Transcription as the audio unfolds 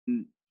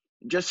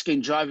just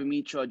can drive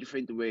me to a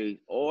different way.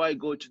 Or I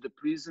go to the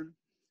prison,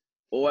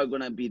 or I'm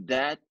gonna be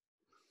dead,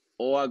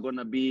 or I'm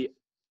gonna be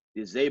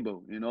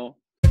disabled, you know.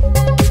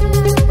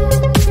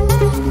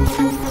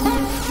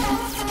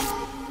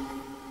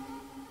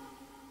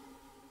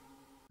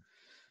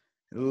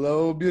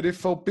 Hello,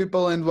 beautiful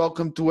people, and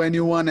welcome to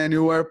Anyone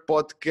Anywhere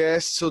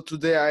podcast. So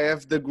today I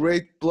have the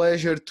great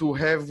pleasure to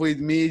have with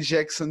me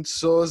Jackson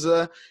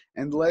Sousa,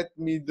 and let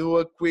me do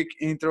a quick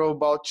intro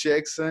about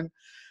Jackson.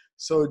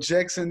 So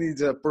Jackson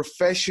is a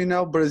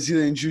professional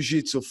Brazilian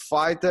Jiu-Jitsu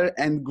fighter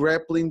and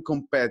grappling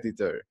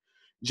competitor.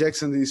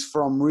 Jackson is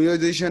from Rio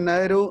de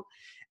Janeiro,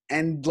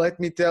 and let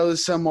me tell you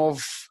some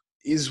of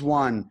his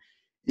one.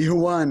 He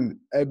won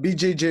a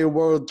BJJ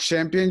World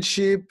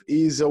Championship.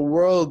 He's a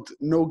World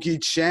No-Gi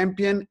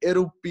Champion,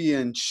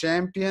 European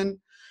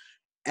Champion,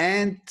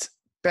 and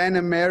Pan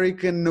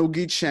American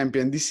No-Gi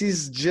Champion. This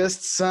is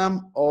just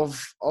some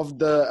of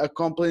the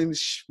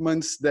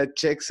accomplishments that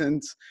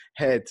Jackson's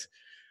had.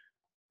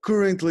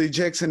 Currently,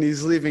 Jackson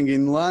is living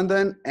in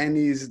London and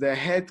is the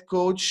head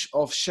coach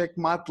of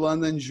Checkmat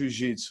London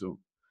Jiu-Jitsu.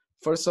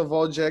 First of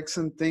all,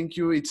 Jackson, thank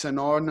you. It's an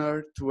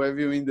honor to have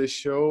you in the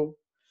show.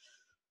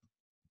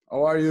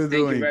 How are you Thank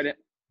you doing? very.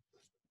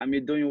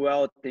 I'm doing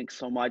well. Thanks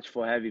so much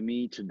for having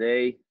me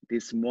today.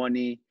 This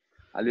morning,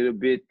 a little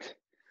bit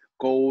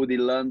cold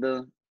in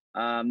London.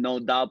 No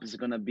doubt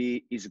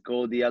it's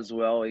cold as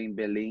well in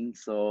Berlin.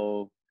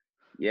 So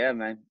yeah,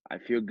 man, I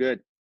feel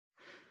good.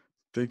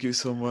 Thank you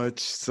so much.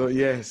 So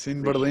yes,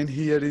 in Berlin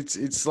Appreciate. here,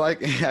 it's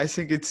like I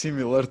think it's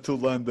similar to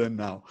London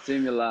now.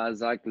 Similar,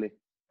 exactly.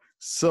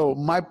 So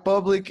my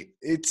public,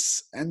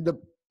 it's and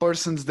the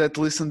persons that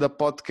listen the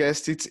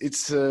podcast,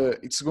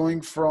 it's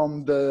going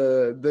from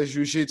the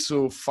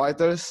jiu-jitsu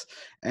fighters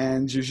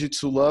and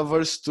jiu-jitsu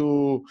lovers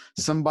to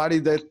somebody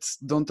that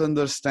don't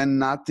understand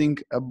nothing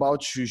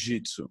about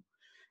jiu-jitsu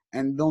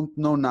and don't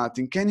know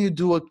nothing. Can you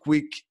do a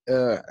quick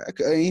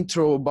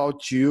intro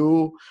about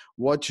you,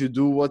 what you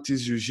do, what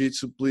is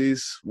jiu-jitsu,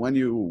 please?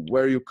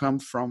 Where you come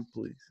from,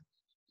 please?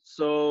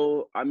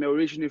 So I'm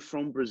originally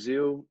from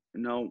Brazil,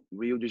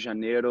 Rio de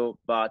Janeiro,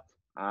 but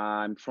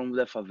I'm from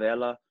the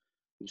favela.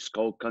 It's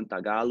called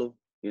Cantagalo,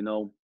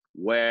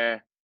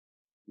 where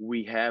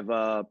we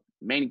have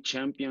many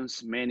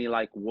champions, many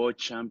like world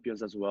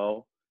champions as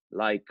well,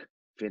 like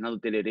Fernando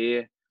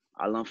Tererê,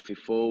 Alain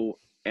Fifo,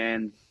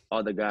 and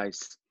other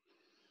guys.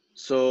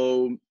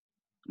 So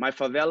my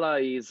favela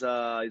is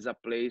a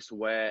place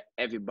where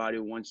everybody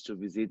wants to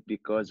visit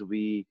because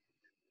we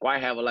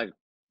quite have a like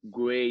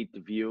great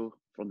view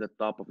from the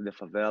top of the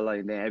favela,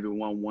 and then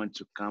everyone wants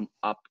to come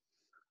up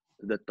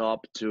to the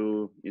top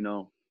to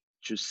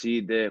to see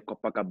the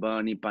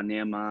Copacabana,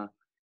 Ipanema,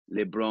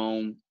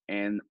 Lebron,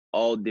 and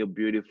all the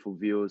beautiful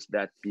views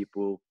that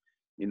people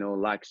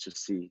likes to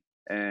see.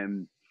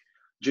 And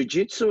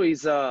jiu-jitsu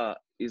is a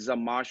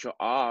martial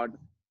art,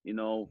 you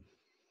know,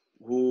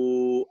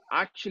 who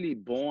actually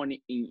born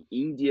in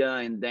India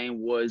and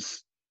then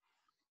was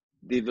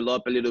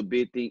developed a little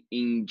bit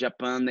in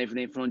Japan. And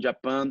then from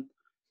Japan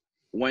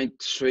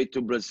went straight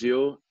to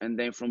Brazil, and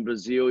then from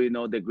Brazil,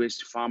 the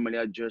Gracie family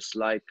are just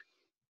like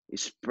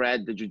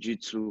spread the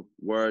jiu-jitsu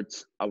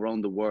words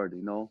around the world,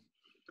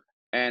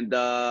 and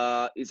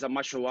it's a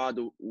martial art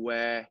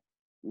where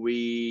we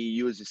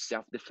use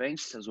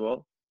self-defense as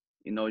well.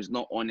 It's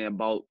not only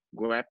about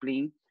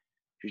grappling.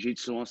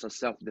 Jiu-jitsu also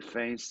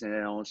self-defense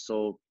and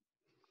also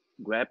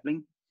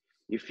grappling.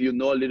 If you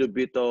know a little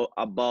bit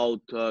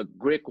about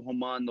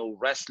Greco-Romano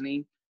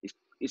wrestling,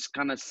 it's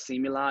kind of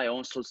similar,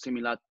 also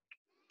similar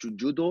to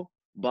judo,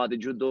 but the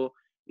judo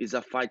is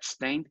a fight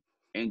stand,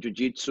 and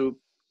jiu-jitsu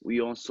we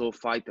also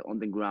fight on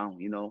the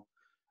ground.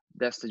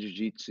 That's the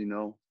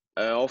jiu-jitsu.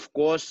 Of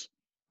course,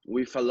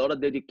 with a lot of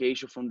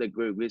dedication from the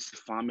Gracie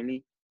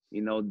family,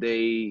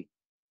 they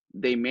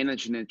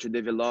managed to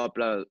develop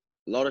a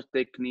lot of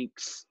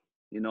techniques,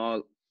 you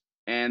know,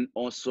 and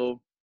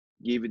also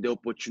give the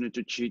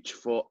opportunity to teach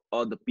for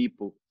other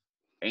people.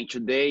 And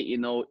today,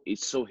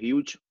 it's so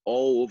huge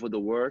all over the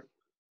world.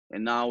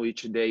 And now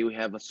each day we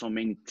have so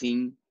many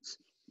teams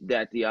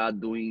that they are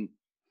doing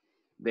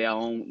their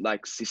own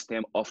like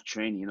system of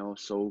training,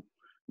 So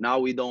now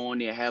we don't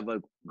only have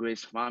a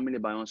Grace family,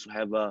 but also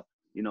have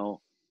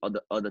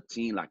other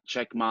team like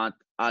Checkmat,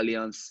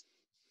 Alliance,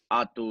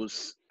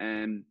 Atos,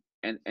 and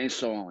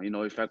so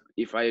on.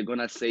 If I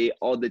gonna say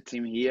all the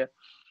team here,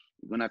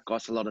 it's gonna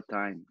cost a lot of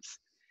times.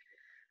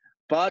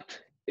 But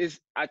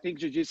I think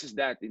jiu-jitsu is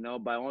that,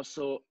 but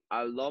also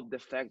I love the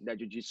fact that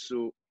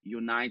jiu-jitsu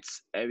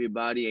unites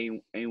everybody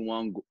in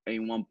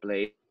one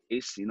place,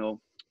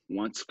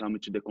 once coming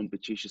to the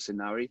competition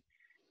scenario.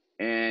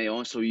 And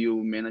also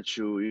you manage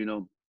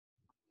to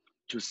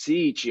see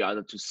each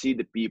other, to see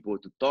the people,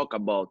 to talk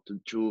about,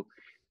 to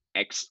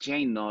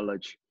exchange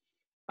knowledge.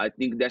 I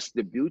think that's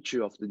the beauty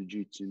of the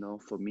jiu-jitsu,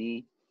 for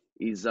me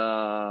is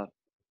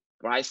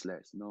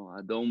priceless.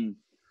 I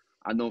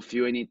don't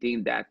feel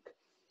anything that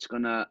it's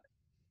gonna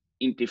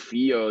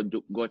interfere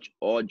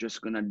or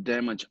just gonna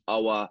damage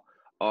our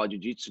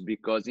jiu-jitsu,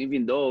 because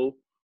even though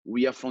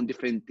we are from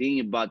different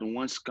teams, but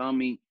once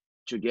coming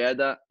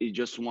together is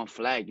just one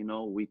flag, you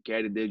know. We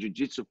carry the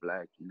jiu-jitsu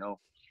flag, you know.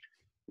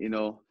 You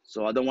know,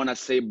 so I don't want to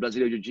say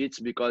Brazilian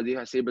Jiu-Jitsu, because if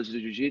I say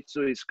Brazilian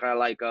Jiu-Jitsu, it's kind of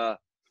like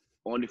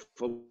only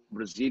for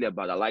Brasilia,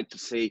 but I like to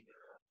say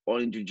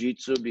only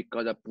Jiu-Jitsu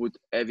because I put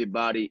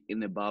everybody in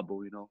the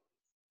bubble, you know.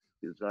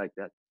 It's like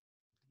that.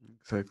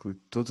 Exactly,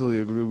 totally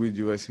agree with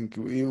you. I think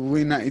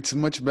it's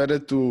much better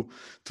to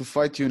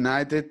fight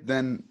united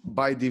than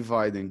by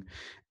dividing.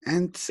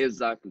 And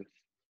Exactly.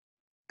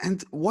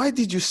 and why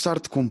did you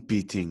start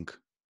competing?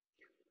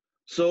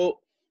 So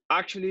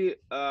actually,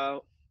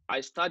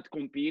 I started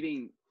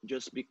competing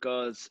just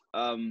because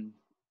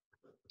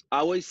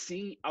I was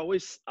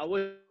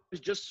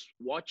just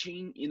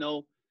watching, you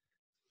know,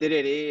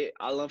 Tererê,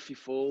 Alan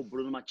Fifo,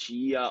 Bruno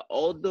Matia,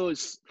 all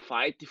those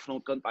fight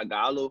from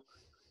Cantagalo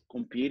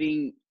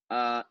competing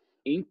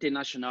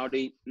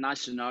internationally,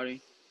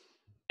 nationally,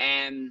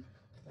 and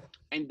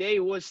they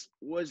was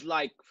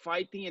like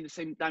fighting at the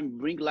same time,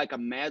 bring like a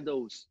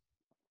medals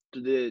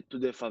to the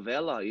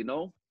favela, you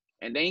know,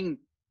 and then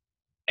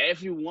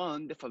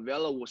everyone the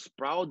favela was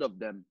proud of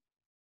them,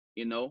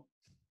 you know,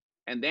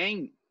 and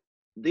then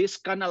this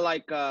kind of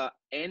like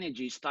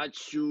energy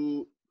starts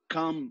to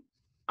come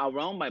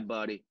around my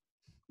body,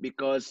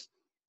 because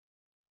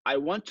I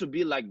want to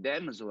be like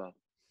them as well.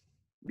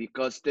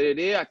 Because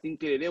Terere, I think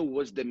Terere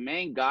was the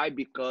main guy,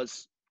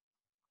 because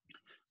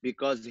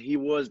he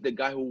was the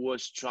guy who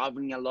was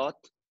traveling a lot.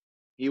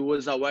 He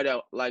was already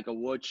like a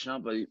world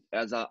champion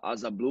as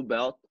a blue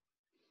belt,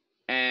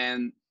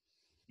 and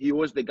he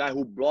was the guy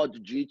who brought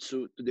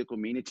jiu-jitsu to the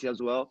community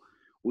as well.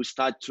 We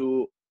start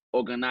to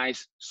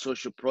organize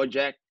social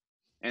project,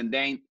 and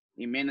then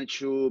he managed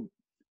to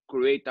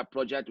create a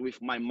project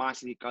with my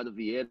master Ricardo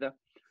Vieira,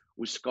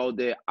 which is called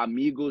the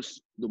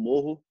Amigos do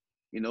Morro,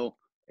 you know,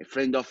 a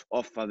friend of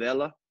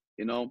Favela,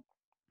 you know.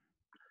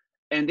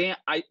 And then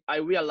I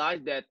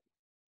realized that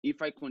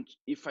if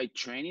I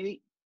train it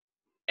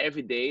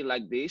every day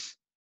like this,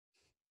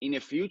 in the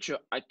future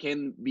I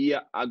can be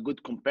a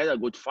good competitor, a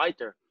good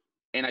fighter,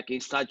 and I can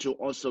start to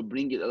also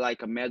bring it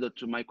like a medal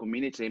to my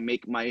community and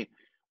make my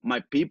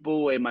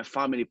people and my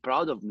family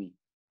proud of me,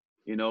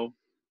 you know.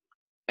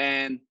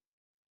 And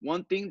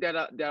one thing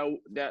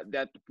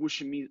that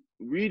pushed me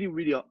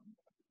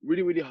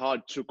really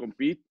hard to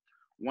compete,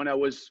 when I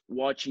was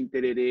watching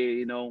Terere,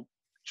 you know,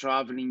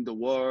 traveling the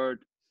world,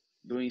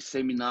 doing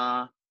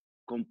seminar,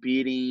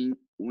 competing,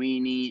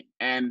 winning,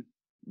 and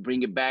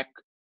bring it back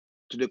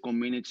to the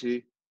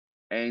community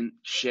and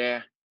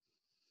share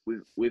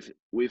with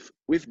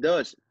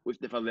us, with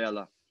the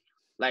favela,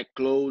 like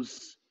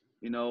clothes,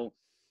 you know,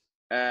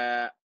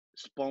 uh,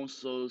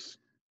 sponsors.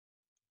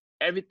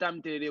 Every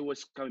time Terere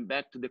was coming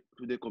back to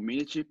the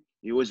community,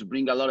 he was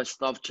bring a lot of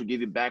stuff to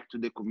give it back to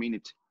the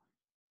community.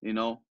 You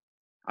know,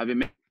 I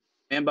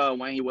remember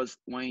when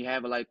he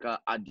have like a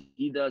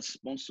Adidas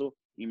sponsor,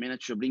 he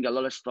managed to bring a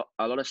lot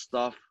of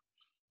stuff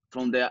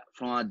from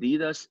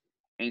Adidas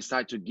and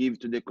start to give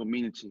to the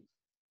community.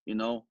 You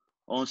know,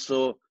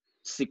 also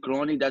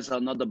Ciclone, that's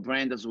another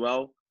brand as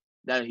well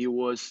that he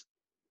was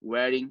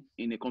wearing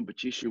in the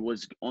competition. He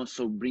was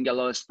also bring a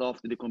lot of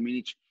stuff to the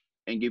community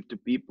and give to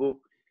people.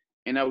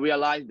 And I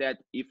realized that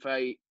if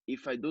I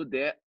do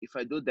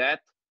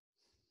that,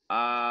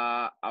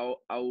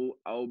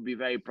 I'll be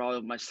very proud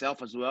of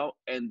myself as well,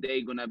 and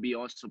they're gonna be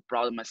also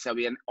proud of myself,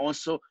 and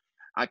also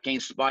I can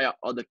inspire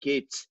other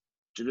kids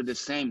to do the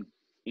same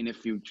in the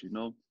future. You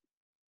know,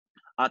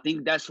 I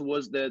think that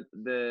was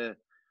the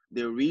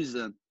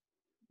reason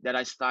that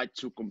I start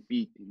to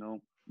compete. You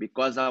know,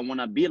 because I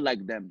wanna be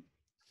like them,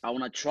 I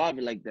wanna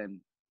travel like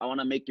them, I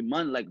wanna make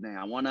money like them,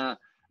 I wanna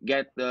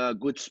get a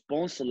good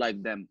sponsor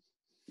like them.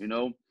 You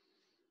know,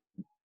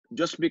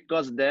 just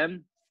because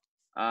them,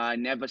 I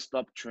never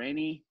stopped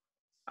training.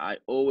 I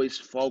always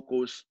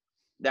focus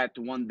that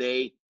one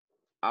day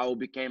I will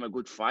become a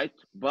good fight.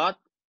 But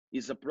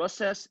it's a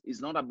process. It's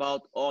not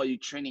about, oh, you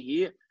training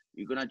here,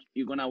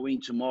 you're gonna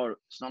win tomorrow.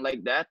 It's not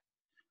like that.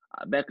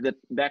 Back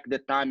the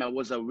time I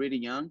was really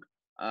young.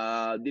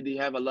 Didn't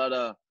have a lot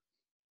of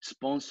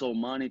sponsor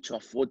money to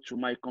afford to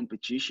my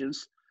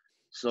competitions.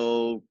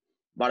 So,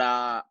 but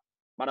uh,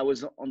 but I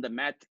was on the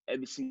mat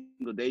every single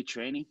day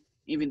training,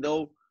 even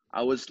though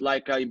I was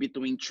like in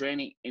between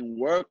training and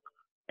work,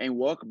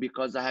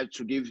 because I had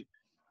to give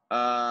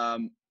I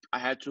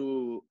had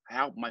to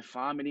help my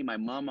family, my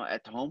mama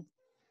at home,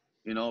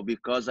 you know,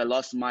 because I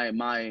lost my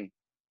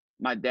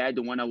dad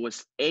when I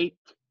was 8.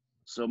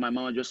 So my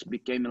mama just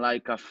became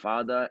like a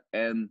father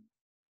and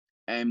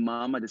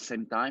mom at the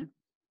same time.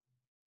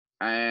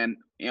 And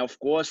of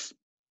course,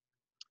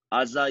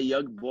 as a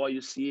young boy,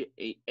 you see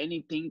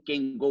anything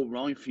can go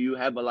wrong if you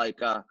have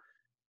a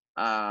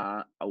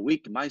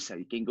weak mindset.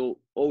 You can go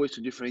always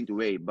a different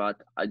way.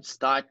 But I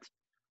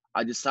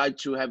decided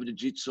to have the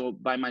jiu-jitsu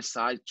by my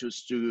side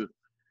just to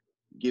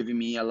giving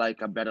me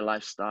like a better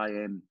lifestyle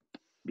and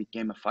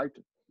became a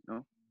fighter, you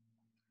know.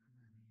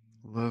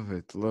 Love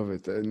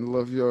it, and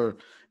love your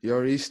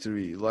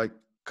history. Like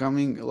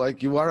coming,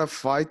 like you are a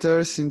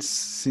fighter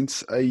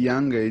since a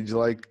young age.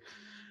 Like,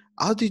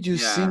 how did you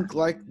Yeah. think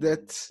like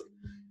that?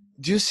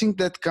 do you think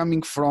that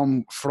coming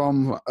from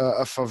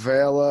a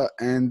favela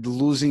and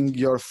losing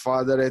your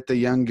father at a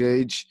young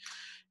age,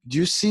 do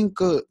you think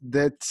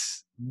that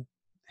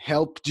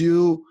helped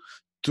you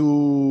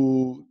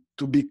to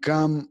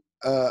become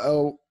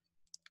a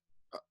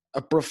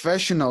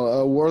professional,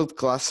 a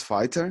world-class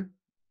fighter?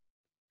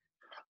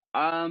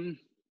 Um,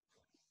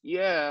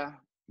 yeah,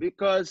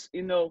 because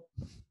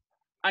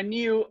I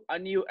knew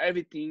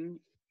everything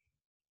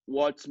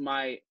what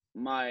my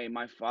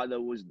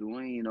father was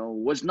doing.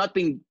 Was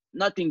nothing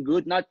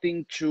good,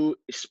 nothing to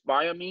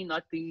inspire me,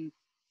 nothing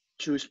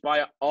to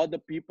inspire other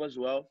people as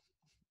well.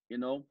 You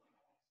know,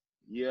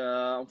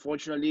 yeah.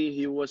 Unfortunately,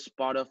 he was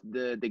part of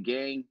the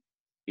gang.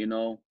 You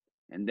know,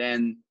 and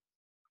then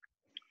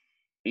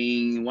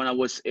in when I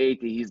was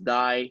 8, he's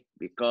died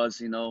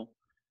because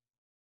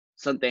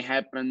something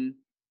happened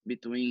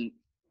between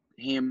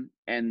him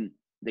and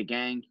the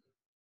gang,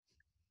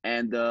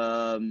 and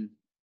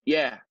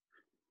yeah,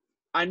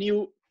 I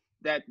knew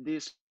that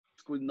this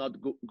could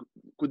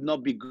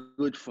not be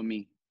good for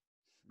me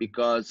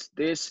because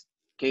this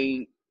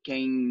can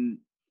can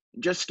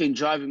can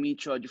drive me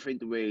to a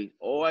different way.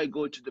 Or I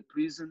go to the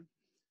prison,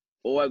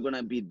 or I'm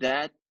gonna be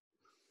dead,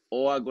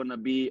 or I'm gonna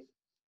be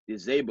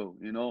disabled,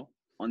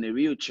 on a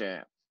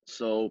wheelchair.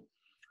 So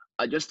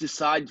I just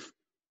decided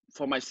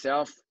for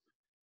myself.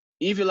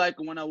 Even like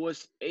when I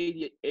was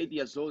 8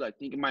 years old, I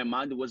think my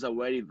mind was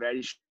already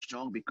very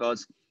strong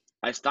because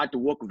I started to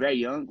work very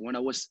young. When I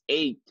was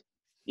 8,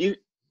 you,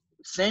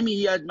 same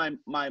year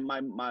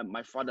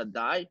my father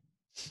died,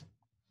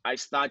 I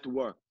started to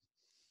work.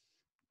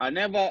 I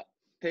never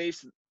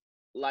taste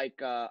like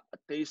a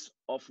taste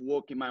of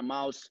work in my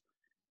mouth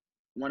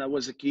when I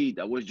was a kid.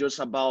 I was just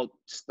about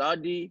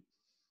study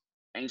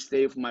and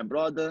stay with my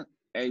brother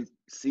and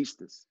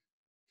sisters.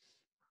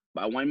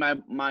 But when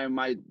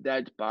my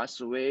dad passed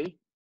away,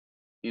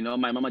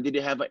 my mama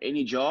didn't have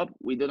any job.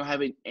 We didn't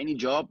have any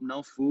job,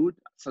 no food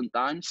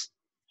sometimes.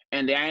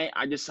 And then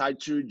I decided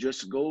to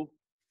just go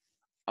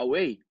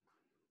away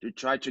to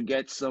try to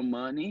get some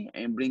money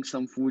and bring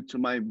some food to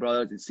my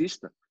brothers and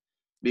sister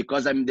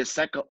because I'm the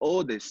second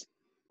oldest.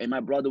 And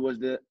my brother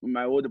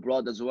my older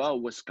brother as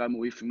well was coming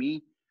with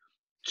me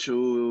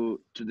to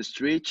the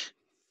street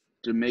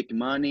to make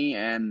money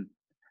and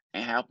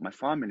help my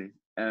family.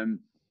 And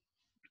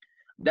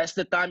that's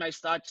the time I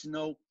start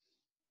to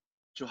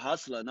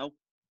hustle,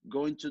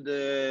 going to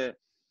the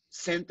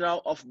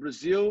central of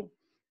Brazil,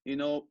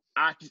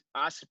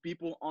 ask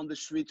people on the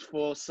street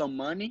for some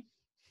money,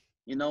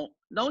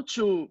 not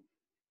to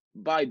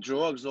buy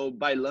drugs or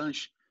buy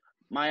lunch.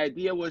 My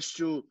idea was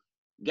to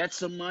get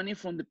some money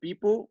from the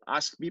people,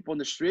 ask people on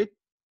the street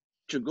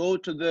to go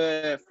to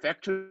the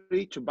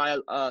factory to buy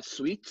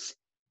sweets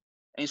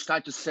and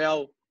start to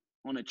sell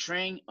on a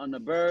train, on a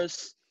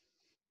bus,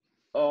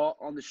 or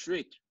on the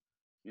street.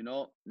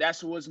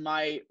 That was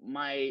my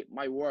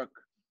work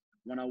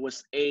when I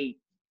was 8,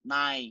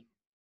 9,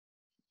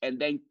 and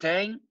then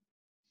 10.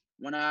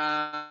 When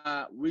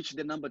I reached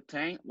the number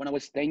 10, when I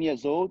was 10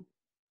 years old,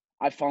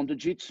 I found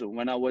jiu-jitsu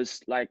when I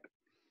was like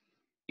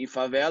in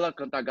Favela,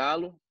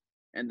 Cantagalo,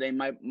 and then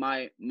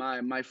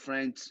my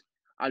friend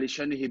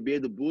Alexandre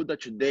Ribeiro Buda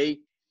today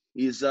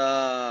is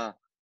a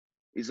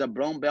is a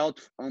brown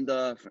belt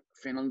under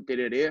Fernando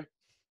Tererê.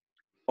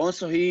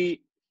 Also,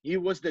 he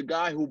was the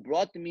guy who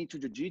brought me to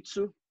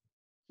jiu-jitsu,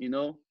 you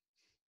know,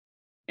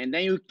 and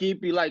then you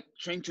keep like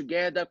training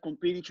together,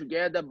 competing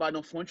together, but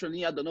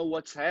unfortunately, I don't know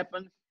what's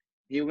happened.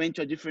 He went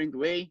to a different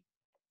way,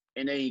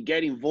 and then he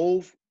get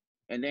involved,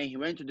 and then he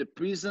went to the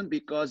prison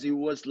because he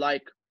was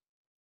like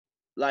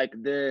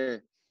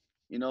you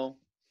know,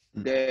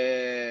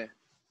 the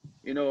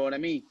you know what I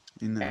mean,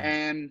 No.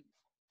 and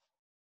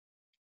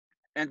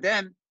and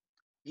then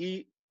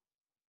he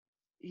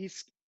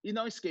he's he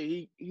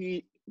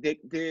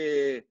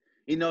the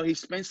he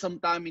spent some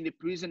time in the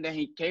prison, then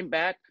he came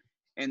back,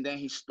 and then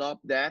he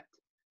stopped that.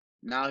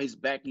 Now he's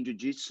back in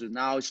jiu-jitsu.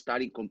 Now he's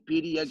starting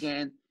competing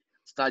again,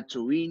 start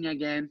to win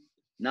again.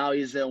 Now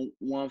he's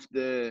one of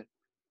the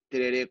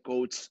terere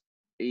coaches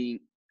in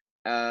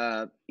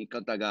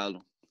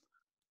Cantagalo,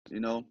 you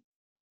know.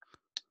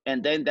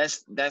 And then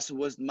that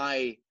was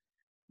my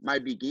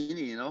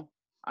beginning,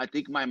 I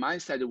think my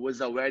mindset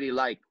was already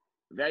like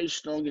very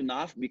strong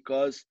enough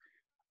because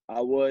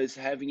I was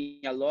having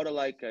a lot of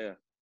like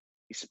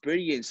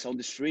experience on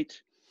the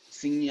street,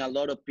 seeing a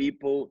lot of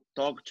people,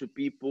 talk to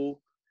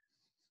people,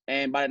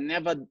 and but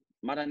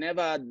I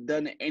never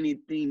done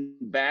anything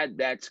bad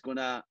that's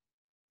gonna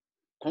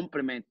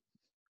complement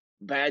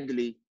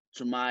badly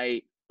to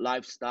my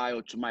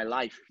lifestyle, to my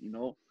life.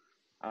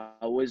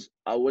 I was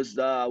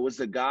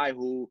the guy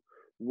who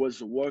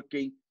was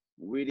working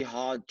really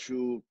hard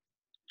to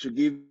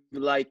give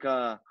like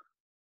a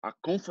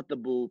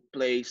comfortable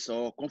place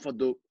or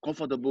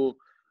comfortable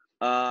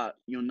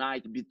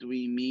unite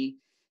between me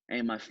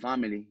and my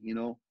family.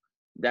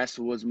 That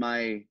was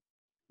my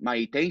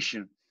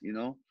intention.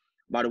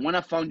 But when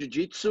I found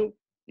jiu-jitsu,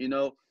 you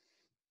know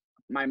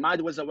my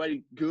mind was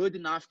already good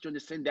enough to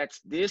understand that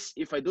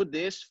if I do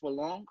this for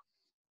long,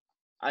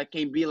 I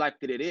can be like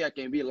Terere, I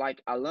can be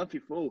like Alan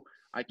Fifo,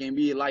 I can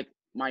be like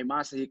my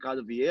master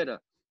Ricardo Vieira,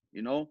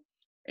 you know.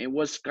 And it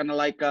was kind of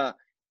like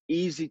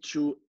easy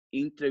to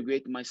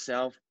integrate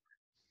myself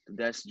to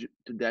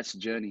that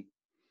journey,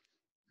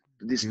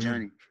 to this Beautiful.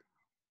 journey.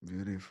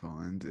 Beautiful.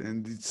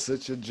 And it's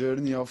such a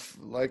journey of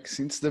like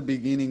since the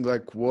beginning,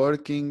 like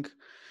working,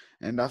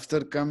 and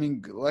after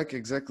coming, like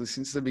exactly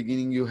since the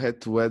beginning, you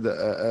had to add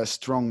a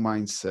strong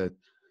mindset.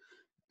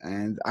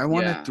 And I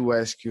wanted Yeah, to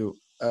ask you,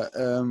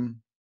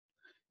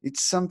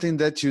 it's something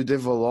that you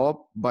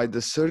develop by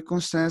the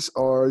circumstance,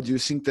 or do you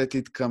think that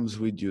it comes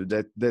with you,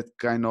 that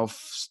kind of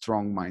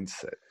strong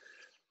mindset?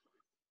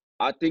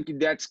 I think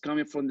that's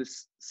coming from the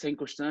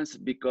circumstance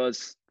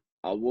because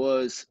I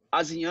was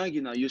as a young,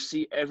 you know, you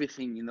see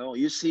everything, you know,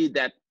 you see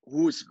that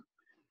who's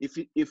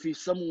if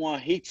someone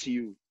hates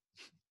you,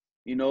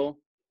 you know,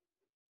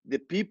 the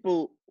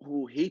people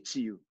who hate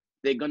you,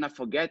 they're gonna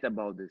forget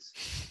about this.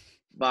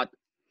 But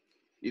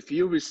if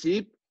you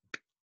receive,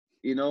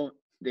 you know,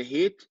 the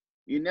hate,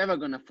 you're never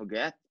gonna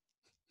forget,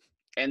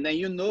 and then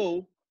you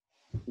know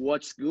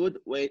what's good,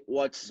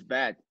 what's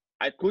bad.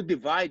 I could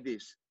divide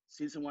this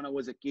since when I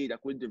was a kid. I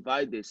could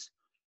divide this.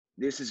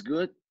 This is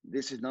good.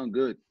 This is not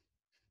good.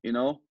 You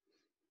know,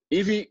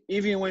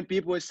 even when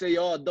people say,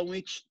 "Oh, don't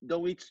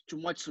eat too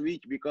much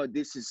sweet because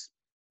this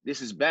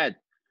is bad."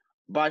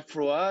 But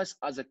for us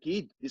as a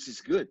kid, this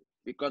is good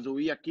because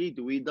we are kid.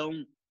 We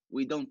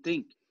don't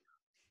think.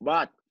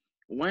 But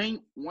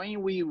when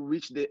we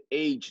reach the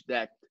age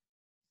that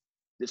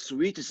the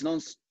sweet is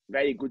not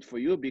very good for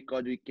you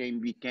because we can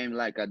became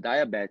like a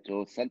diabetes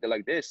or something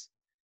like this,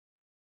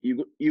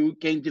 you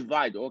can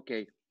divide.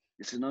 Okay,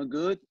 this is not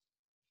good.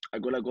 I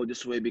gotta go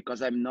this way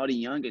because I'm not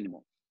young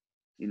anymore.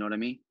 You know what I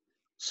mean?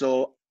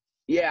 So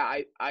yeah,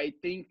 I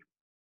think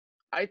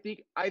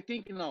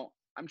you know,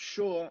 I'm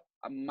sure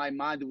my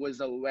mind was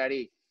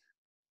already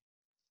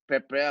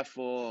prepared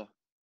for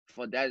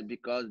that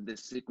because the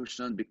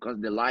circumstance, because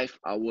the life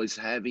I was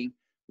having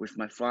with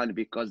my family,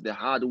 because the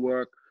hard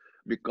work,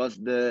 because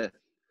the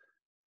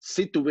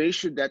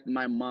situation that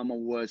my mama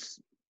was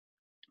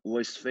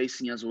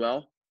facing as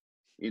well.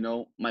 You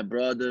know, my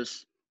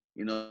brothers.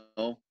 You know,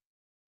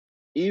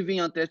 even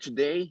until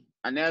today,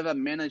 I never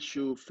managed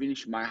to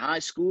finish my high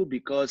school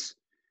because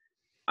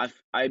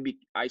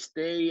I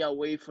stay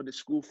away from the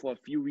school for a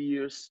few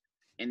years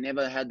and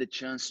never had the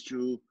chance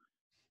to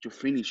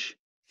finish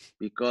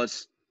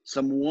because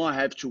someone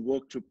have to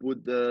work to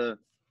put the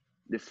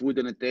food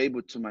on the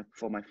table to my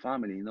for my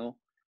family, you know.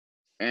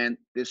 And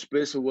this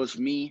person was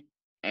me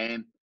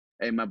and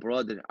and my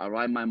brother. All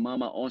right, my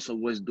mama also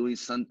was doing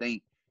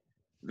something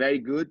very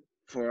good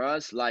for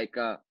us, like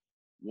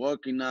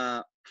work in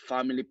a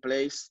family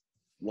place,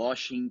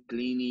 washing,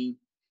 cleaning,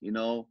 you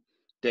know,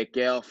 take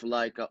care of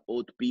like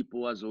old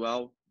people as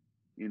well.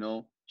 You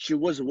know, she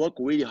was work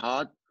really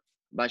hard,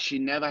 but she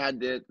never had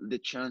the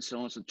chance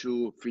also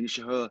to finish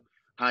her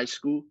high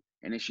school,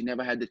 and then she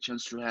never had the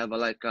chance to have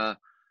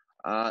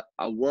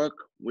a work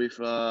with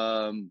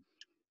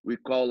we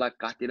call like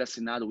carteira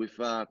assinada with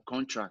a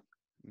contract.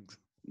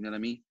 You know what I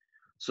mean?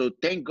 So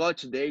thank God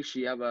today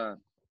she have a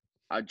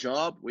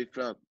job with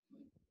a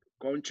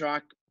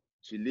contract.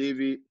 She live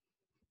it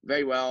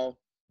very well,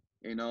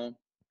 you know.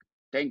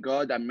 Thank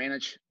God I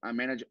managed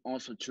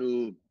also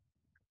to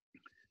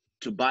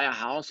buy a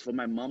house for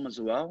my mom as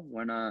well.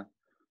 When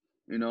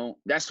you know,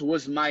 that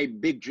was my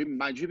big dream.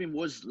 My dream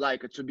was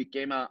like to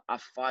become a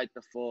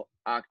fighter for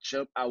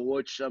a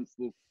world champ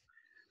for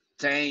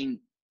 10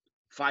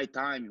 5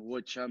 time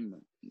world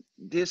champion.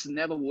 This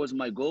never was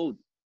my goal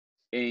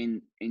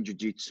in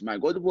jiu-jitsu. My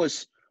goal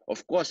was,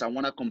 of course, I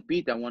want to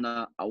compete. I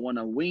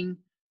wanna win.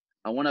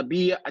 I want to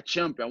be a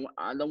champion.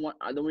 I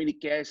don't really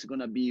care if it's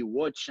gonna be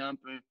world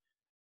champion,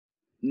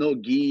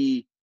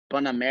 no-gi,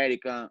 Pan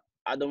America.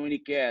 I don't really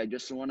care. I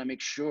just want to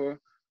make sure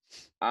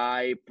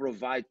I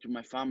provide to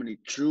my family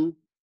through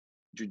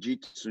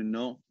jiu-jitsu, you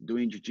know,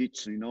 doing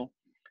jiu-jitsu, you know.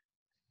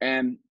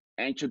 And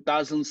in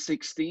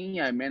 2016,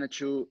 I managed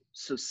to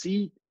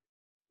succeed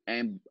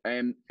and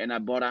I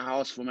bought a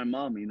house for my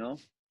mom, you know.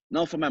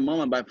 Not for my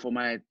mom, but for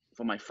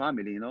my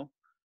family, you know.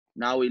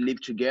 Now we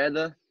live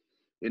together,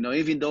 you know.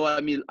 Even though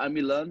I'm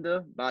in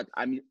London, but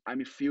I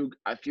feel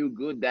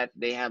good that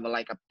they have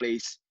like a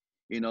place,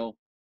 you know,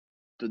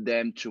 to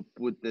them to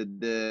put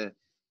the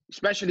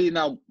especially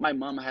now my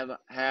mom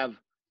have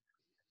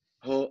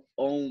her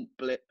own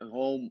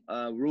home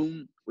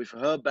room with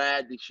her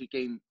bed. She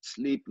can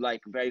sleep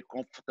like very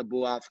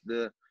comfortable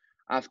after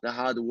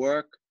hard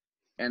work,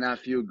 and I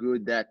feel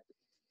good that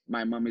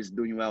my mom is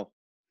doing well.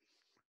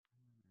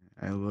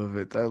 I love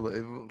it.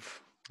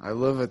 I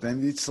love it.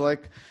 And it's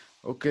like,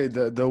 okay,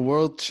 the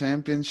world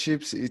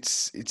championships,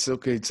 it's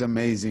okay, it's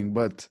amazing,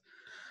 but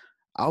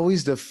how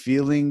is the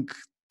feeling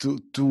to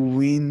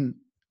win?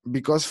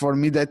 Because for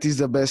me that is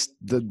the best,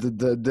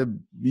 the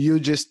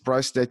hugest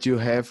price that you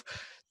have,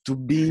 to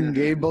being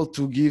able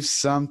to give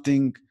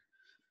something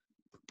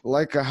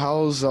like a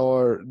house,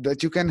 or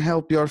that you can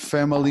help your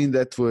family in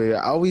that way.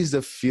 How is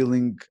the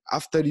feeling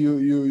after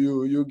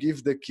you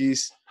give the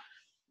keys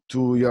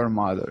to your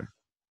mother?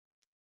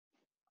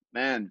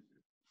 Man,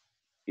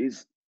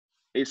 is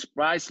it's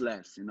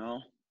priceless, you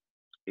know.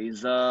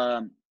 Is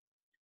I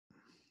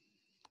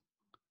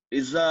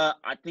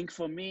think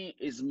for me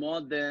is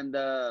more than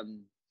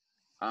the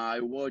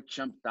world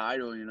champ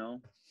title, you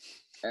know.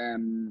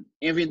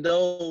 Even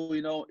though,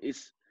 you know,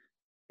 it's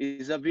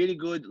a very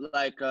good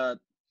like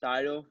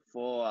title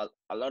for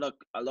a lot of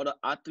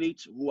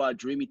athletes who are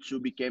dreaming to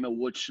become a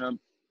world champ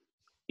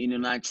in the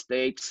United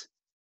States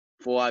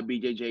for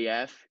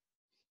IBJJF.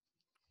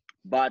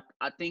 But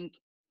I think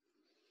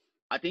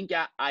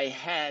I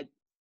had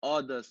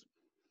others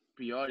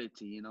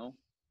priority, you know.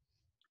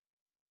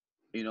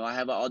 I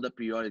have other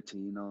priority,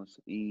 you know,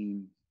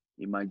 in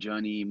my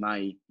journey, in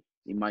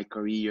my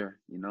career,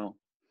 you know.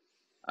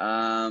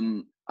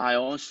 I'm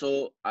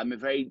a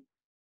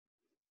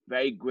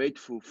very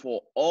grateful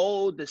for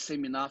all the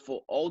seminar,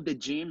 for all the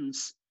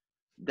gyms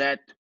that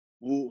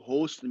who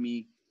host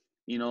me,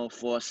 you know,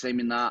 for a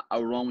seminar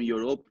around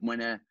Europe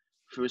when I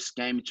first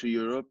came to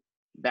Europe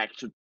back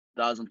to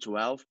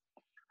 2012.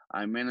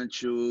 I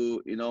managed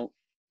to, you know,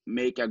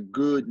 make a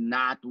good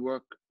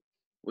network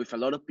with a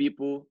lot of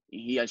people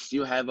here. I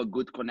still have a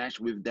good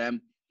connection with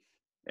them,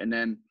 and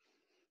then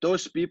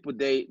those people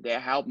they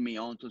help me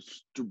on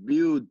to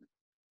build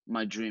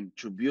my dream,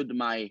 to build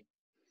my,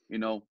 you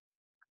know,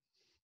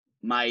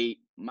 my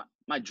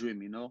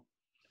dream, you know.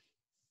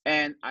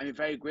 And I'm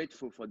very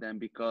grateful for them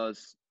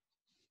because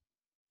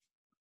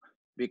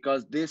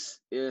this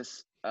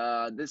is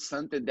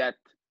something that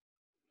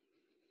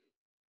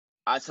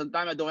I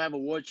sometimes I don't have a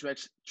word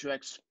to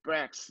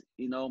express,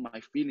 you know,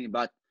 my feeling,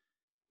 but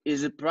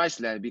is it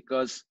priceless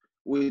because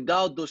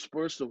without those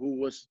person who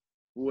was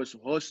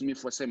hosting me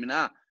for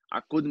seminar, I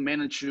couldn't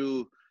manage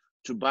to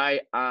buy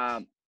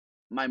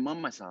my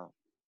mom myself.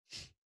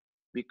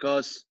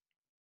 Because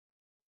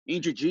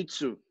in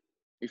jiu-jitsu,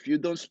 if you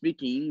don't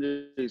speak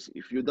English,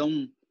 if you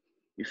don't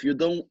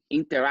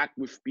interact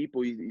with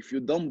people, if you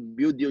don't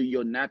build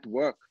your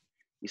network,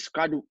 it's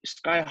kind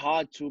of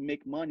hard to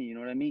make money, you know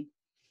what I mean?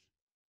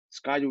 It's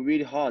kind of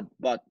really hard.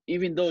 But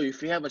even though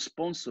if you have a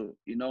sponsor,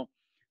 you know,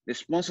 the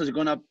sponsor is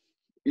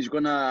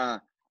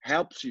gonna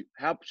help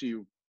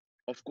you.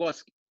 Of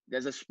course,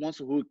 there's a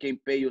sponsor who can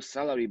pay your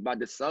salary, but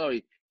the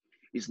salary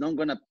is not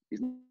gonna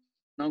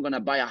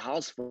buy a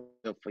house for your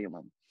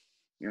mom.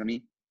 You know what I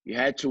mean? You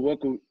had to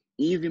work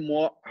even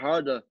more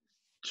harder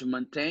to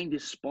maintain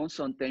this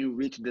sponsor until you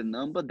reach the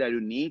number that you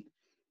need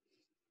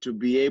to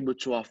be able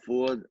to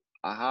afford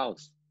a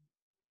house.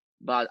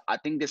 But I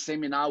think the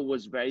seminar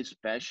was very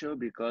special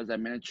because I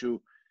managed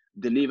to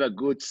deliver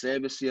good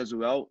service as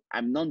well.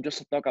 I'm not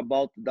just talk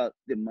about the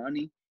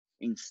money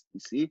in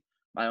see,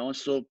 but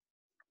also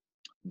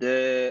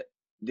the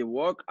the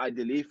work I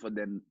deliver for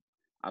them,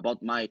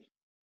 about my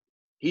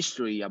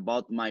history,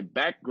 about my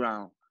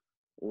background,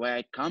 where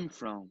I come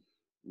from,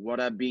 what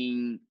I've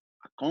been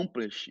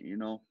accomplished, you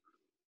know.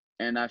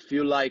 And I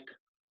feel like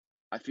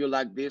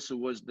this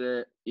was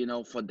the, you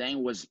know, for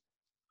them was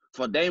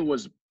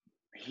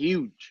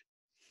huge,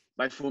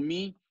 but for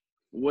me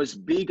was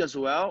big as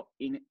well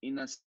in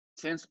a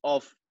sense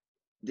of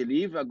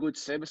deliver a good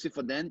service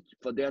for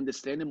their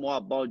understanding more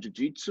about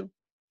jiu-jitsu,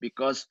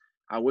 because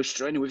I was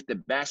training with the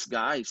best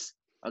guys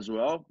as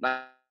well,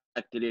 like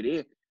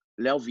Terere,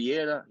 Leo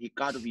Vieira,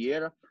 Ricardo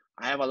Vieira.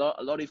 I have a lot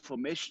of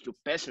information to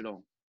pass it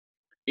on.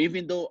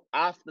 Even though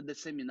after the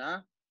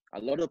seminar, a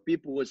lot of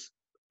people was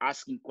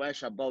asking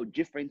questions about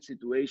different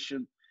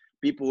situation.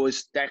 People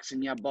was texting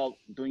me about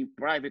doing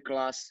private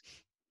class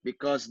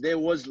because there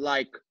was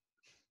like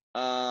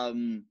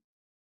um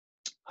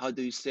how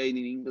do you say it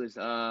in English?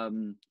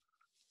 Um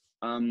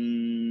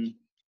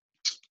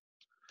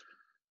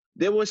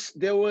there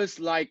was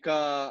like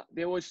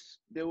there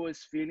was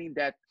feeling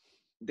that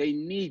they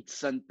need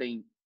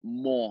something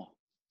more,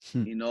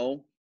 Hmm. you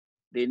know.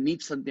 They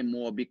need something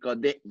more because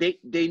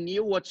they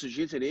knew what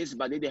jiu-jitsu is,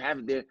 but they didn't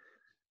have the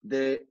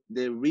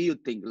real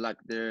thing,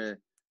 like the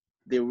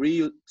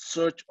real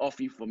search of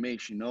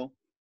information, you know.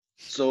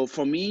 So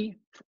for me,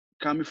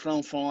 coming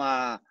from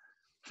a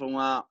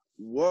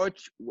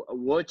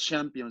world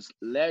champions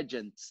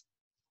legends,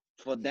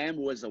 for them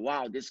was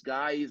wow, this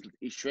guy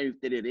is training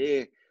with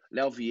Terere,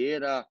 Leo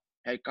Vieira,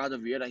 Ricardo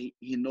Vieira.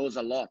 He knows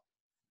a lot.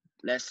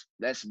 Let's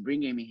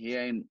bring him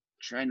here and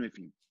train with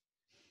him,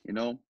 you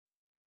know.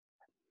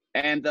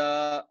 And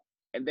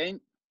then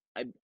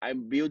I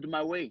build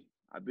my way.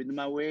 I build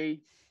my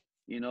way,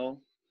 you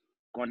know,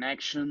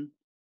 connection,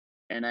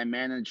 and I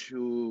managed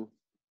to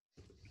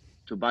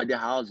buy the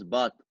house.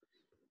 But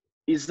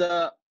it's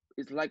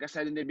it's like I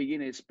said in the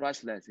beginning, it's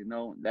priceless, you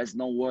know. There's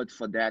no word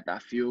for that.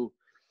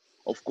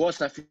 Of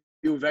course, I feel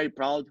very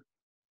proud,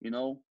 you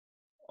know,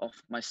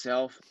 of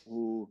myself.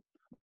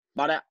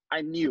 But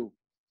I knew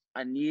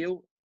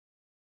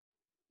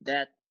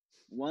that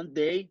one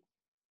day,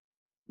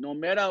 no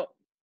matter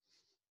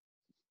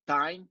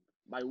time,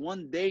 by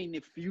one day in the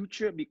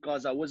future,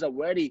 because I was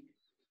already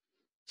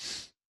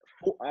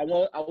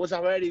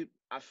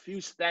a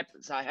few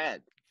steps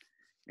ahead,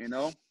 you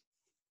know.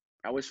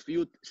 I was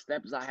few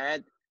steps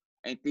ahead,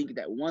 and think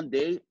that one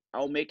day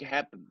I'll make it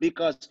happen.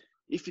 Because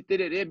if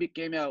Terere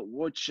became a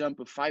world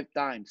champion 5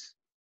 times,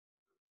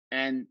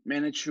 and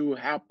managed to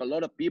help a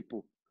lot of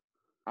people.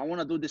 I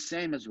want to do the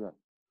same as well.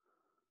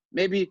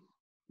 Maybe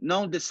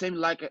not the same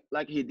like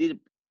he did,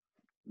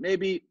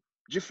 maybe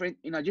different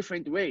in a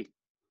different way,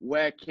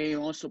 where I can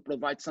also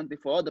provide something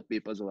for other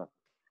people as well,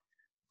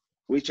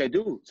 which I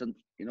do. Some,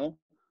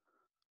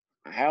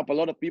 I help a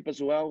lot of people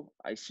as well.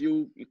 I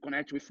still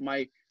connect with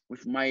my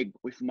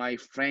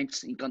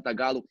friends in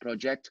Cantagalo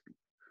project,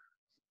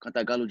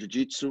 Cantagalo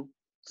Jiu-Jitsu,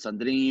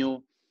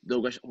 Sandrinho,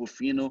 Douglas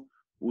Rufino,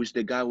 who is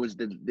the guy who is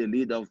the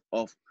leader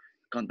of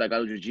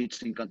Cantagalo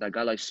Jiu-Jitsu in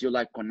Cantagalo. I still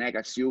like connect.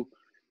 I still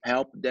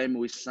help them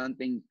with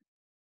something,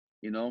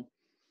 you know.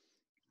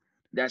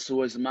 That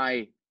was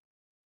my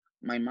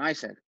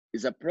mindset.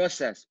 It's a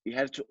process. You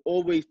have to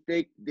always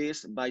take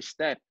this by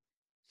step,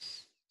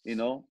 you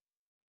know.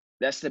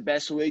 That's the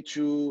best way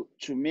to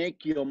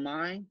make your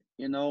mind,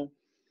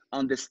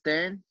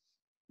 understand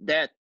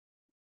that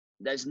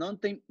there's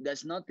nothing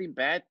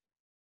bad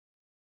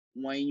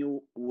when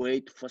you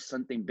wait for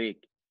something big.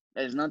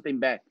 There's nothing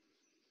bad,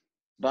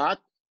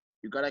 but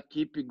you gotta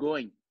keep it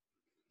going.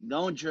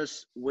 Don't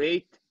just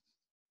wait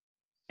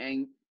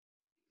and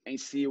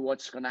see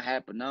what's gonna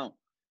happen. No,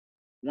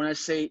 when I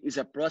say it's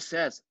a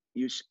process,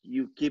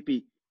 you keep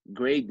it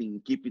grading,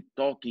 you keep it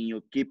talking,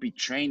 you keep it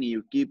training,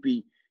 you keep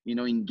it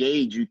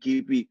engaged, you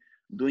keep it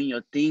doing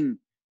your thing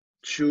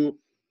to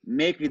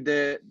make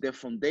the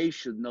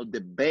foundation,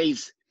 the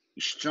base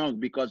strong.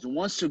 Because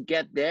once you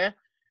get there,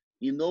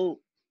 you know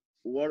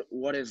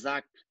what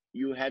exact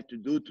you have to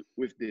do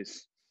with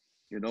this.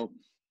 You know,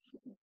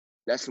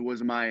 that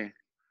was my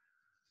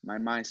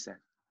mindset.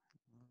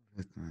 Love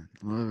it, man.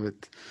 Love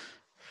it.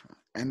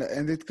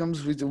 And it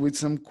comes with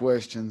some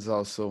questions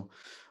also.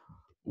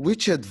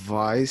 Which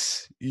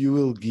advice you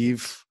will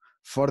give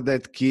for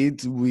that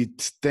kid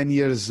with 10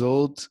 years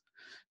old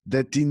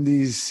that in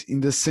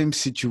the same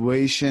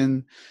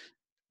situation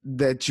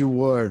that you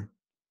were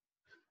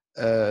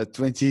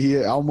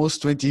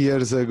almost 20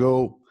 years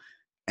ago?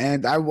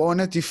 And I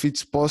wanted if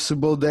it's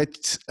possible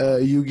that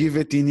you give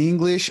it in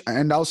English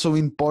and also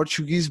in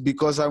Portuguese,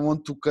 because I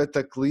want to cut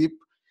a clip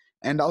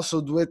and also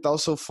do it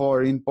also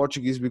for in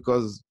Portuguese,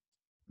 because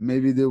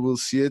maybe they will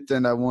see it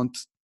and I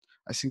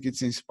think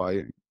it's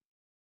inspiring.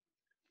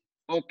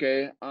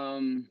 Okay,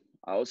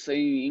 I'll say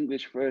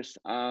English first.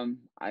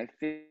 I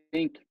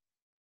think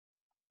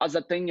as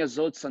a 10 years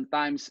old,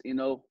 sometimes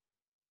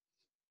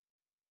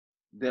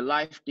the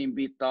life can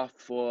be tough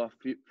for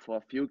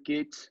a few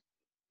kids,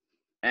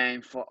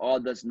 and for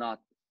others not.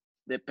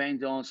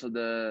 Depends also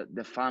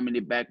the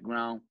family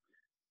background,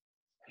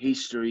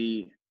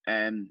 history,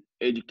 and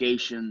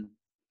education,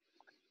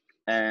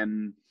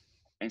 and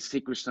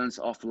circumstance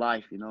of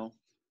life.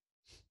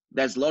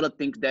 There's a lot of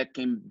things that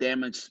can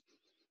damage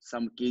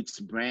some kids'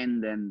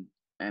 brain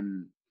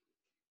and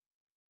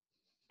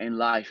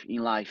life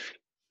in life.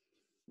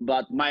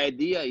 But my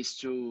idea is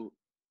to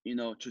you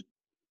know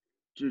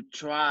to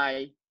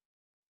try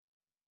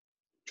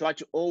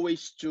to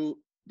always to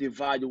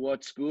divide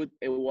what's good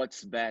and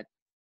what's bad.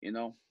 You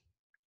know,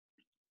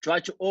 try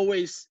to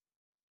always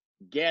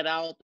get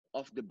out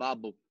of the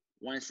bubble.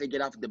 When I say get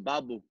out of the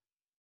bubble,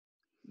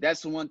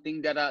 that's one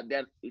thing that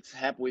it's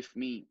happened with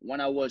me when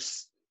I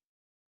was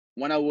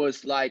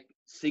like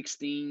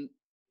 16,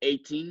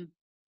 18.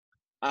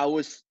 I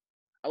was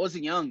I was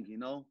young,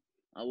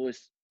 I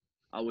was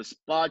I was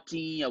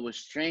partying, I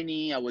was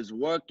training, I was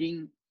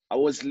working, I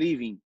was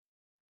living.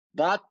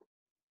 But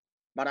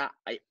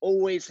I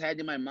always had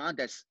in my mind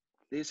that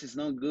this is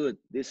not good.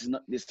 This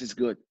is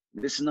good.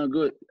 This is not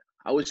good.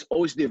 I was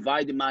always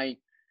dividing my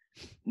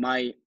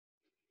my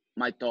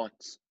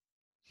thoughts.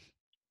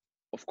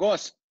 Of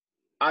course,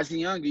 as a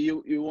young,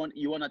 you want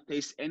to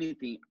taste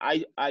anything.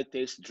 I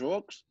taste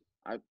drugs.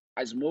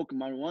 I smoke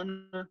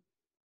marijuana.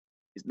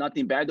 It's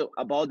nothing bad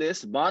about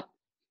this, but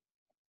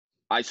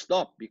I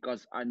stopped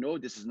because I know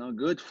this is not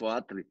good for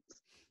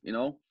athletes. You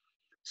know,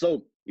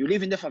 so you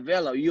live in the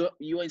favela.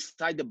 You're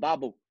inside the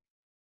bubble.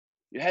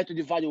 You have to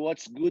divide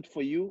what's good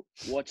for you,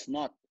 what's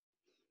not.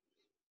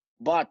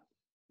 But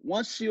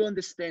once you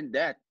understand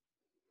that,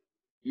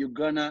 you're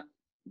gonna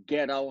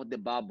get out of the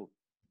bubble.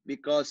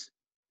 Because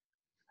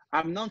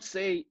I'm not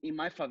saying in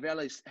my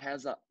favela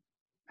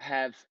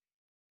have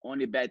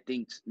only bad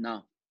things.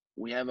 No,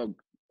 we have a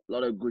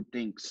lot of good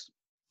things,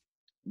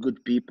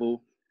 good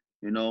people.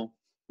 You know,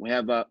 we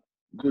have a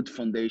good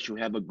foundation.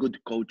 We have a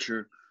good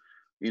culture.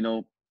 You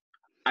know,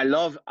 I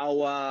love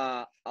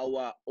our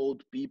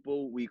old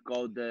people. We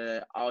call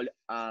our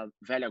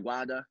velha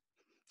guarda,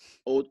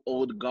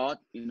 old guard.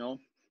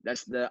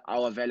 That's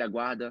our velha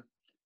guarda.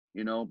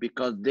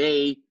 Because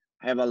they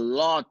have a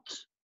lot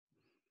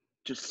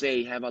to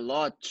say, have a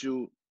lot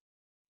to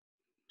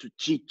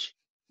teach.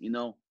 You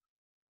know,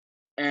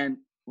 and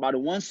but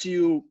once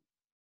you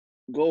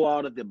go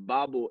out of the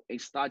bubble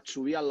and start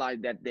to realize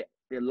that the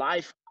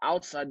life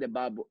outside the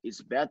bubble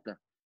is better.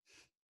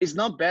 It's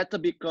not better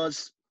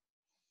because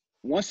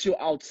once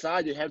you're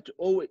outside, you have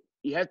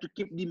to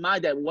keep in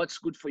mind that what's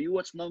good for you,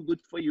 what's not good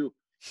for you.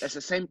 That's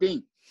the same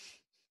thing.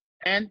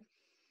 And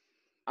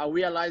I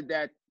realized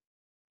that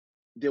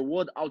the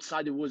world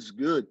outside was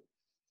good.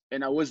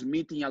 and I was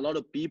meeting a lot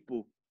of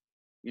people.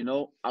 You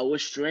know, I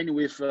was training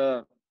with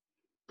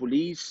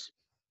police.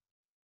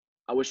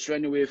 I was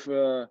training with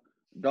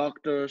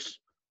doctors,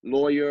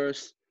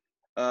 lawyers,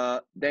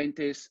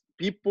 dentists,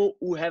 people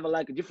who have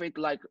like different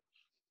like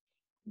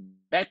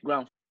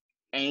background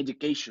and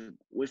education,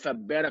 with a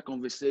better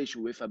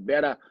conversation, with a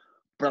better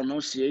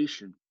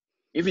pronunciation.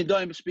 Even though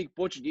I speak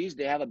Portuguese,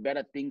 they have a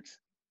better things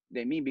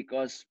than me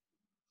because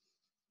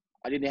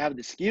I didn't have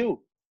the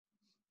skill.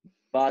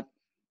 But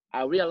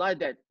I realized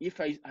that if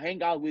I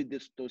hang out with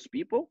those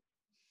people,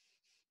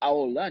 I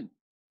will learn.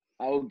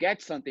 I will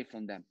get something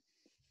from them,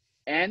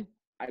 and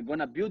I'm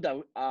gonna build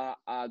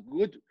a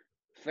good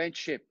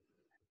friendship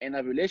and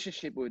a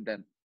relationship with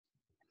them.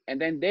 And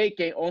then they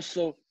can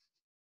also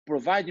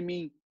provide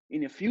me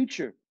in the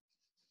future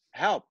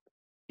help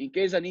in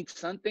case I need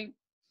something.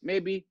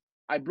 Maybe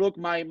I broke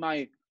my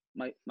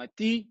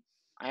teeth.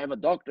 I have a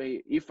doctor.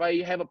 If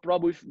I have a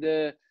problem with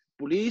the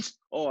police,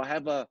 or I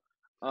have a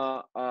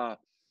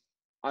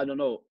I don't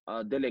know,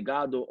 a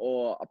delegado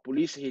or a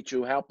police here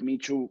to help me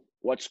through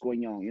what's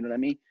going on. You know what I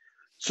mean?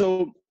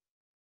 So,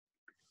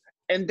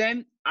 and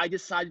then I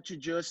decided to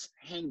just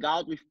hang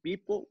out with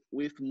people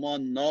with more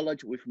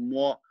knowledge, with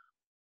the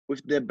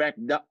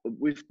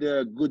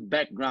good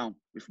background,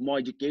 with more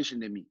education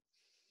than me.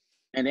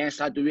 And then I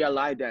started to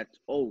realize that,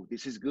 oh,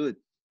 this is good.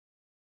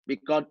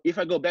 Because if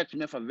I go back to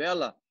my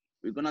favela,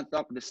 we're gonna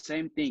talk the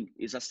same thing.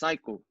 It's a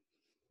cycle.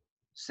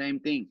 Same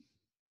thing.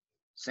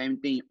 Same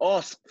thing.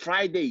 Oh,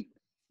 Friday,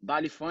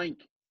 Bali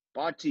funk,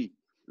 party.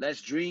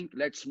 Let's drink,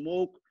 let's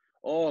smoke.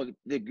 Oh,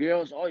 the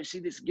girls. Oh, you see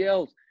this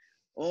girl?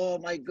 Oh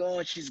my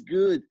God, she's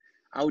good.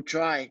 I'll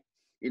try.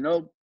 You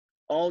know,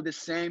 all the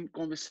same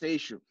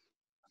conversation.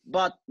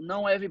 But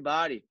not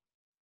everybody.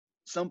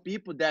 Some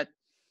people that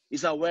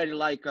is already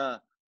like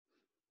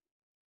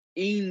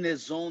in the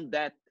zone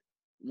that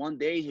one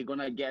day he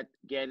gonna get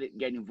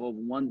involved.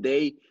 One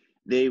day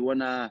they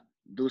wanna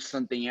do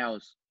something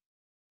else.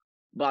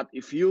 But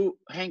if you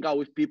hang out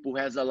with people who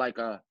has like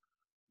a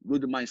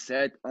good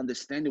mindset,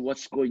 understanding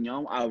what's going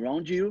on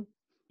around you,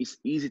 it's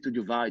easy to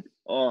divide.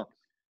 Oh,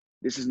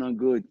 this is not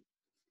good.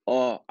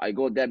 Oh, I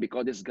go there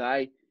because this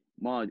guy,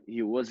 man,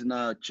 he was in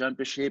a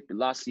championship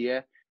last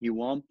year. He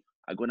won.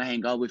 I'm gonna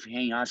hang out with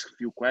him, ask a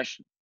few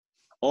questions.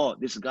 Oh,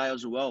 this guy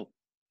as well.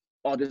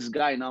 Oh, this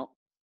guy now.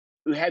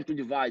 We have to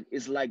divide.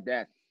 It's like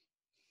that.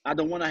 I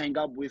don't want to hang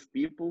out with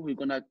people who are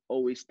gonna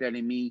always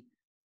telling me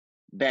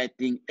bad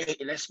thing. Hey,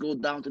 let's go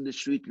down to the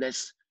street.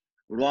 Let's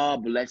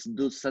rob. Let's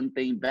do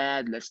something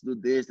bad. Let's do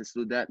this. Let's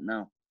do that.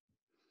 No,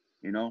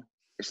 you know,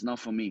 it's not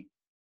for me.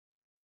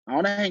 I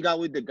want to hang out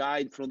with the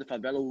guy from the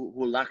favela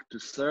who like to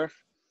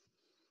surf.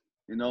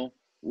 You know,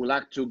 who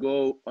like to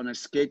go on a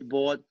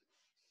skateboard.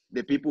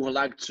 The people who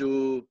like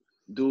to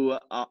do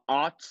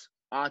art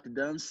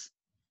dance,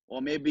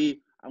 or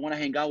maybe I want to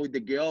hang out with the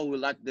girl who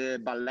like the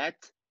ballet.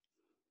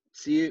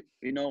 See,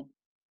 you know,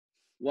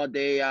 what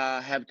they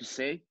have to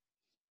say.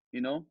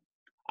 You know,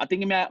 I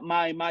think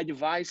my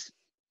advice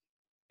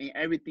in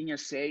everything I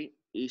say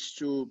is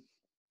to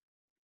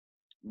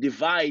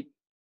divide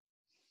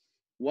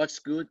what's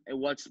good and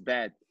what's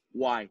bad.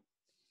 Why?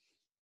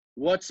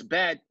 What's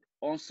bad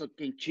also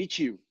can teach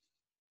you.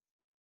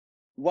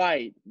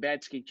 Why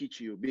bad can teach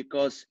you?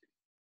 Because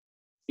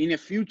in the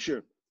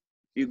future,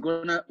 you're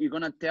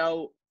gonna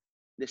tell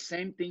the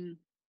same thing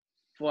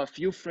for a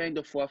few friends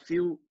or for a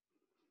few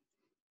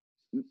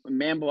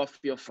member of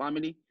your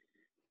family.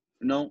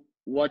 You know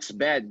what's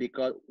bad,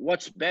 because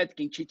what's bad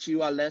can teach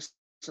you a lesson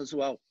as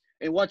well.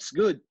 And what's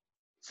good,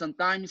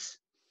 sometimes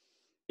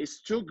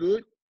it's too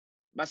good,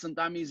 but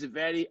sometimes it's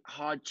very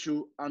hard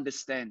to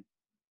understand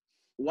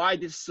why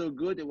this is so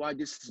good and why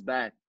this is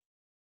bad.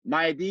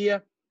 My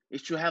idea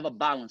is to have a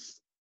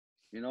balance.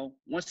 You know,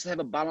 once you have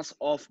a balance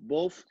of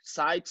both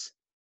sides,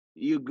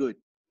 you're good.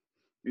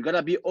 You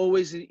gotta be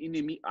always in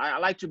the. I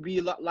like to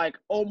be like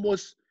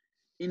almost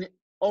in,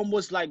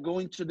 almost like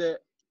going to the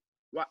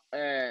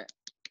uh,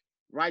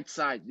 right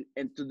side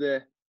and to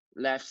the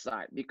left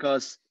side,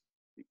 because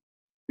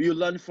you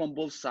learn from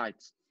both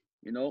sides.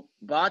 You know,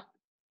 but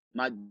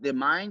the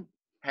mind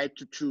had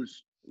to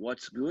choose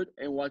what's good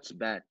and what's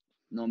bad,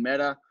 no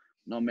matter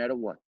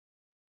what.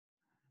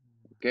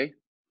 Okay.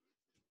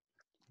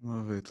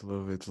 Love it,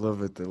 love it,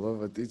 love it, I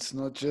love it. It's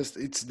not just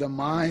it's the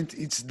mind,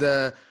 it's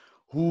the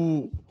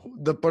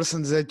the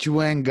persons that you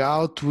hang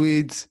out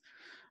with.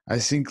 I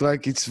think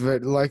like it's very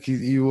like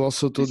you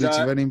also told It's it's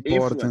a very influence.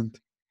 important.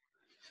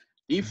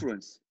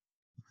 Influence.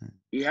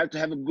 You have to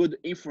have a good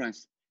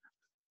influence.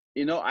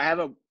 You know, I have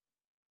a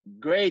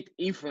great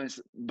influence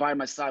by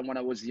my side when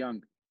I was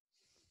young.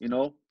 You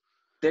know,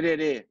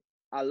 Tererê,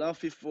 Alain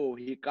Fifo,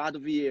 Ricardo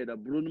Vieira,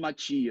 Bruno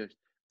Matias,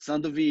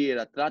 Sandro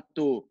Vieira,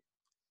 Trator.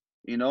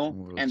 You know,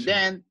 and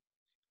then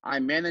I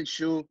managed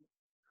to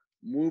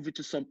move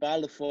to São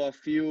Paulo for a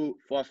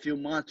few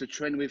months to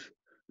train with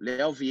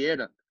Léo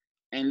Vieira.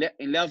 And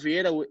in Léo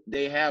Vieira,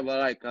 they have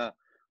like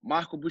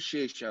Marco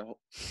Bochecha,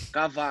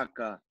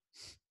 Cavaca,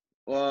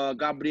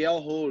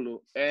 Gabriel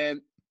Rolo,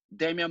 and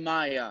Damian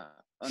Maia,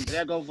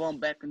 André Galvão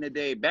back in the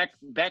day, back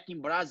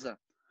in Brasa.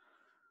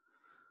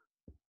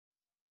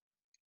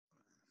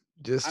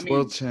 I Just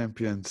world mean,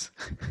 champions.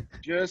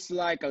 just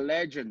like a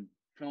legend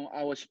from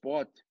our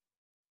sport.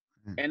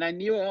 And I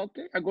knew,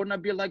 okay, I'm gonna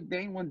be like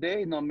them one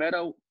day, no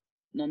matter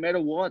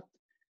what,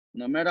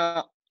 no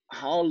matter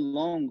how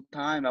long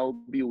time I'll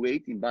be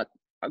waiting, but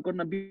I'm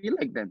gonna be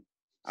like them.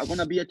 I'm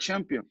gonna be a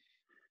champion.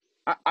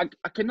 I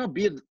cannot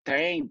be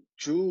 10,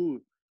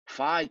 2,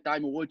 5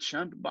 time world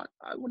champion, but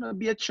I wanna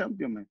be a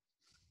champion, man.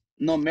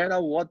 No matter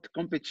what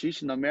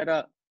competition, no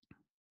matter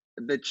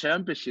the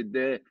championship,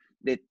 the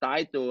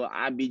title,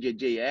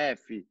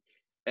 IBJJF,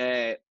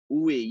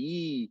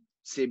 UAE,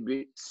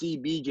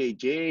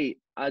 CBJJ,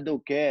 I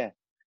don't care.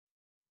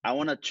 I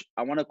wanna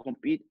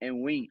compete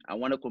and win. I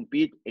wanna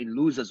compete and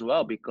lose as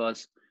well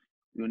because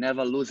you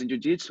never lose in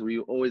jiu-jitsu.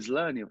 You always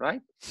learn it,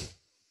 right?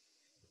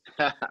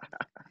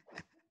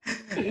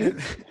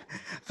 And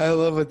I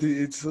love it.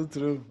 It's so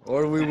true.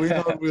 Or we win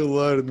or we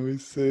learn. We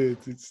say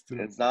it. It's true.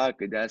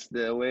 Exactly. That's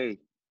the way.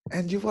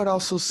 And you were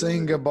also That's the way.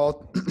 saying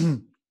about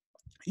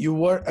you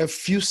were a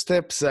few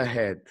steps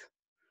ahead.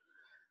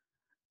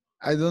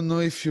 I don't know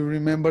if you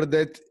remember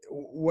that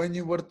when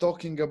you were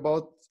talking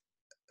about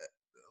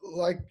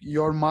like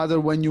your mother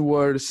when you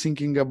were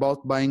thinking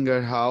about buying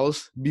a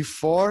house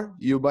before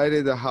you buy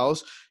the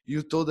house,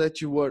 you told that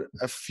you were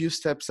a few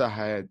steps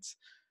ahead.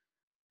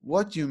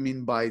 What do you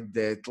mean by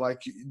that?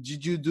 Like,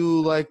 did you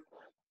do like,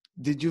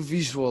 did you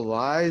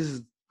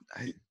visualize?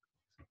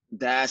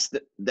 That's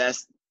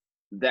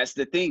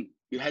the thing.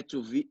 You had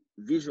to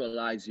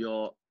visualize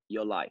your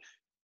life.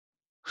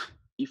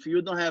 If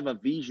you don't have a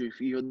vision, if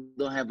you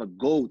don't have a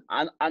goal,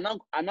 I'm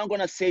not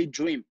gonna say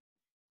dream.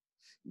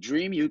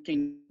 Dream, you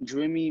can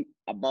dream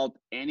about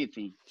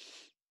anything.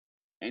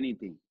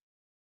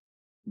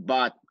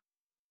 But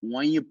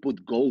when you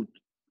put goal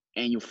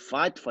and you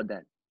fight for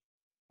that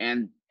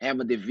and have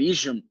a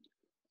vision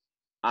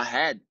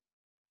ahead,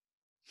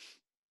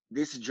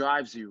 this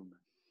drives you.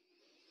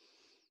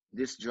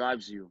 This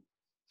drives you.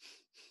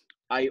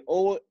 I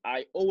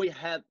always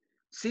have,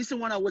 since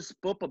when I was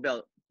purple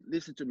belt.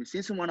 Listen to me.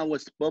 Since when I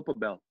was purple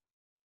belt,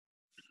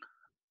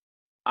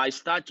 I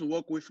started to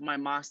work with my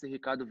master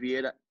Ricardo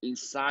Vieira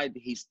inside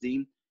his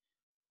team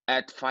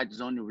at Fight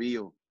Zone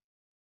Rio.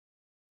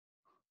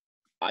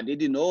 I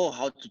didn't know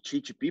how to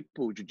teach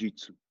people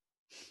jiu-jitsu,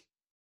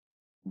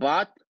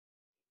 but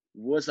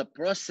was a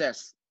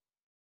process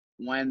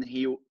when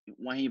he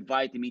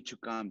invited me to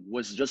come.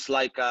 Was just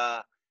like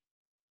a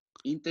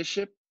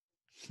internship.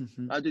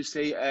 How do you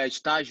say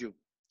estágio?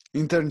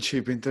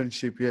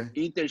 Internship, yeah.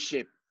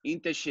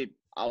 Internship.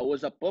 I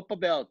was a purple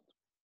belt.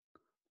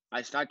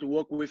 I started to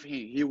work with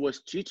him. He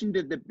was teaching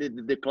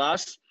the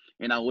class,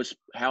 and I was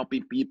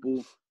helping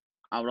people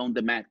around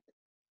the mat,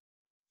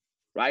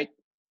 right?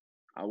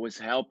 I was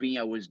helping,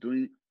 I was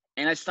doing,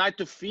 and I started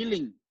to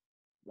feeling,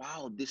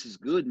 wow, this is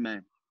good,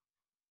 man.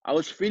 I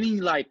was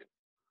feeling like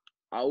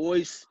I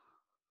was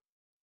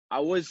I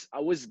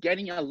was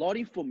getting a lot of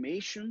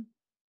information.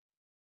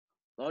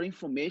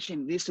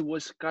 This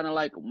was kind of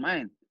like,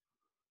 man,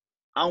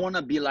 I want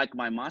to be like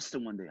my master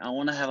one day. I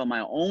want to have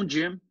my own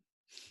gym,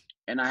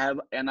 and I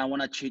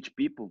want to teach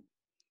people.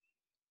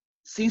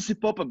 Since the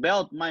purple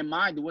belt, my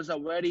mind was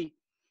already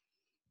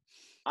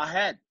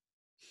ahead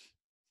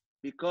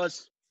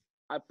because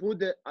I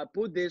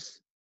put this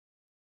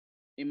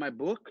in my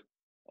book.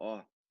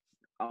 Oh,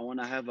 I want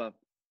to have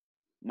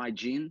my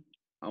gym.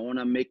 I want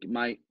to make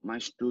my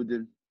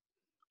student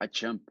a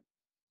champ.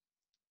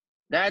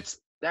 That's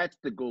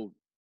the goal.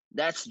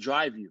 That's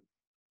drive you.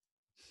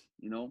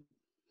 You know,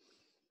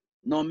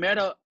 no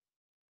matter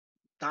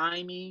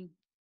timing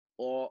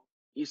or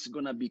it's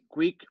gonna be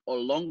quick or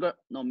longer.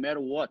 No matter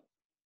what,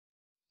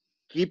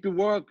 keep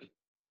work,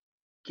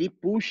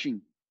 keep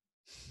pushing,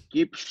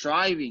 keep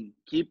striving,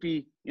 keep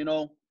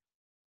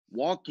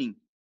walking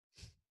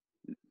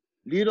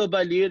little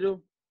by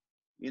little.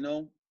 You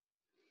know,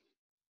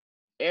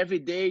 every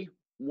day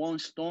one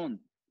stone.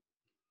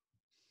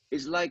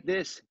 It's like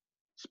this,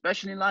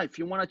 especially in life.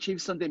 You want to achieve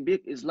something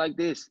big, it's like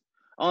this.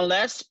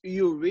 Unless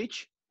you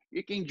rich,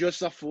 you can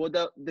just afford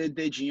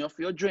the gym of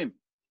your dream.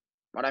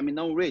 But I'm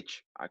not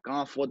rich. I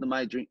can't afford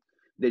my dream,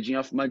 the gym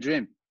of my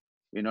dream.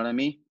 You know what I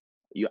mean?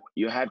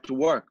 You have to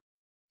work.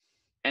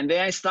 And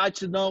then I start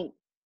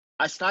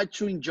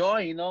to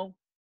enjoy,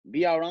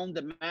 be around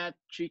the mat,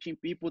 teaching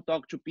people,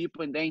 talk to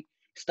people, and then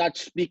start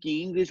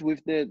speaking English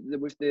with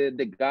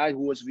the guy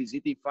who was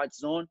visiting Fight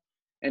Zone.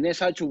 And then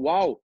start to,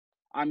 wow,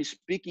 I'm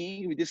speaking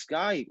English with this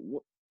guy.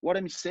 What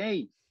I'm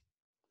saying,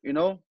 you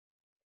know?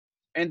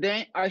 And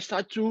then I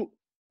start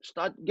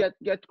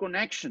get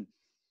connection.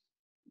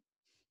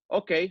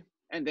 Okay.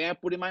 And then I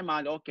put in my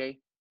mind, okay,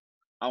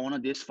 I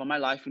want this for my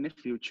life in the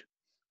future.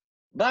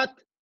 But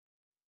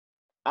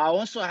I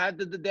also had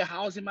the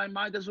house in my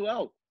mind as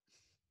well.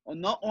 Or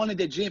not only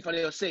the gym, but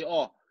I'll say,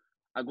 oh,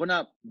 I'm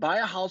gonna buy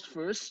a house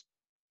first,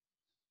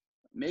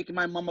 make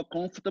my mama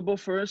comfortable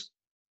first,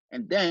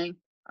 and then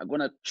I'm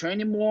gonna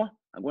train more,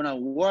 I'm gonna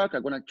work,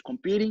 I'm gonna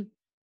competing,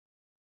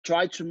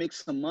 try to make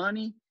some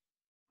money,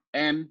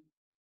 and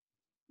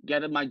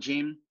get at my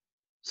gym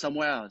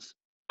somewhere else.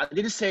 I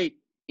didn't say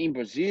in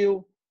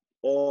Brazil,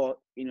 or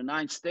in the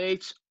United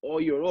States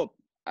or Europe.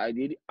 I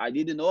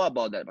didn't know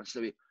about that,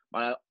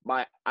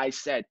 but I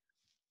said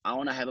I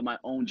want to have my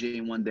own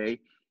gym one day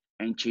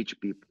and teach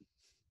people.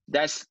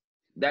 That's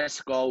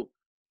called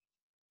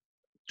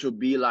to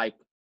be like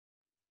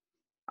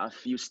a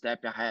few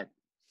steps ahead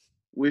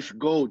with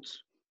gold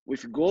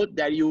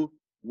that you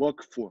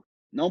work for.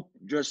 Not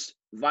just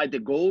buy the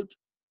gold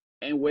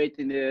and wait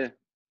in the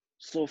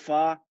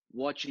sofa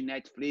watching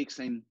Netflix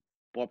and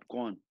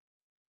popcorn.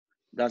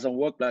 Doesn't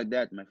work like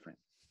that, my friend.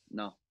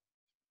 No,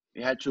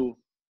 you had to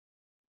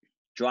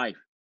drive.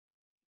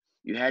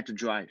 You had to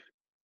drive,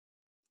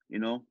 you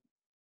know,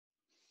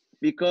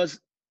 because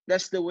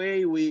that's the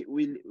way we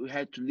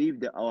had to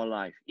live our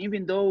life.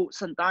 Even though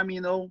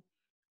sometimes,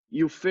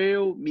 you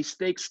fail,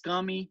 mistakes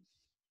coming,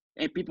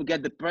 and people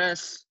get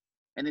depressed,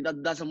 and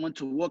it doesn't want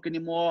to work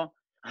anymore,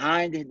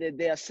 hide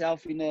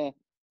themselves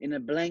in a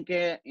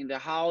blanket in the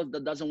house,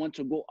 that doesn't want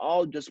to go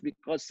out just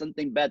because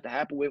something bad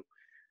happened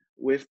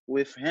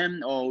with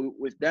him or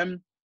with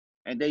them,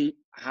 and they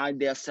hide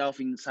themselves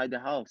inside the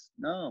house.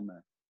 No,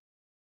 man.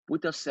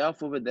 Put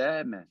yourself over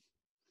there, man.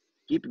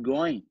 Keep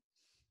going.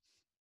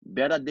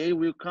 Better day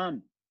will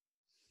come.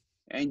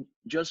 And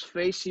just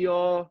face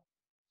your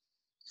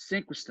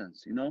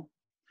circumstance,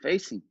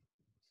 facing.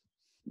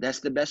 That's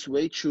the best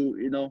way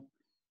to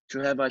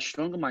have a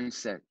stronger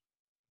mindset,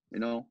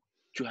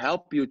 to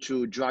help you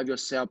to drive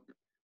yourself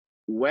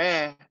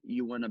where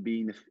you want to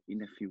be in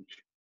the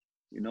future,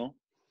 you know.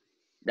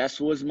 That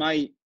was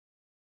my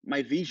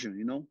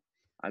vision,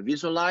 I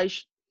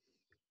visualize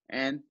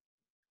and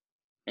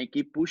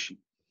keep pushing.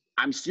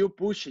 I'm still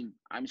pushing.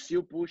 I'm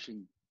still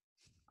pushing.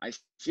 I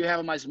still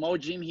have my small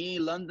gym here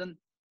in London,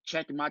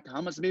 Checkmat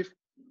Hammersmith.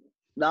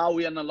 Now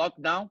we are in a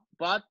lockdown,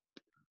 but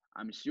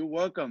I'm still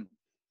welcome.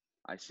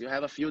 I still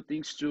have a few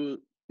things to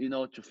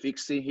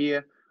fix it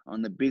here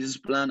on the business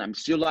plan. I'm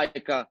still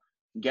like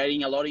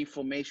getting a lot of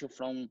information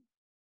from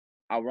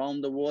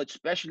around the world,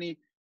 especially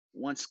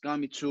once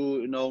coming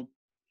to,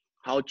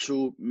 how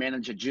to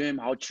manage a gym,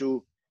 how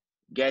to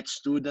get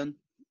student.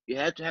 You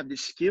have to have the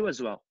skill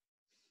as well.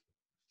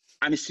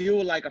 I'm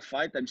still like a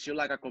fighter. I'm still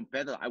like a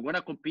competitor. I want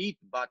to compete,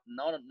 but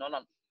not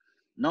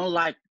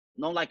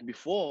like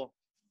before.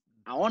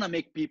 I want to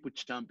make people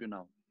champion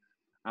now.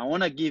 I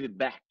want to give it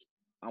back.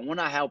 I want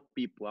to help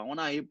people. I want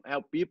to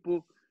help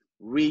people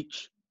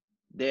reach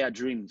their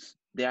dreams,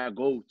 their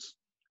goals.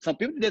 Some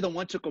people, they don't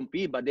want to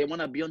compete, but they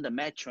want to be on the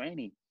mat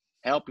training,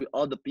 help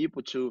other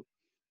people to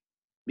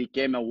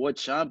become a world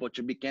champ or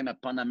to become a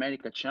Pan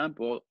American champ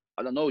or,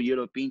 I don't know,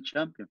 European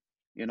champion.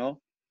 You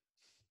know,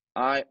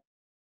 I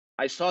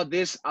I saw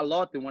this a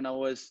lot when I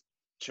was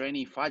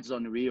training Fight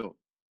Zone Rio.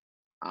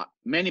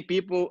 Many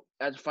people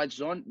at Fight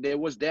Zone, they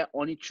was there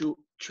only to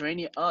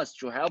train us,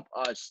 to help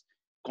us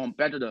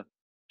competitor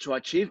to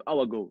achieve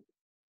our goal.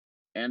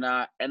 And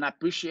I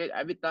appreciate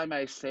every time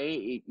I say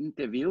in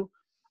interview,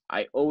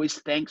 I always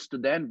thanks to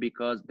them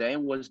because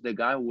them was the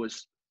guy who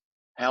was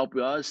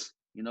helping us,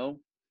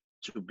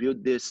 to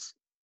build this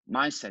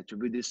mindset, to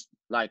build this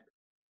like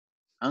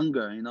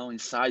hunger,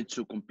 inside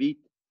to compete,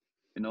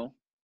 you know.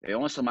 They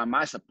also my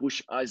master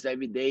push us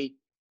every day,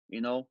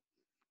 you know,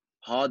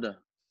 harder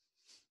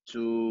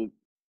to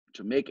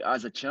make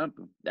us a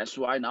champion. That's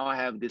why now I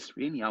have this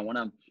feeling. I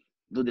wanna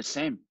do the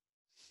same,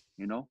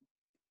 you know,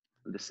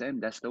 do the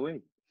same. That's the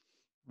way,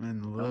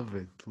 Man, you know. love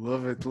it,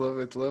 love it, love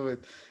it, love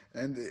it.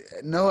 And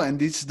no,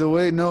 and it's the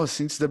way, no,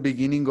 since the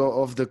beginning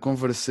of the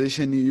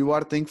conversation, you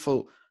are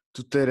thankful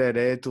to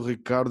Tereré, to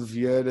Ricardo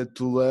Vieira,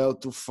 to Leo,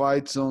 to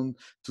Fight Zone,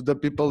 to the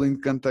people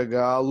in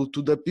Cantagalo,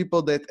 to the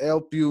people that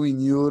help you in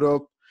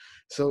Europe.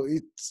 So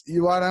it's,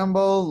 you are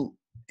humble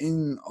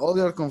in all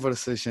your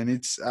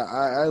conversation.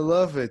 I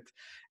love it.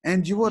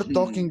 And you were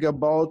talking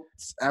about,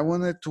 I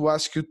wanted to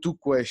ask you two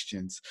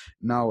questions.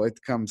 Now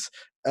it comes.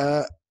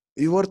 Uh,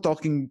 you were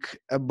talking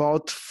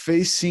about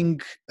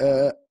facing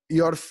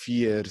your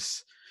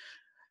fears.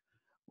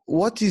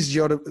 What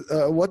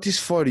is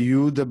for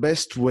you the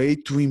best way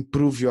to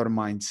improve your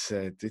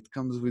mindset? It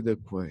comes with a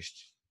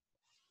question.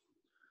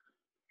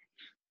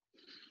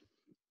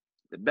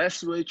 The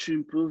best way to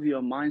improve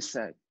your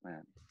mindset,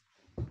 man.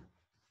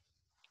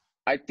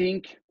 I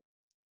think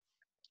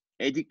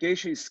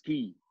education is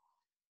key.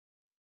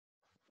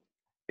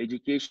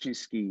 Education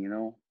is key,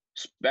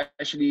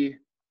 especially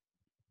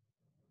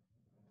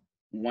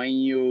when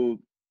you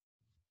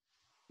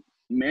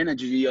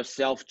manage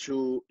yourself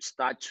to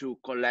start to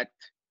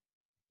collect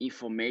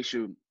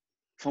information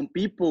from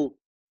people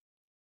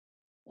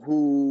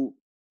who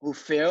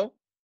fail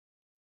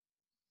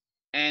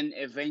and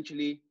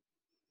eventually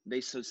they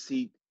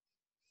succeed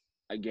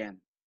again.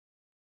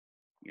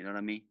 You know what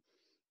I mean?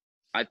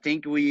 I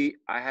think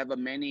I have a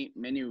many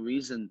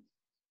reason,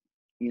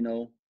 you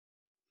know,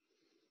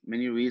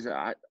 many reason.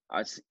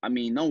 I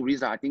mean, no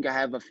reason. I think I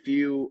have a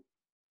few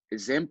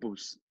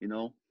examples,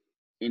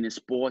 in the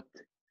sport,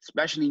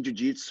 especially in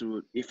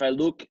jiu-jitsu. If I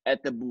look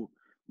at the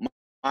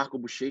Marco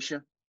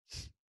Buchecha,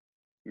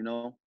 you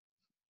know,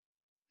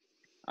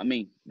 I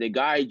mean, the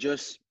guy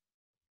just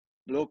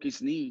broke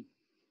his knee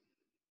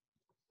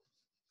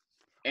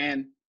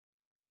and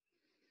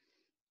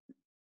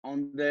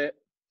on the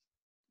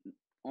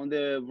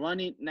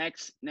running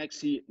next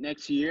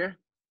year,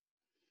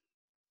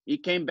 he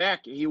came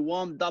back. He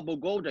won double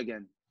gold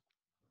again,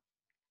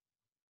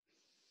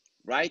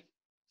 right?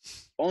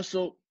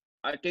 Also,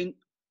 I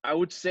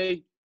would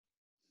say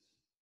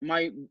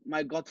my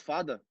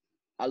godfather,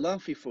 Alain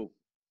Fifo.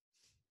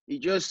 He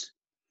just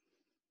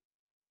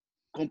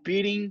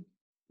competing,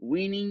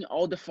 winning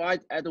all the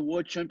fights at the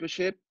World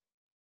Championship,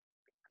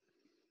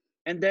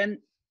 and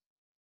then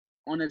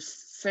on the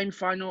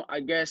semi-final, I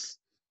guess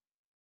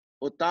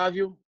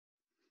Otavio,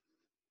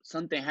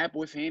 something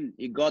happened with him.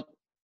 He got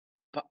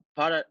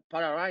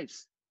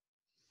paralyzed,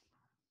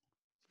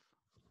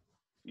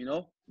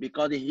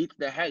 because he hit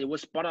the head. He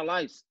was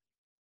paralyzed.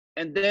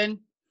 And then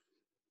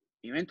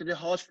he went to the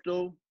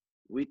hospital.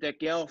 We take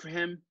care of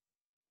him,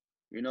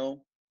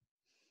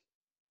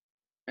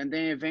 and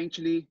then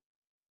eventually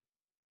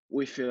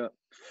with fear,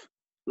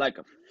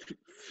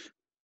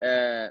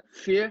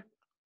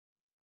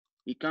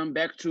 he come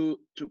back to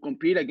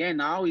compete again.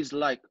 Now he's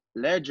like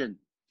legend,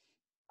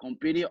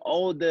 competing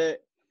all the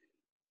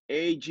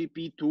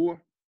AGP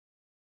tour,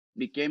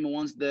 became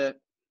one of the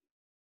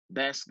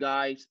best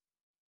guys,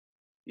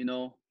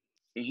 in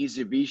his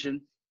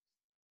division.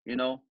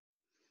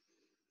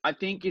 I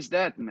think it's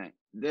that, man.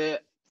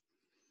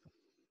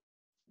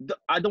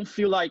 I don't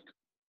feel like,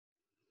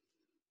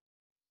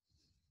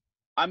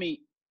 I mean,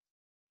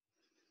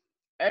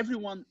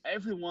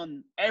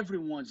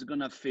 everyone's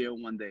gonna fail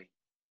one day.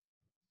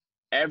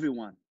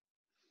 Everyone.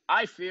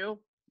 I fail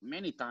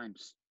many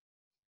times.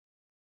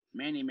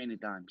 Many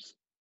times.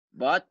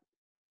 But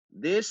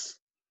this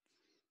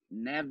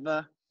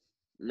never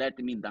let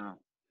me down.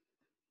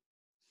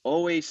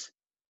 Always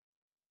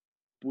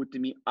put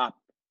me up.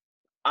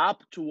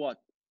 Up to what?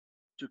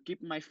 To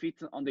keep my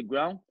feet on the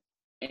ground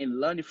and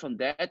learn from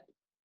that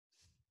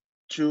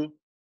to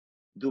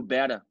do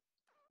better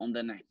on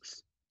the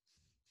next.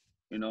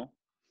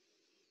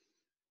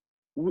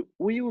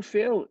 We will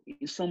fail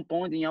in some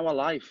point in our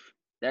life.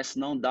 That's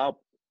no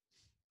doubt.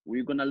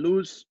 We're gonna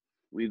lose.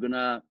 We're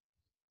gonna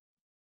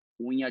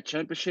win a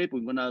championship.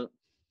 We're gonna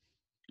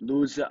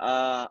lose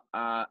a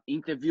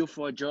interview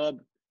for a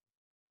job.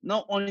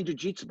 Not only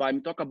jiu-jitsu, but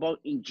I'm talking about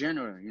in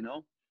general.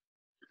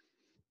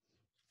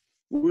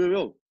 We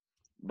will.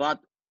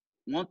 But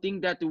one thing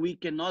that we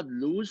cannot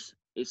lose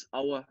is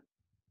our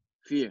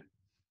fear.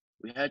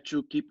 We have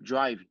to keep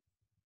driving,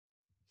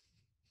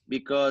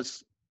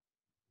 because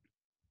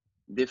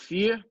the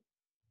fear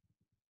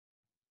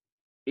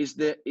is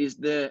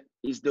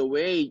the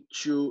way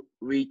to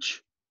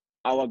reach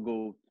our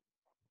goal,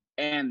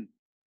 and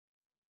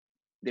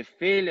the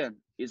failure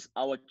is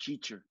our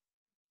teacher.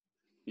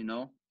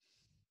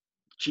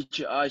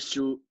 Teach us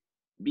to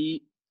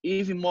be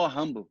even more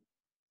humble.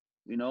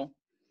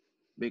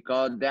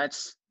 Because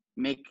that's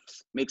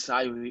makes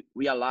us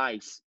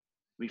realize,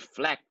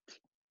 reflect,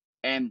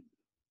 and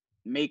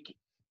make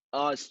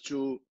us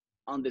to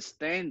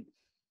understand,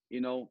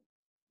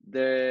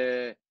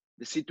 the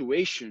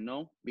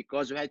situation,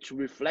 because you had to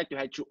reflect, you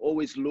had to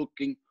always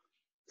looking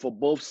for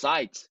both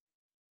sides,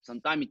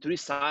 sometimes 3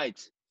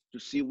 sides, to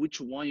see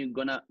which one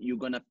you're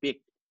gonna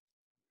pick,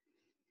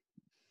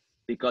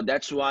 because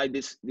that's why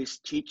this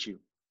teach you.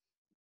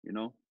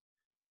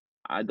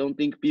 I don't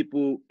think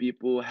people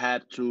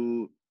have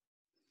to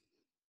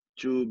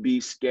be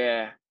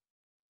scared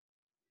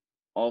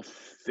of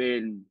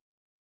failing.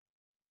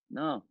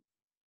 No,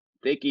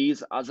 take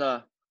it as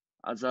a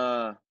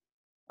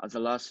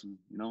lesson,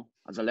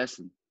 as a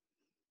lesson,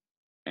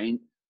 and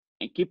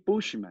keep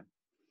pushing, man.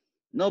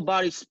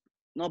 Nobody's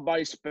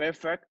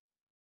perfect,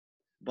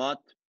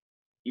 but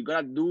you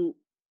gotta do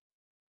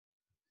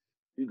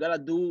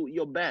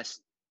your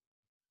best.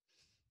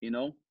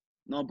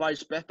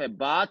 Nobody's perfect,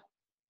 but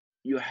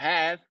you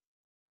have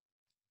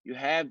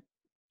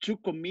to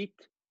commit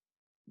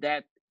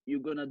that you're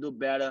gonna do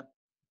better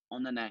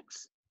on the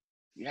next.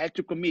 You have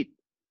to commit.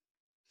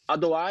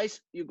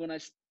 Otherwise, you're gonna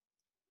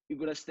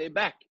stay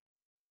back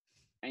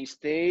and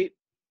stay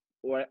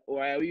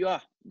where you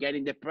are,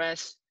 getting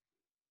depressed,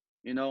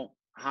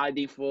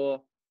 hiding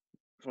from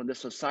the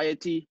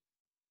society,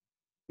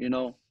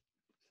 doing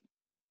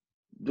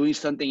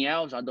something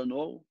else. I don't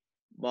know,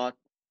 but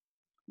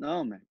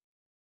no, man.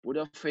 Put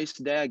your face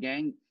there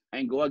again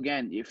and go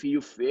again. If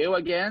you fail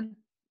again,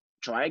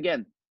 try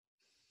again.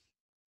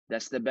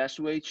 That's the best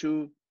way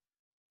to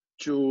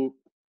to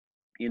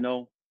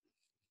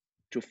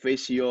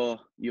face your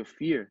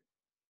fear.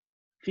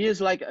 Fear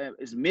is like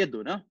is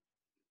medo, no?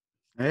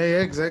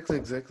 Yeah, exactly.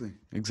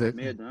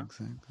 Medo, huh?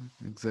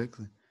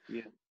 Exactly.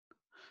 Yeah.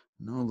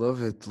 No,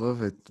 love it.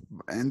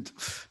 And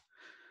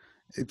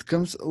it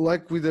comes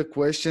like with the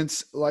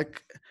questions,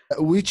 like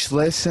which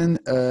lesson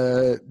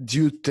do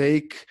you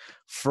take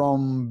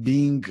from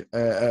being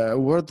a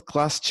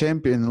world-class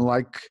champion?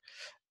 Like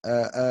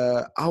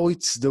how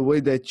it's the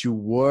way that you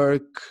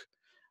work,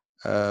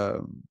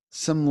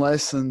 some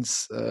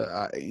lessons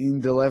in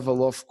the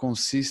level of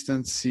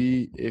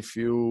consistency, if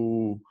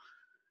you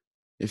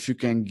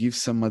can give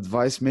some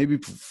advice, maybe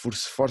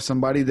for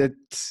somebody that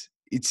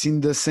it's in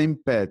the same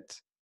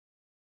path.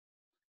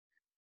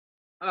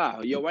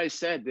 You already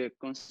said the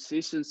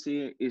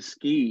consistency is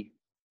key,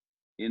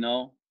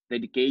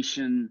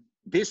 dedication,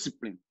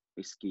 discipline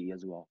is key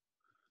as well.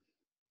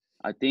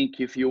 I think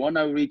if you want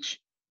to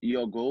reach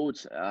your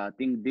goals, I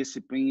think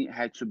discipline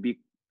had to be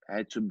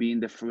in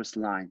the first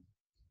line.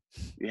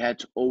 You had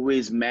to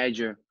always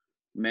measure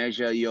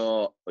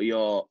your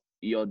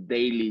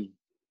daily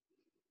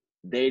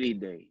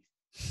day,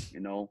 you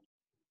know.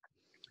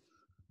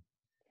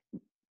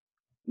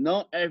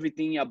 Not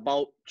everything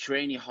about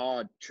training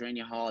hard,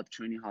 training hard,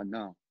 training hard.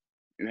 No.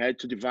 You had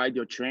to divide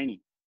your training.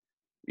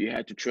 You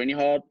had to train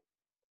hard,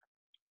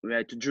 you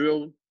had to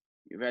drill,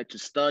 you had to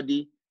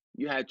study,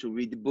 you had to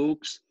read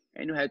books,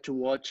 and you had to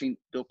watching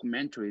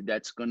documentary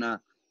that's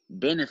gonna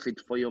benefit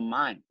for your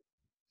mind.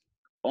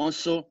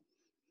 Also,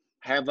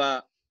 have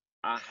a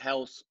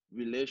health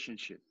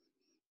relationship.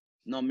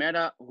 No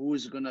matter who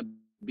is gonna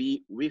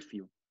be with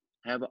you,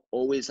 have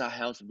always a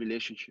health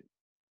relationship,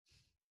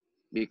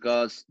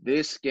 because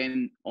this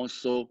can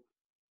also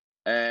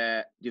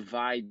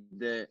divide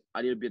a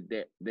little bit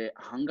the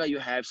hunger you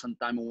have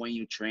sometime when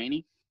you're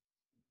training,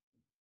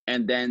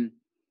 and then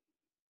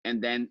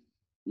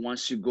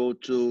once you go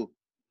to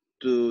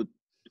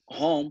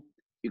home,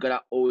 you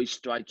gotta always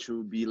try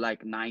to be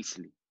like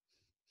nicely.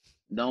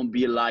 Don't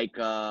be like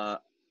a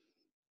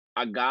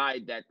guy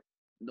that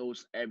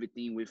knows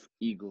everything with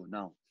ego.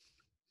 No,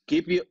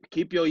 keep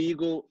your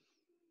ego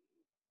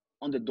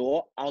on the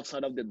door,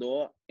 outside of the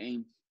door,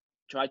 and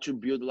try to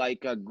build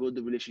like a good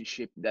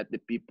relationship that the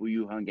people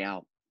you hang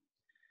out.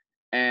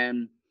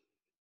 And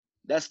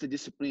that's the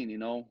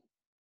discipline,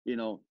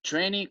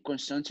 training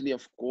constantly,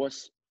 of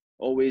course.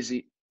 Always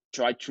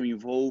try to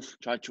involve,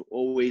 try to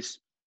always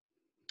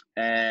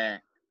uh,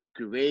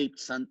 create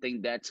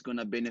something that's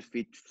gonna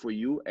benefit for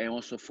you and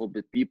also for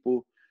the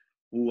people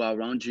who are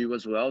around you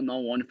as well, not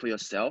only for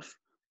yourself.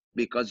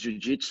 Because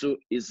jiu-jitsu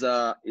is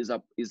a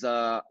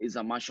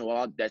martial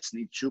art that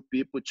needs two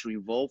people to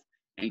involve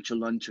and to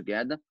learn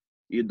together.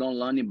 You don't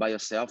learn it by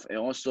yourself, and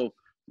also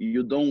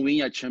you don't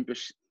win a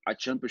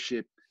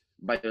championship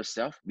by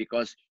yourself,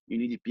 because you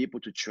need people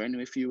to train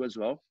with you as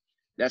well.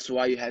 That's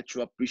why you have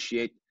to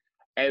appreciate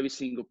every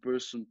single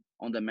person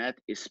on the mat,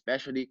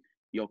 especially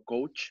your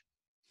coach,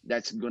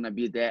 that's gonna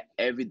be there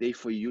every day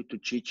for you to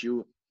teach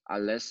you a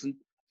lesson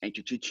and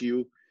to teach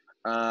you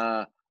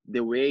uh,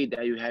 the way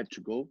that you have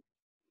to go,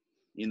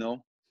 you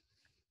know.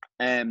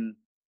 And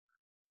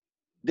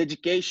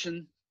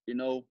dedication,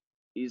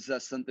 is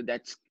something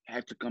that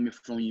have to come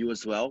from you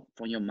as well,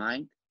 from your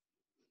mind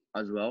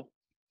as well.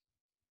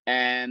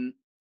 And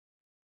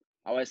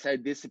I would say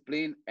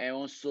discipline, and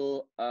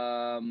also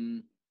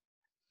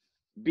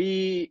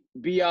be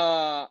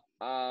a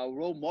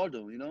role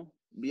model,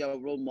 be a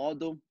role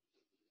model,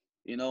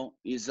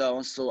 is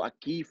also a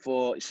key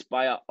for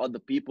inspire other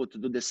people to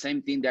do the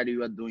same thing that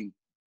you are doing,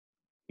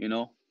 you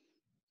know.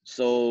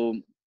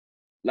 So,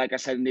 like I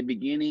said in the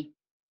beginning,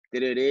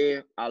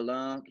 Terere,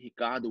 Alan,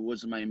 Ricardo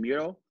was my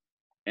mirror,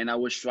 and I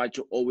was trying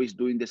to always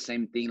doing the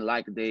same thing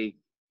like they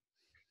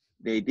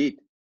did,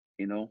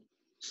 you know.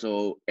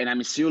 So, and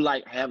I'm still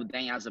like have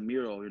them as a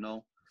mirror,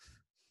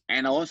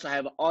 and I also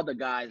have other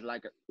guys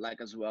like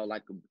as well,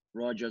 like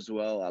Roger as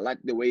well. I like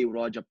the way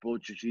Roger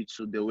approach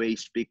jiu-jitsu, the way he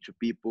speak to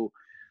people,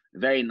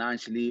 very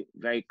nicely,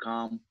 very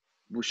calm.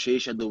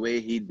 Buchecha, the way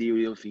he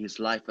deal with his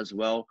life as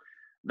well.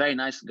 Very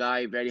nice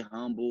guy, very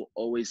humble,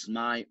 always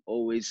smile,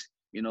 always,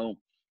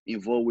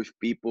 involved with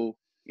people.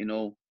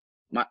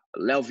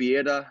 Leo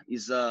Vieira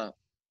is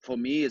for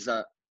me is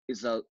a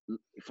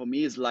for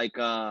me is like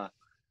our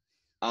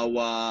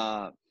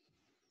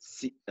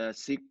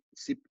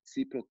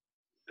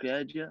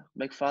Wikipedia,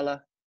 como é que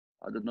fala?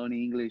 I don't know in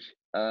English.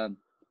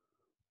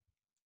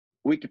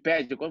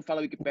 Wikipedia, quando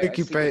fala Wikipedia,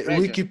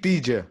 enciclopédia?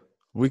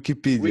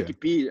 Wikipedia.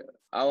 Wikipedia,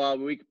 our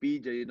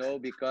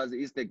Wikipedia, because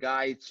it's the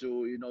guy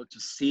to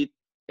sit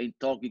and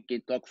talk. You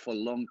can talk for a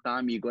long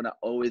time. You're gonna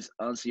always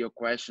answer your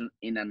question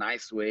in a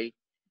nice way.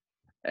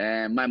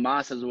 And my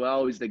master as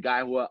well is the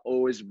guy who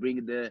always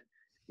bring the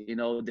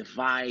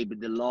vibe,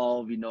 the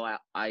love.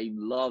 I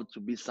love to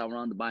be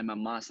surrounded by my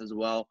master as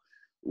well.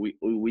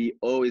 We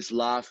always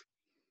laugh.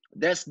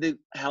 That's the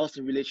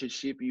healthy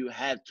relationship you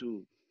have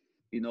to,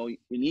 you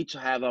need to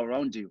have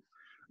around you.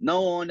 Not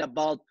only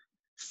about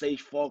say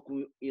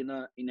focus in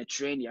a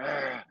training.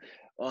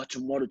 Oh,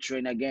 tomorrow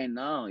train again.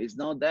 No, it's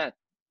not that.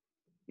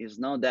 It's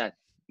not that.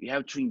 You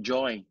have to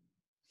enjoy.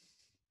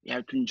 You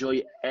have to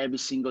enjoy every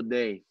single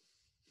day.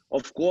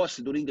 Of course,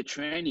 during the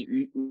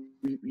training,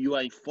 you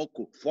are in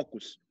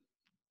focus.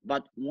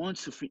 But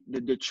once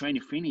the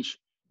training finish,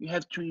 you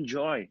have to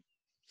enjoy.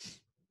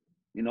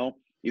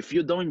 If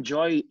you don't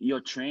enjoy your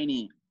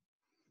training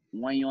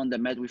when you're on the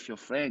mat with your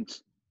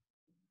friends,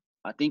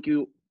 I think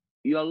you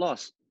are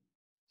lost.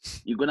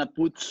 You're gonna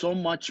put so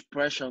much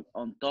pressure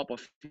on top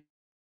of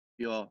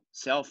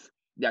yourself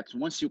that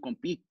once you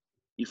compete,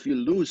 if you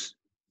lose,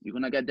 you're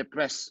gonna get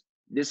depressed.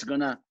 This is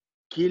gonna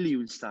kill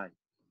you inside.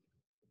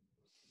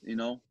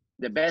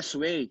 The best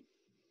way,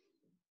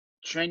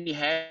 train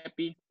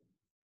happy,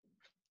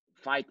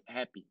 fight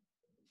happy.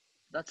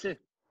 That's it.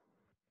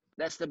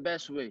 That's the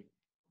best way.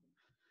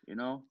 You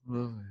know,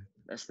 Love it.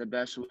 that's the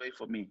best way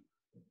for me.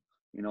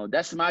 You know,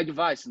 that's my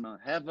advice, man.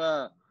 Have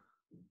a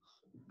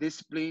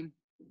discipline,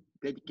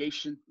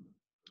 dedication,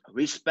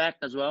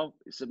 respect as well.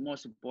 It's the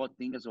most important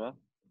thing as well.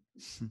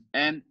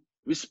 And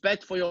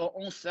respect for your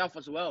own self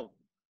as well.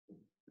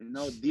 You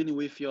know, dealing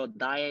with your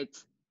diet,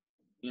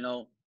 you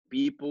know,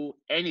 people,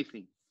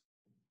 anything,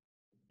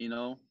 you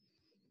know,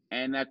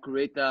 and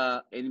create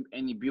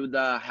and build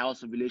a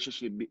healthy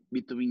relationship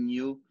between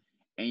you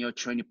and your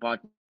training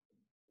partner and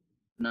master,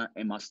 you know.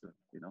 That's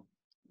it.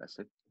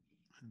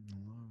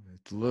 Love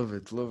it, love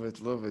it, love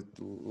it, love it,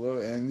 love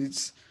it. And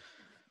it's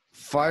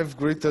five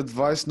great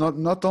advice,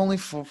 not only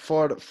for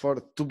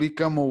to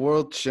become a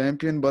world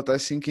champion, but I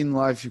think in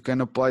life you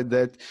can apply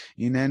that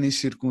in any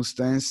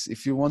circumstance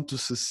if you want to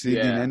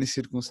succeed in Yeah. any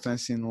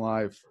circumstance in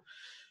life.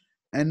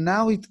 And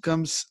now it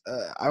comes,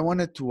 I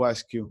wanted to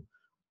ask you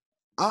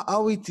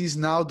how it is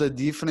now the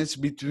difference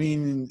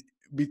between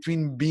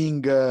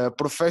being a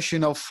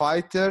professional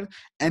fighter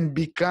and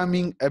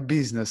becoming a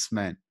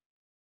businessman.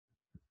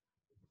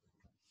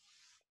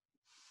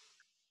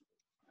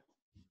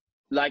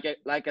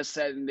 Like I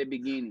said in the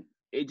beginning,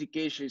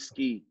 education is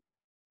key.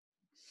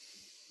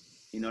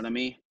 You know what I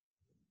mean?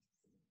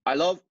 I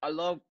love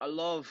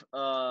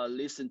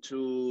listen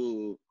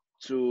to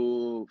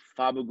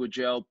Fabio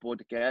Gugel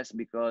podcast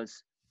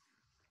because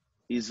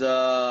he's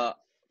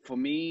for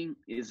me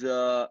is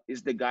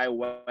the guy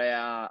where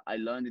I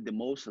learned the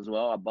most as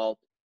well about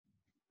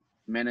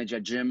manage a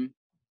gym,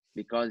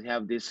 because he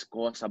have this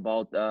course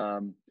about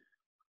um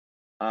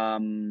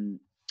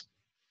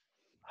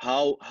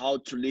how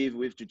to live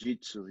with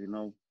jiu-jitsu, you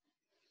know,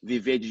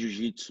 viver de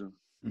jiu-jitsu,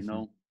 you Mhm.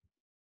 know.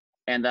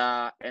 And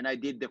I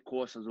did the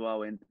course as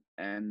well, and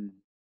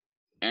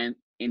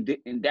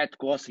in that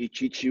course he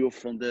teach you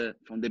from the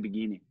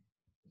beginning,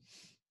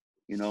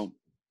 you know.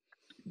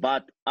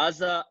 But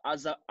as a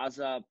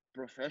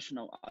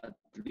professional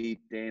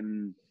athlete,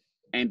 and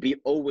be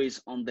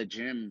always on the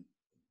gym,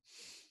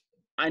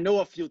 I know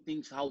a few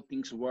things how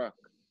things work,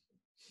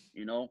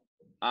 you know.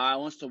 I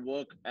also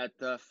work at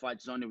the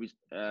fight zone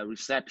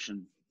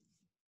reception.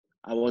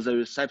 I was a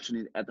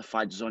receptionist at the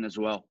fight zone as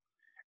well,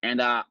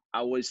 and I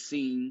was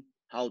seeing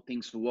how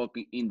things work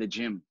in the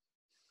gym.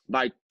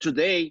 But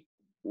today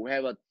we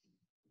have a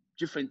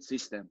different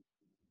system.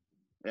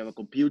 We have a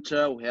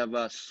computer, we have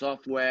a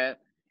software.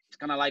 It's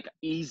kind of like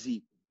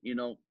easy, you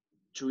know,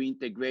 to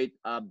integrate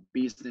a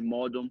business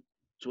model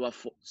to a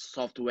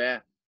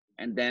software,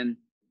 and then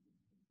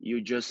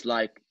you just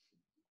like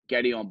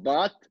carry on.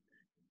 But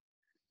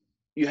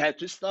you have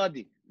to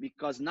study,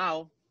 because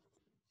now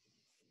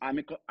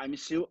I'm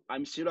still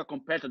a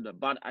competitor,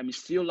 but I'm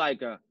still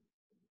like a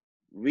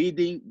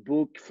reading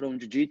book from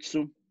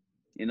jiu-jitsu.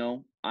 You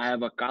know, I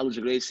have a Carlos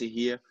Gracie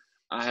here.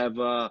 I have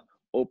a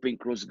Open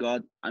Cross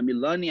God. I'm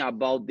learning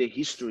about the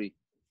history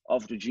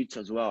of jiu-jitsu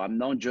as well. I'm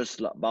not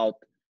just about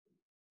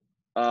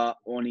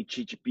only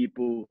teach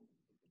people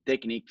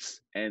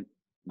techniques and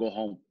go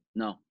home.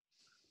 No,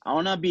 I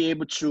wanna be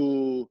able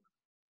to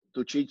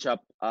teach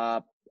up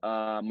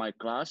my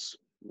class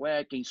where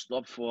I can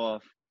stop for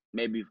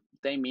maybe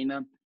 10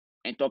 minutes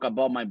and talk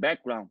about my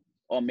background,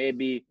 or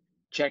maybe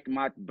check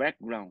my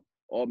background,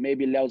 or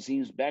maybe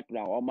Leozin's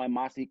background, or my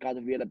Master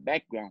Ricardo Vieira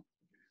background,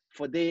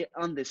 for they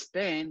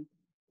understand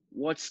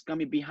what's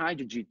coming behind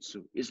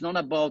jiu-jitsu. It's not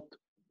about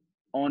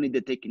only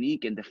the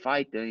technique and the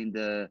fight and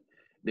the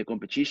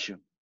competition.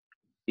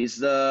 It's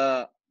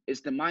the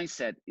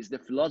mindset, it's the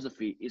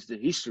philosophy, it's the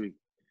history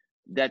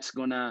that's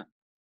gonna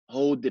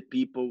hold the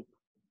people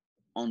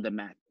on the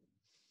mat.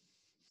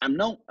 I'm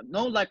not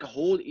like a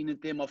whole in the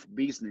term of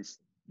business,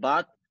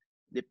 but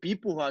the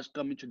people who are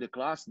coming to the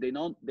class, they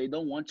don't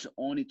want to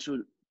only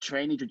to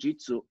train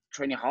jiu-jitsu,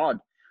 training hard.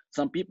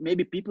 Some people,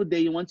 maybe people,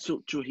 they want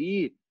to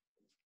hear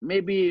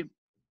maybe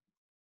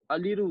a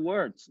little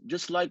words,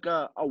 just like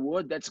a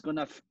word that's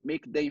gonna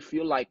make them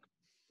feel like,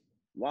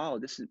 wow,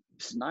 this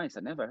is nice.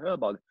 I never heard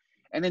about it.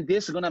 And then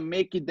this is gonna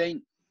make it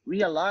then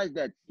realize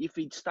that if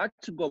it starts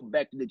to go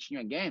back to the gym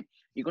again,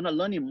 you're gonna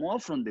learn more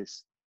from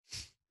this.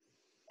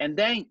 And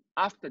then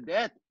after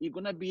that, you're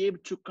gonna be able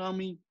to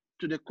come in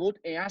to the code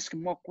and ask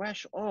more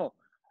questions. Oh,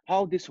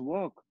 how this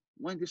work?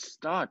 When this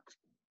start?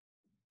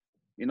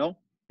 You know,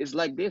 it's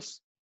like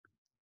this.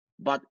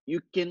 But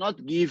you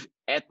cannot give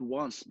at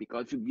once,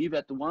 because if you give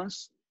at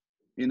once,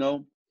 you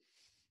know,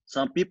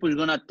 some people are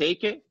gonna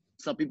take it.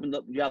 Some people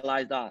don't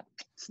realize that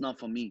it's not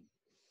for me.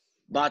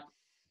 But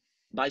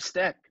by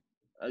step,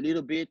 a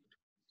little bit,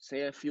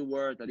 say a few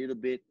words, a little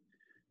bit,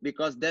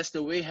 because that's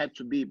the way it had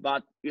to be.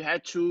 But you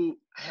had to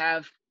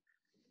have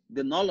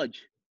the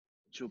knowledge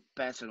to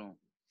pass it on.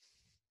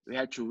 You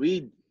had to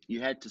read, you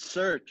had to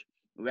search,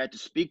 you had to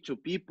speak to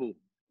people,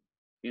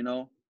 you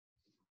know,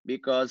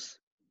 because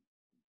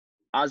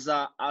as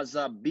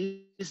a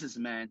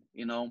businessman,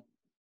 you know,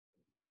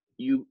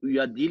 you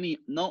are dealing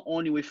not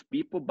only with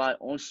people but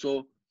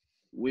also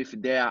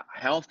with their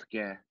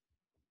healthcare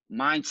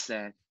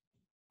mindset,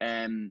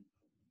 and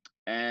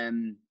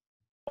and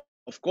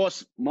of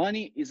course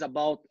money is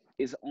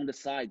on the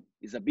side.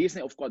 It's a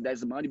business, of course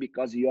there's money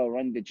because you are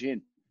running the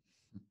gym,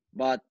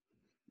 but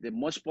the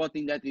most important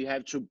thing that you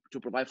have to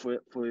provide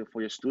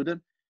for your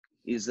student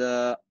is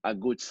a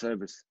good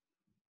service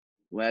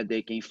where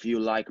they can feel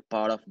like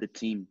part of the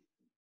team,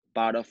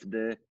 part of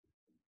the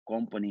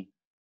company,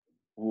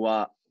 who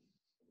are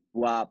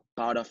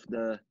part of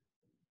the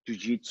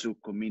jiu-jitsu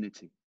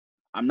community.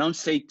 I'm not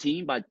saying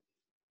team, but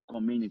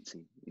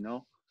community, you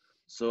know.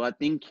 So I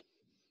think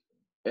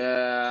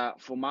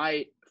for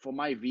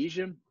my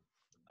vision,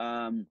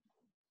 um,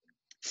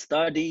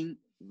 studying,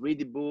 read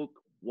the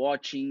book,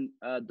 watching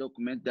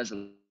document. There's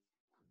a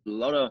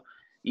lot of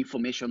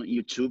information on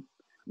YouTube.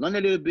 Learn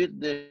a little bit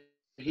the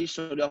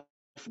history of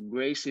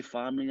Gracie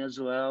family as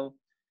well.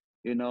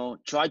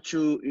 Try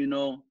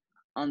to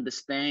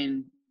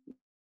understand,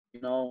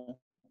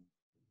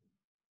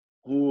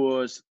 who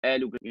was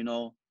Helio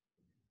Gracie.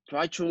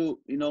 Try to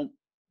you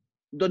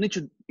don't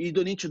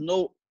need to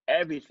know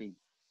everything,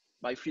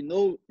 but if you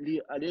know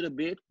a little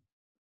bit,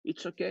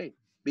 it's okay,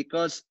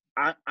 because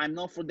I'm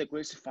not from the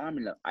Gracie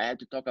family. I had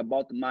to talk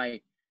about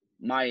my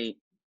my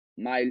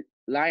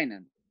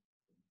line,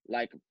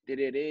 like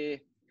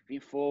Terere,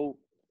 Finfo,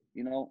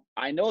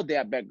 I know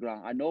their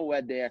background, I know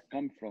where they are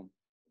come from,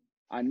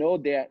 I know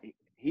their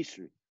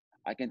history.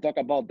 I can talk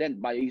about them,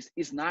 but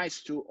it's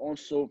nice to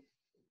also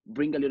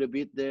bring a little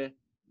bit the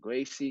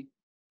Gracie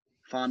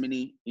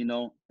family, in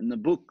the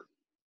book,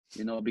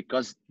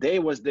 because they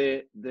was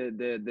the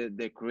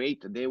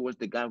creator, they was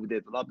the guy who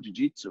developed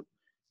jiu-jitsu.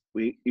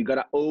 You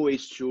gotta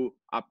always to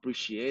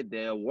appreciate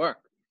their work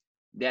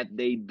that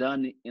they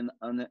done in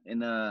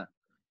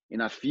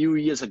a few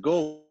years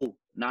ago.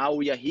 Now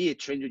we are here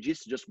training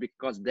jiu-jitsu just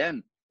because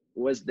them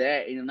was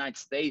there in the United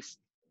States,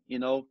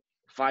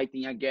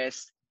 fighting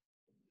against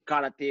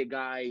karate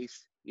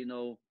guys,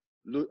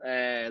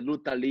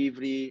 luta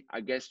livre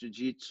against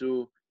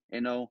jiu-jitsu,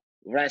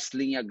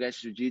 wrestling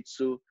against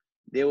jiu-jitsu.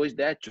 They was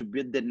there to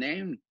build the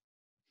name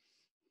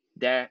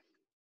that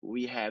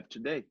we have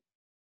today.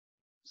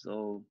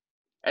 So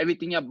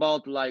everything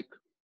about like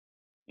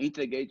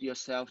integrate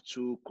yourself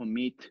to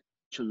commit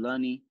to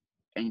learning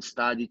and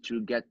study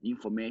to get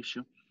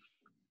information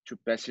to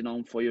pass it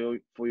on for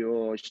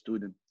your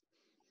student,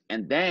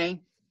 and then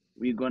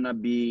we're gonna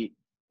be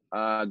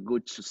a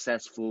good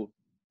successful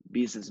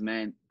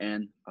businessman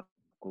and a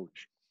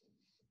coach.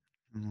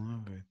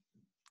 Love it.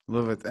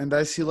 Love it. And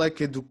I see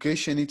like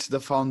education, it's the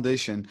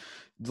foundation.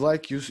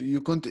 Like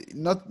you can't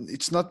not,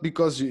 it's not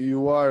because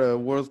you are a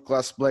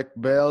world-class black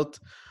belt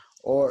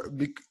or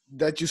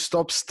that you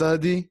stop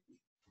study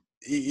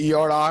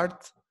your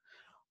art,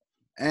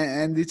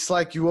 and it's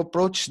like you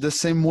approach the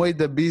same way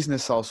the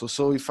business also.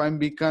 So if I'm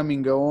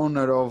becoming a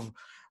owner of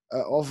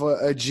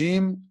a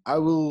gym, I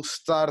will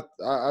start,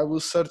 I will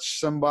search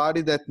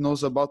somebody that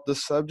knows about the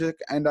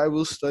subject and I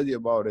will study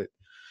about it.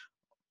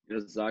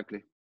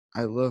 Exactly.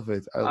 I love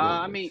it. I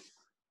love I it. mean,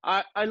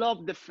 I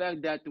love the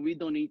fact that we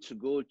don't need to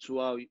go to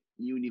our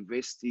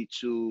university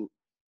to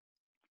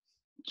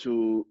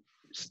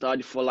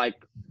study for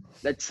like,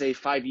 let's say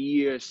 5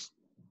 years,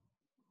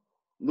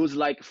 lose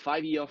like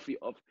 5 years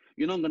of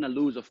you're not gonna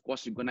lose, of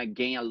course you're gonna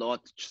gain a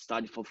lot to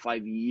study for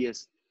 5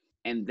 years,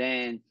 and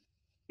then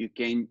you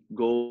can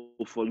go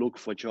for look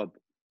for job.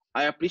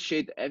 I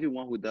appreciate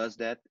everyone who does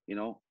that,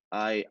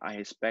 I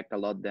respect a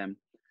lot them,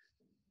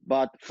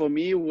 but for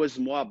me it was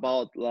more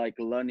about like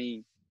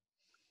learning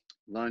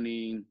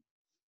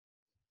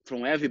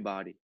from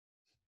everybody,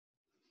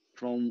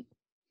 from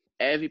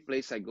every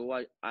place I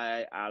go.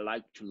 I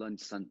like to learn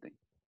something.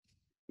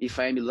 If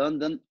I'm in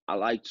London, I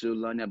like to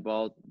learn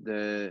about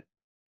the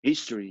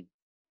history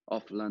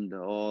of London,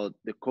 or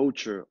the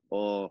culture,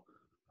 or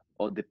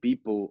the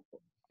people.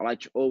 I like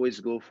to always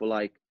go for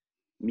like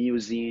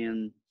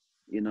museum,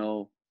 you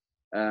know,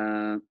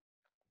 uh,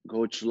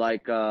 go to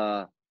like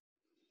a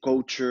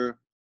culture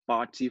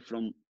party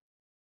from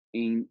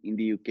in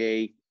the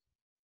UK.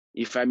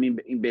 If I'm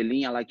in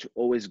Berlin, I like to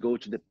always go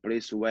to the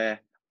place where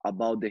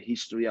about the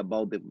history,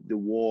 about the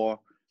war,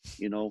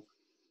 you know.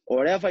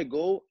 Wherever I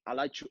go, I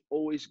like to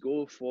always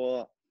go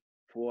for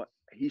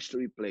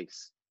history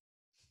place.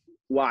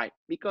 Why?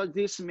 Because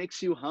this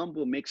makes you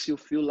humble, makes you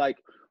feel like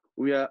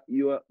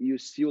you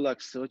still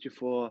like searching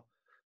for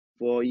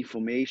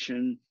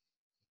information,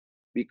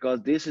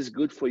 because this is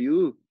good for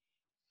you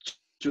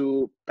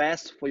to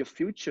pass for your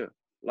future,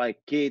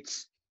 like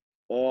kids,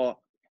 or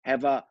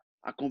have a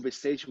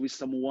conversation with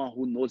someone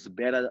who knows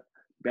better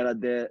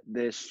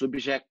the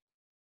subject.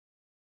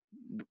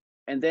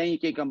 And then you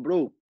can come,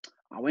 bro,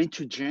 I went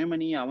to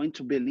Germany, I went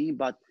to Berlin,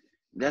 but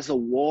there's a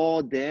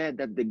wall there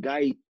that the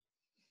guy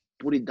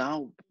put it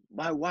down.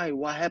 Why?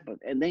 What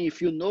happened? And then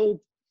if you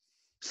know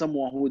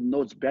someone who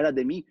knows better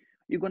than me,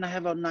 you're gonna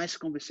have a nice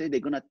conversation. They're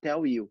gonna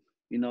tell you,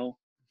 you know.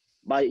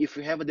 But if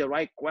you have the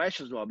right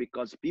questions, well,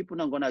 because people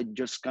not gonna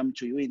just come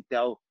to you and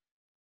tell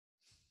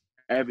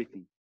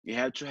everything. You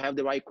have to have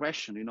the right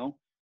question, you know.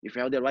 If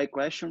you have the right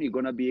question, you're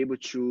gonna be able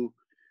to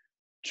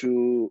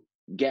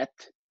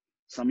get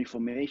some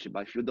information.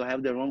 But if you don't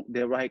have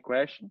the right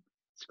question,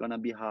 it's gonna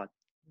be hard,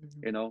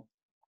 you know.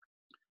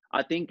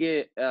 I think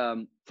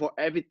for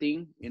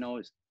everything,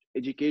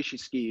 education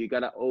is key. You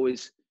gotta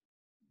always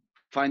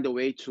find a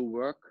way to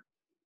work,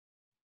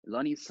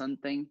 learning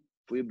something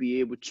we'll be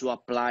able to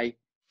apply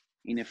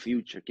in the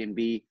future. Can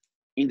be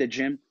in the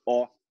gym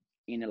or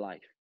in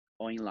life.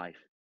 Love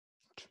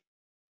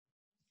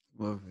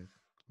it,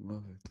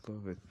 love it,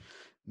 love it.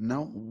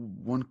 Now,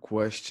 one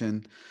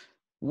question,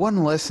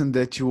 one lesson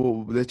that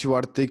you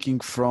are taking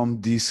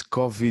from this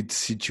COVID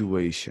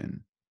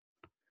situation.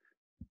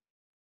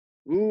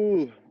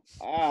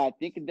 I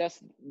think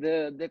that's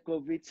the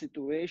COVID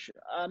situation.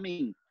 I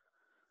mean,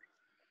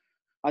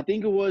 I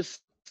think it was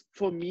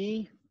for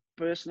me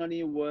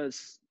personally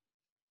was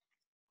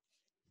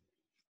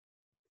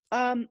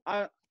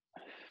I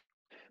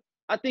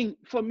think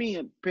for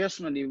me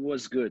personally it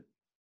was good.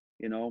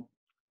 You know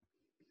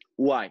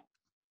why?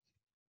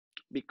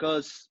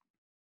 Because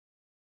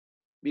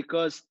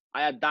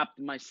I adapt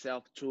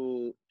myself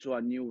to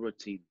a new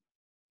routine.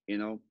 You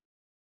know,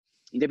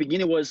 in the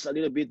beginning it was a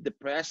little bit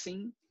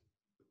depressing.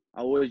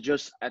 I was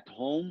just at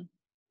home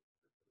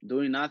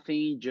doing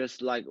nothing,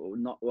 just like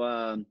not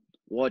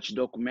watch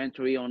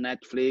documentary on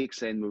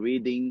Netflix and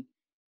reading.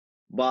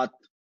 But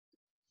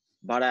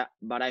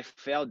I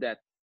felt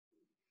that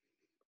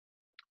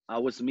I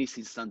was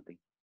missing something.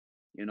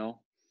 You know,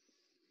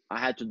 I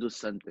had to do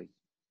something,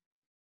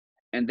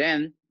 and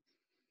then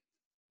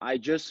I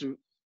just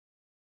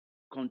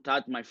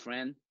contact my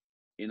friend,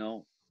 you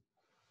know,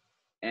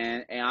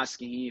 and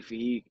asking him if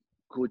he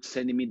could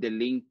send me the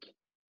link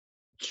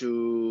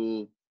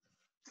to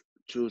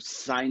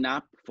sign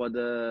up for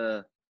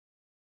the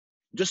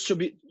just to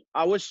be.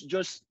 I was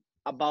just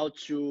about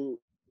to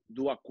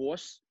do a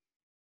course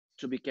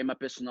to become a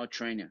personal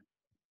trainer,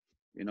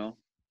 you know.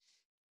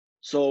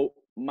 So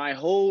my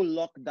whole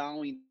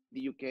lockdown in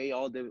the UK,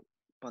 all the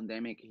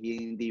pandemic here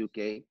in the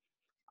UK,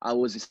 I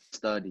was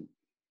studying.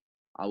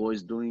 I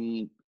was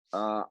doing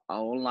an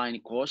online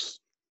course.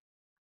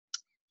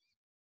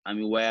 I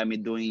mean, where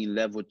I'm doing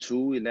level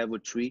 2, level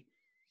 3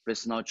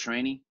 personal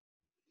training.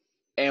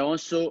 And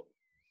also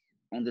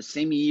on the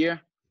same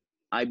year,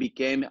 I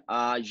became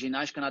a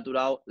ginástica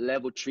natural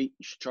level 3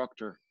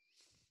 instructor,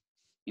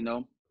 you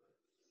know.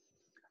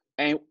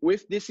 And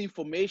with this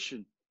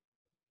information,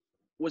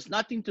 was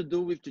nothing to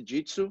do with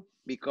jiu-jitsu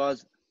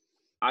because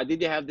I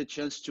didn't have the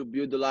chance to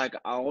build like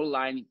an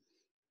online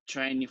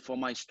training for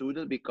my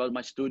student because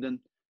my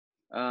student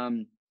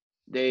um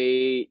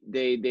they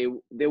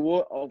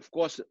were, of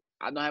course,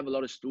 I don't have a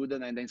lot of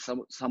students, and then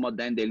some of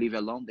them they live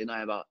alone, they don't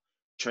have a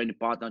training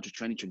partner to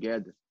train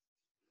together.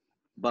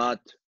 But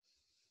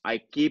I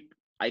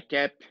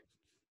kept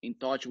in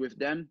touch with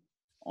them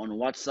on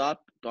WhatsApp,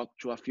 talked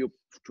to a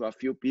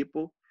few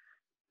people,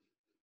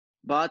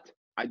 but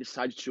I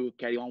decided to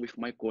carry on with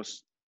my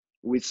course,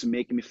 which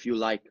make me feel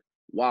like,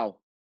 wow,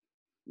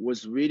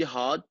 was really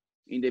hard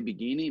in the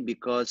beginning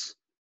because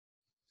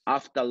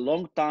after a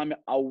long time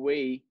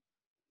away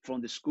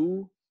from the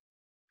school,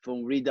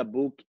 from read a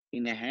book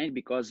in a hand,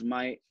 because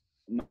my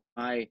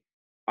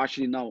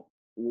actually now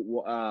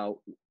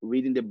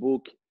reading the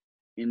book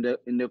in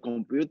the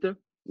computer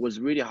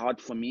was really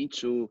hard for me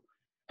to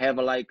have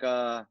like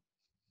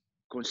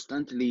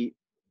constantly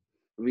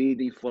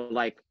reading for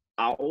like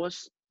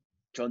hours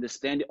to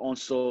understand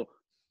also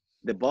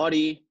the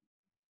body,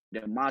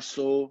 the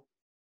muscle,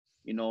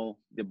 you know,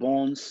 the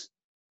bones,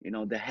 you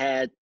know, the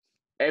head,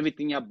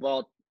 everything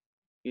about,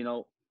 you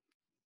know,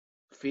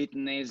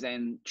 fitness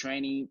and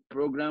training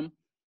program.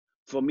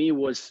 For me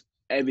was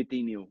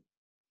everything new.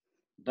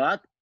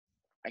 But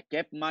I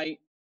kept I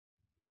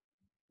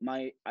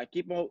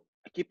keep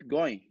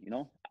going, you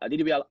know. I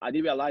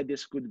didn't realize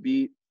this could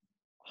be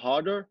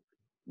harder,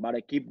 but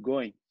I keep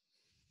going.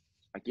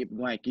 I keep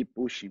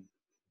pushing.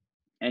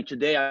 And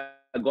today I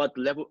got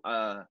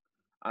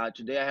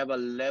today I have a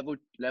level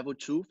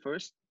 2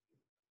 first.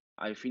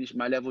 I finished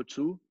my level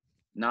 2.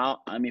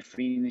 Now I'm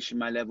finishing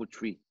my level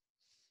 3.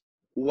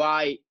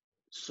 Why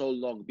so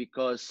long?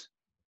 Because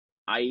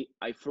I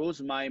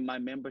froze my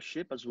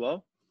membership as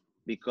well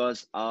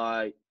because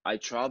I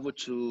traveled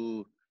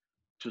to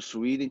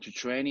Sweden to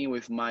training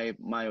with my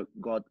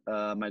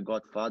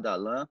godfather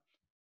Alain,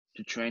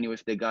 to training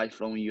with the guy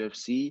from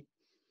UFC.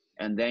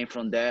 And then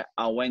from there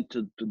I went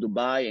to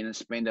Dubai and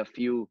spent a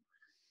few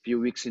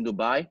weeks in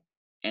Dubai,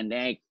 and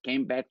then I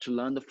came back to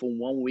London for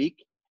 1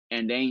 week,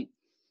 and then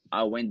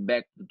I went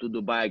back to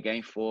Dubai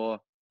again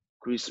for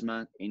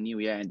Christmas and New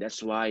Year, and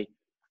that's why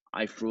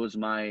I froze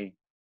my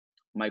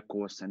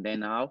course. And then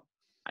now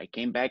I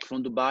came back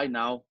from Dubai.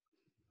 Now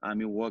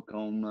I'm in work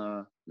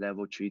on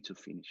level 3 to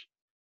finish.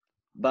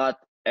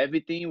 But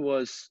everything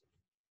was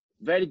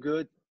very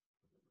good,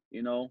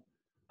 you know.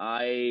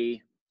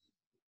 I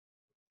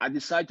I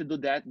decided to do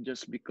that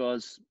just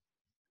because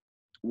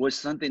was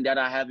something that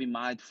I have in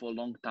mind for a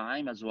long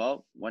time as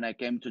well. When I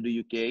came to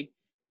the UK,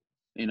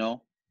 you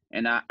know,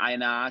 and I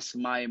asked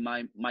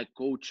my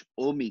coach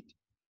Omid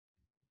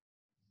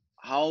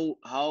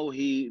how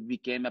he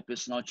became a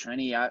personal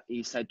trainer.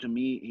 He said to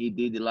me he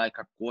did like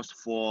a course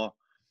for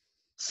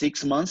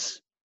 6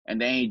 months,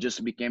 and then he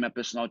just became a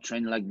personal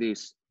trainer like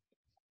this.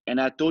 And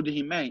I told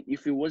him, man,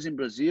 if it was in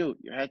Brazil,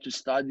 you had to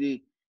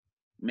study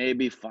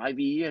maybe 5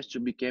 years to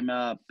become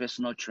a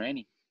personal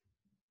trainer.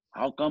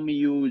 How come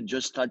you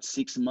just start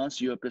 6 months?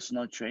 You're a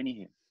personal trainer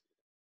here.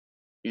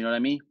 You know what I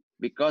mean?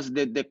 Because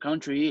the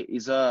country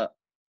is a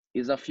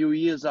few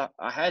years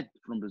ahead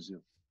from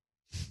Brazil.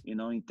 You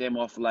know, in terms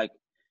of like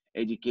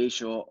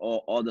education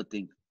or other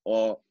thing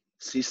or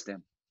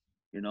system.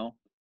 You know,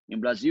 in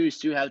Brazil you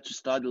still have to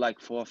study like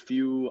for a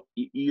few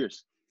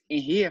years.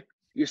 In here,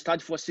 you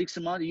study for 6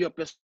 months. You're a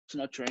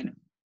personal trainer.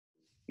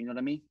 You know what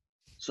I mean?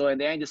 So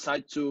and then I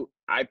decided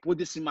I put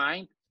this in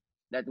mind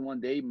that one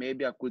day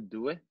maybe I could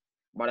do it,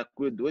 but I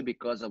could do it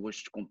because I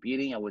was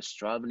competing, I was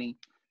traveling,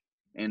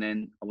 and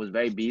then I was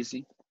very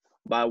busy.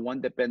 But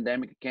when the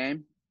pandemic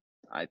came,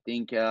 I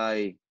think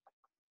I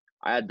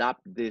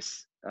adapt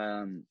this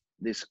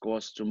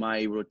course to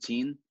my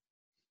routine,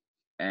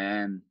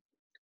 and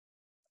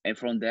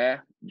from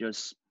there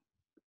just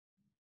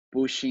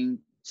pushing,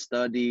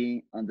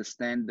 study,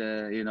 understand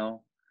the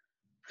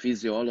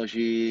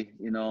physiology,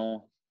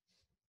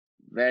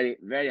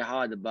 very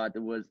hard, but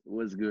it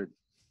was good.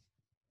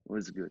 It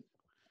was good.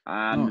 No,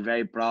 I'm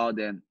very proud,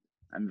 and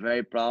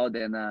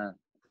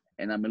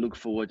I'm looking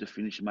forward to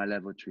finish my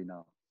level 3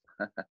 now.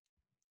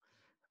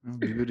 oh,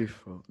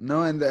 beautiful.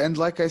 No, and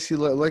like I see,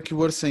 like you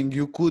were saying,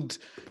 you could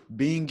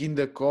being in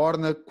the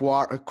corner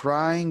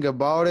crying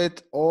about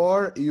it,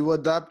 or you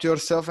adapt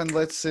yourself and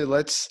let's say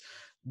let's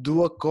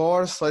do a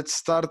course, let's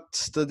start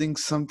studying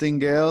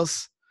something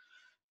else.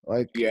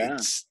 Like Yeah.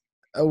 it's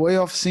a way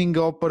of seeing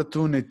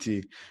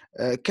opportunity.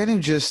 Can you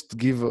just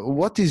give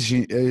what is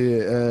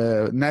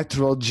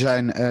natural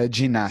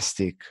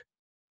gymnastic?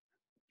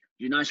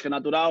 Ginástica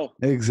natural.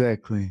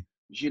 Exactly.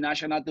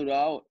 Ginástica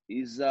natural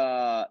is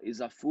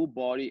a full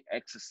body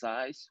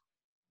exercise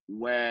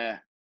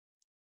where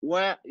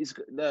is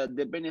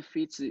the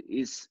benefits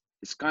is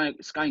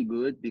kind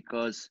good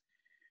because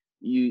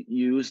you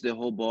use the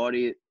whole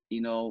body.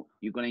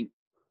 You're gonna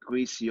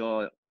increase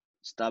your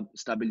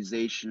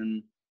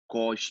stabilization,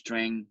 core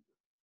strength,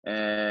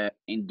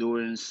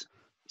 endurance,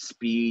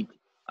 speed,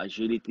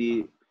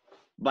 agility.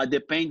 But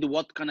depend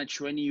what kind of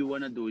training you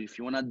wanna do. If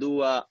you wanna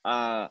do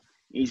a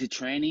easy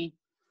training,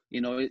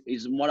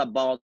 it's more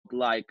about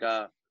like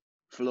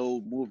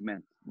flow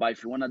movement. But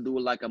if you wanna do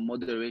like a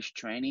moderate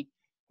training,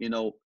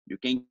 you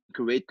can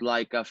create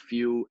like a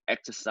few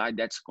exercise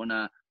that's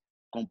gonna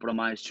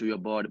compromise to your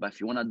body. But if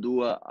you wanna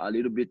do a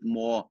little bit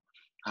more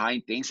high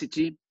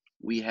intensity,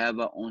 we have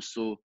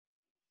also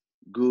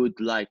good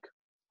like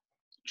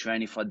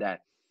training for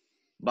that.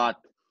 But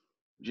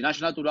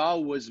Ginástica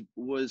Natural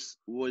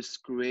was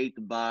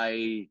created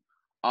by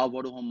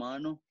Álvaro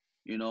Romano,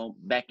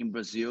 back in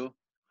Brazil,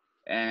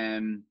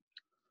 and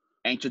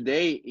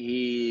today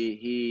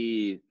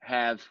he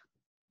have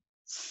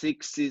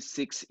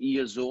 66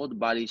 years old,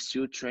 but he's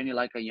still training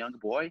like a young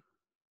boy,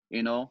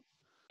 you know,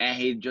 and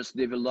he just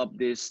developed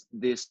this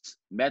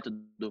method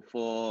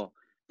for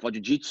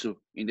jiu-jitsu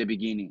in the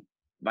beginning.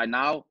 By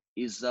now,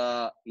 is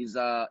a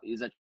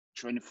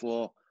training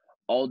for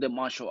all the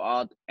martial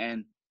art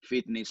and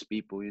fitness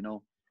people.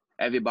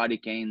 Everybody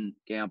can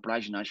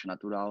apply ginástica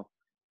natural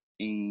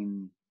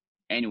in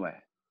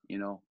anywhere. You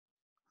know,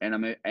 and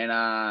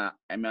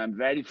I'm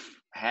very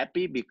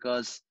happy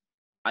because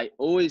I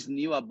always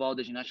knew about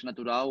the ginástica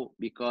natural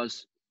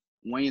because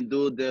when you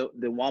do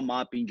the warm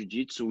up in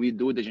jiu-jitsu, we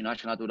do the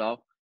ginástica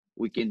natural.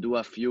 We can do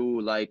a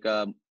few like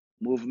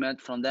movement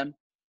from them,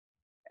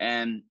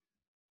 and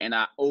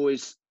I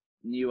always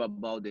knew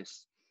about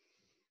this.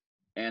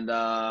 And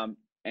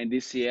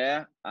this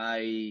year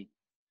I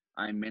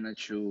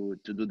managed to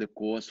do the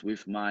course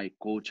with my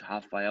coach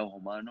Rafael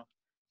Romano,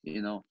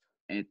 you know,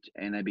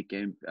 and I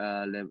became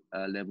a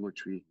level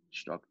 3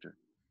 instructor.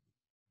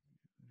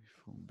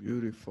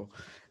 Beautiful.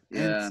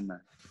 And Yeah,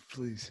 man.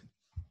 please.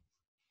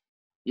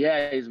 Yeah,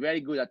 it's very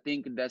good. I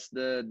think that's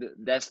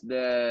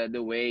the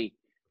way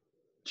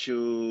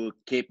to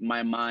keep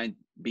my mind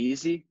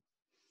busy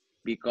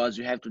because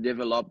you have to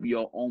develop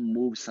your own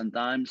moves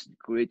sometimes,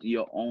 create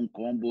your own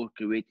combo,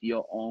 create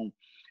your own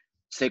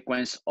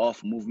sequence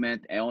of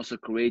movement, and also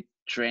create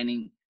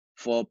training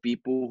for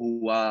people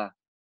who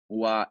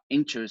are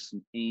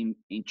interested in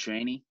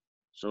training.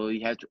 So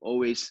you have to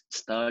always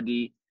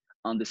study,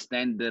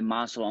 understand the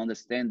muscle,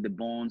 understand the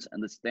bones,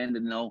 understand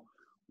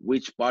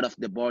which part of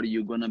the body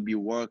you're gonna be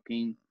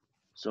working.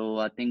 So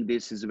I think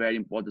this is very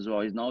important as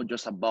well. It's not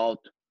just about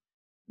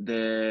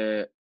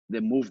the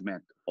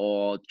movement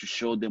or to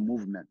show the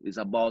movement. It's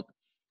about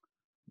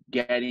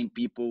getting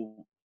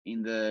people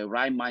in the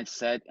right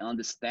mindset and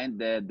understand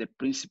the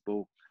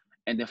principle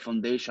and the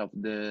foundation of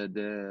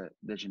the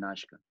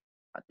ginástica.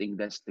 I think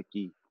that's the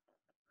key.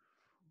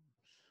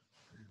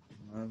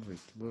 Love it,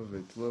 love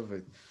it, love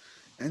it.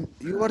 And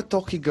you are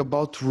talking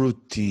about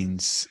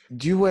routines.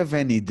 Do you have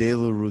any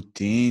daily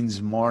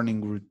routines,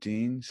 morning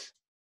routines?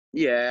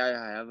 Yeah,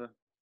 I have.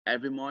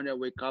 Every morning I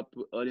wake up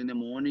early in the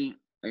morning.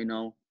 You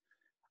know,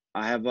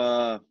 I have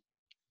a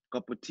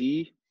cup of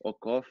tea or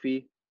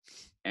coffee,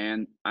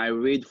 and I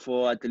read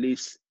for at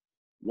least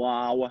 1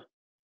 hour.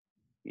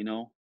 You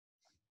know,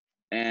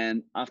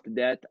 and after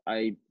that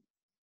I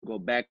go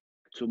back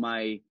to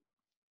my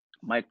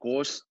My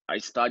course, I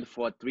studied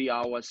for 3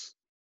 hours.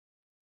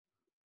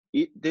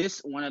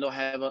 This when I don't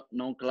have a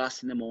no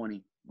class in the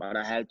morning, but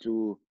I had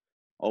to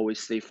always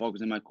stay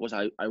focused in my course.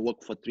 I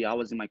work for 3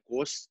 hours in my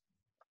course,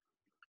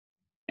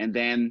 and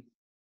then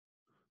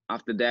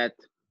after that,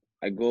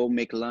 I go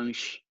make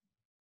lunch,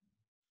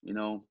 you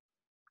know,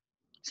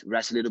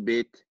 rest a little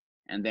bit,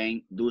 and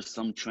then do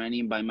some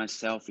training by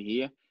myself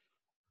here.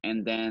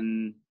 And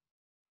then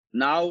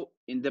now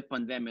in the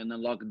pandemic, in the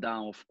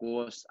lockdown, of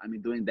course, I'm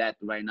doing that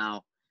right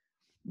now.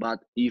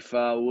 But if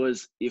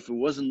it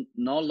wasn't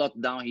no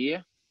lockdown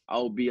here,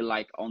 I'll be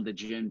like on the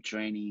gym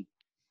training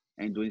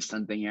and doing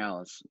something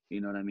else.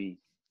 You know what I mean?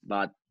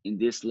 But in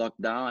this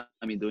lockdown,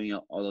 I'm doing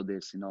all of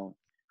this.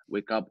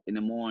 Wake up in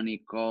the morning,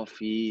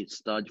 coffee,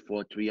 study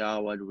for 3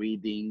 hours,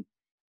 reading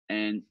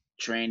and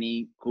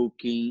training,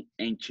 cooking,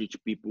 and teach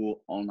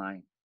people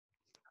online.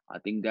 I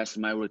think that's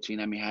my routine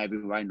I'm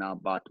having right now.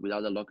 But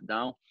without the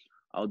lockdown,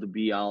 I would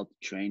be out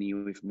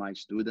training with my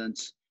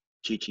students,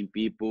 teaching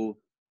people,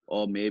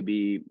 or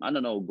maybe I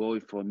don't know,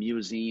 going for a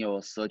museum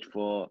or search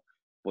for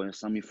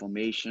some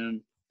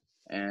information.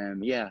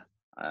 And yeah,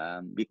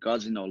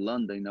 because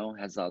London,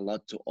 has a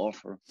lot to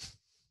offer.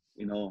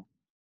 You know,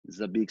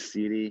 it's a big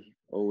city,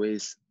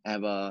 always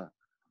have a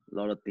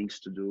lot of things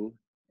to do,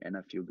 and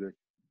I feel good.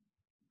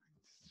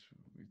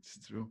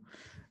 It's true.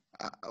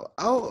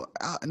 How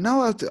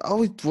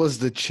it was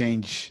the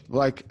change?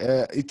 Like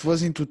it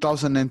was in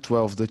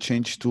 2012 the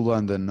change to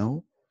London,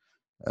 no?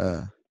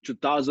 Uh,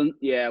 2000,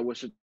 yeah, it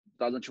was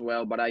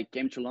 2012, but I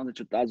came to London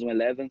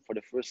 2011 for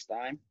the first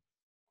time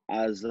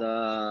as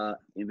a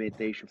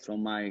invitation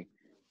from my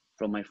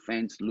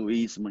friends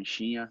Luis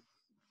Manchinha,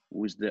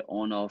 who is the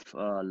owner of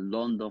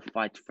London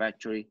Fight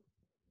Factory,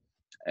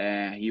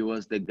 and he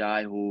was the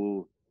guy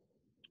who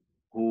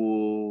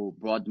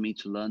brought me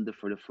to London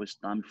for the first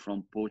time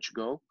from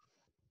Portugal.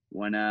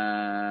 When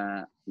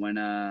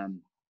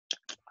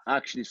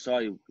actually,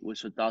 sorry, it was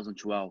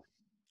 2012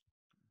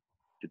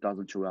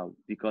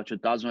 because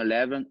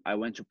 2011 I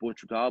went to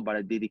Portugal, but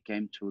I didn't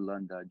came to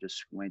London. I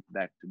just went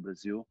back to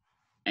Brazil.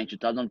 And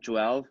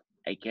 2012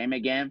 I came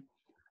again.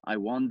 I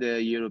won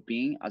the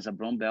European as a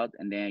brown belt,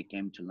 and then I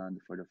came to London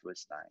for the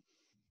first time.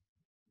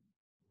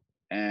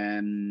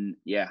 And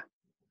yeah,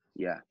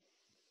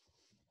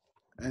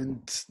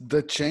 and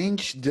the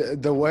change,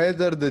 the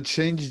weather, the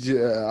change,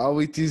 how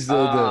it is. Do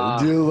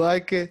uh you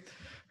like it?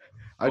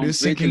 Are you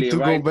thinking completely to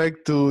go right.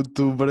 back to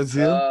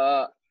Brazil?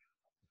 Uh,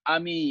 I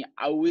mean,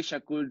 I wish I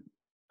could.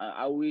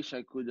 I wish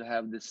I could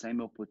have the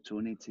same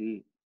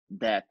opportunity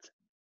that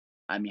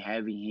I'm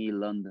having here in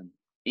London,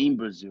 in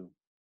Brazil.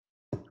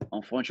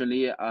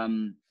 Unfortunately,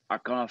 I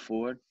can't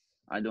afford.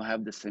 I don't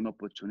have the same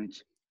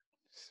opportunity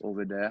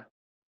over there.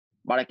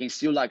 But I can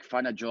still like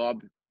find a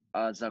job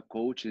as a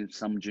coach in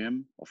some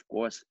gym, of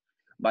course.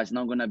 But it's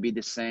not gonna be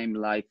the same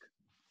like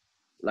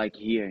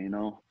here.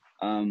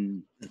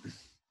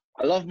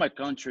 I love my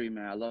country,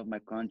 man. I love my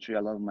country. I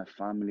love my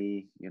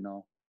family.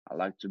 I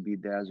like to be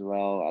there as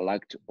well. I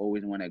like to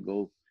always when I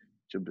go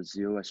to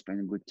Brazil, I spend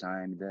a good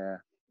time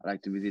there. I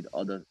like to visit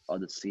other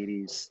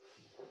cities.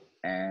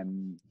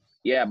 And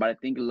yeah, but I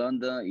think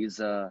London is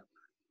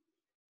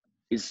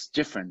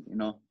different.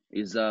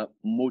 Is a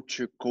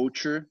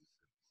multicultural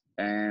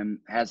and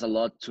has a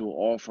lot to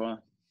offer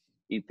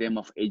in terms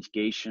of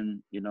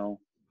education.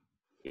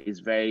 It's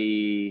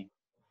very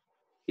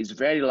it's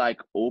very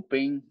like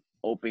open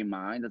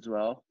mind as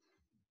well.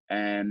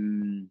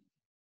 And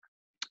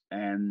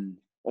and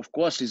of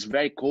course it's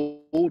very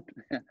cold,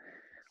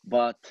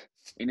 but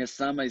in the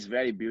summer it's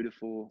very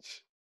beautiful.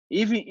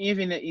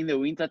 Even in the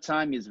winter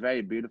time it's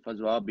very beautiful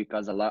as well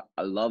because I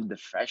love the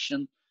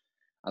fashion.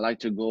 I like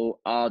to go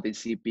out and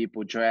see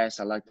people dress.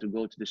 I like to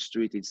go to the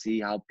street and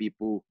see how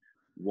people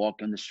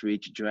walk on the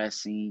street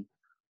dressing,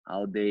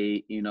 how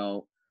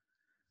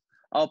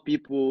how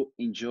people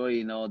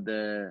enjoy,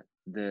 the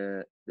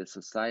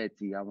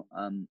society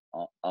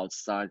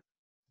outside,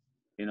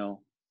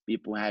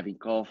 people having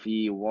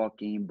coffee,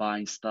 walking,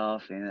 buying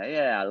stuff, and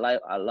yeah,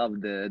 I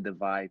love the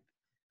vibe.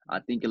 I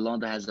think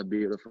London has a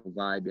beautiful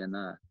vibe,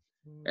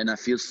 and I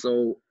feel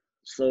so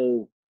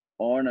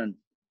honored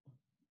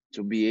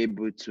to be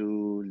able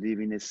to live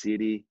in a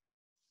city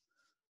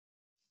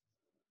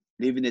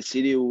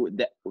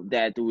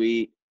that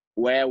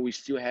where we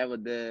still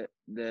have the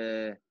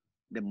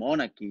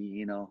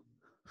monarchy.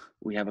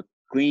 We have a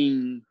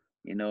queen,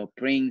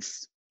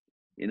 prince.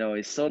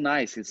 It's so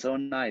nice. It's so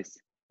nice.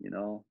 You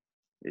know,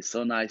 it's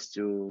so nice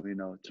to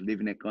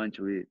live in a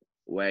country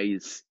where you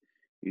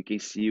can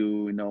see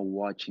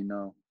watch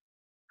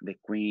the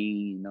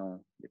queen,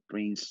 the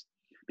prince.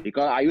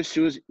 Because I used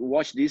to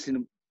watch this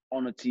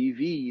on a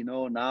TV.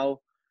 Now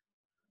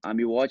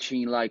I'm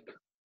watching like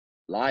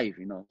live.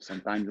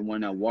 Sometimes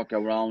when I walk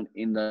around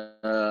in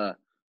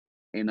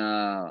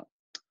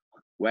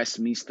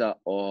Westminster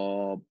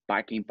or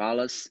Buckingham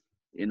Palace,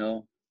 you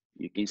know,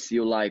 you can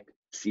still like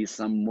see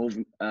some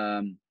moving,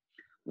 a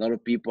lot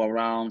of people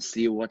around,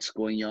 see what's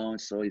going on.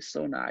 So it's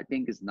so nice. I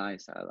think it's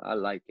nice. I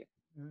like it.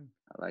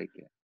 I like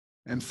it.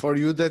 And for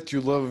you that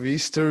you love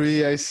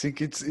history, I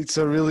think it's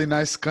a really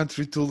nice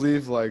country to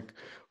live, like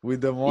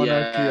with the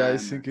monarchy. I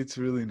Yeah, man. think it's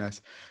really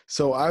nice.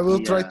 So I will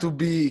try Yeah, to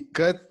be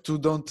cut to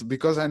don't,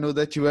 because I know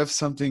that you have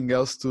something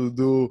else to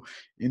do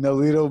in a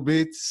little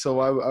bit. So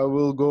I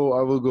will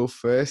go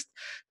fast.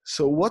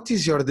 So what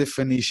is your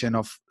definition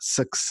of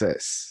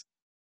success?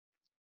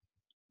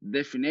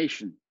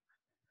 definition.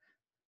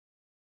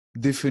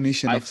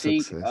 Definition I of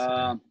think success.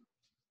 Yeah.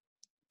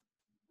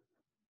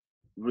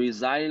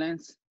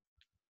 resilience.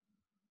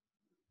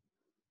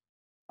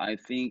 I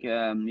think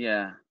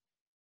yeah.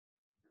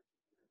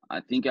 I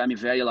think I'm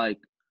very like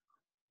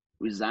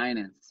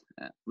resilience.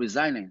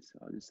 Resilience.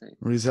 How do you say?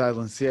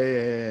 Resilience. Yeah,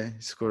 yeah, yeah, yeah.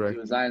 It's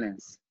correct.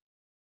 Resilience.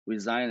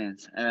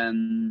 Resilience.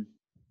 And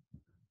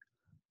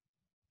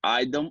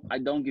I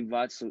don't give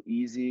up so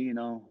easy.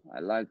 I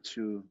like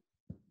to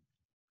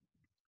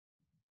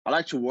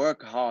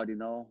work hard.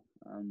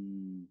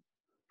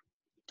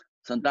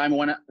 Sometimes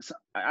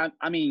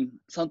I mean,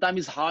 sometimes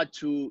it's hard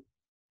to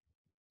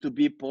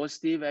be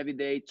positive every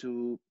day,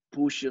 to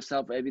push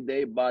yourself every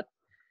day, but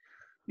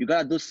you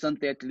gotta do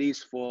something at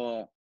least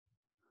for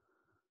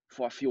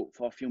a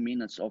few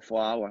minutes or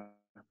for an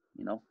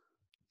hour.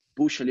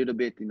 Push a little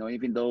bit.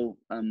 Even though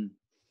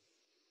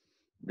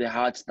the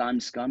hard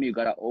times come, you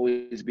gotta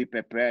always be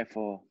prepared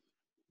for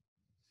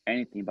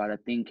anything. But I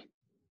think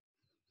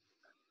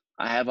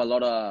I have a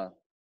lot of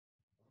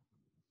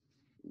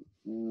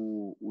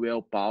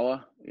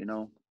willpower,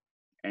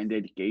 and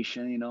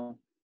dedication.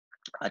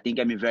 I think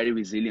I'm very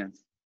resilient.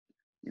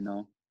 You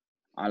know,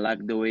 I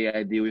like the way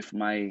I deal with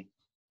my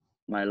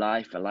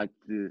life. I like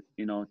to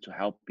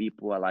help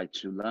people. I like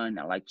to learn.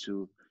 I like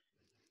to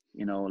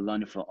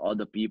learn from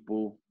other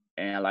people,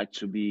 and I like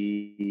to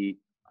be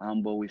humble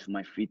with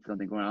my feet on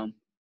the ground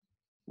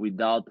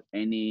without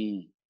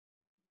any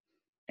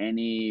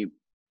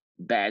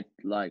bad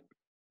like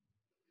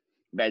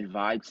bad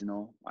vibes.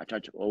 I try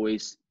to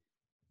always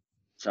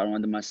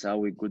surround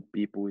myself with good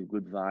people, with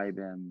good vibe,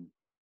 and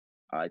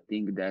I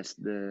think that's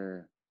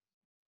the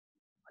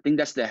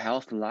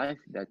health life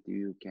that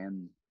you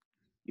can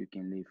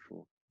live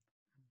for.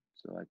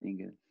 So I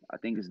think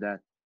it's that.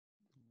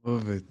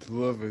 Love it,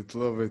 love it,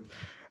 love it.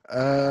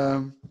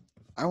 Um,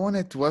 I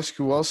wanted to ask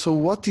you also,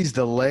 what is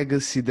the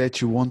legacy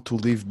that you want to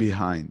leave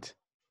behind?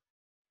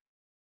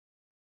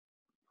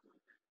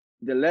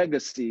 The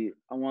legacy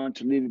I want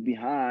to leave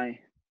behind.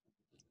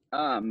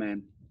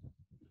 Man,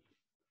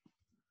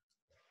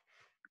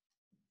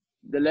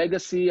 the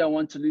legacy I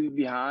want to leave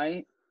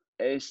behind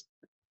is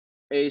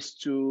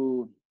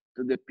to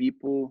the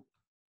people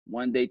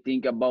when they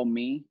think about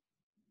me.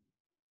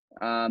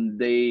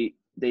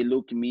 They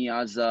look me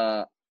as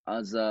a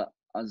as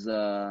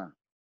a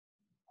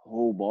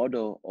whole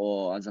model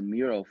or as a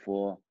mirror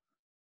for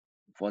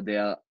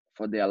their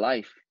for their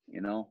life.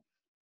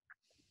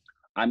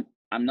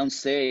 I'm not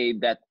saying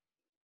that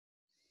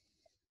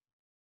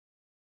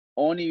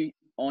only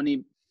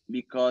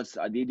because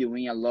I did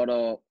win a lot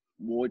of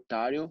world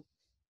title.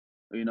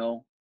 You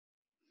know,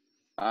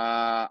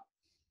 uh,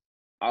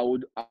 I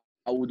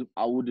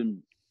would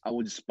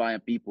inspire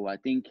people. I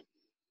think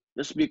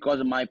just because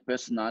of my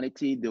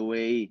personality, the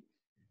way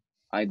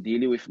I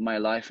deal with my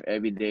life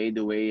every day,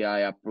 the way I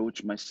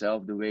approach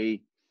myself, the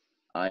way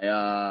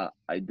I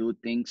do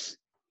things,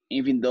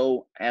 even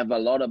though I have a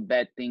lot of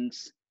bad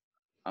things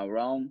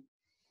around,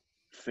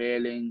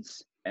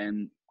 failings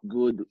and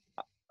good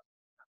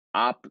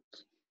up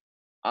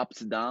ups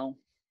down.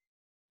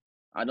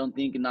 I don't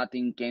think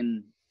nothing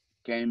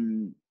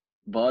can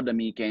bother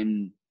me,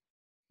 can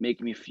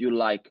make me feel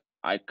like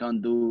I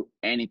can't do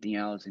anything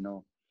else.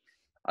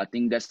 I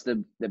think that's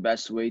the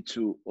best way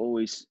to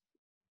always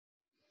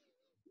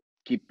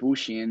keep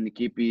pushing and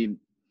keep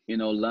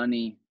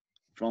learning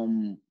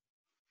from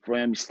from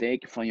your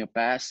mistake, from your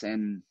past,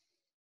 and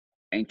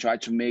try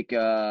to make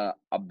a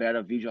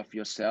better vision of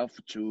yourself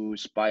to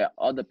inspire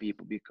other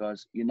people,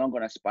 because you're not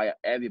gonna inspire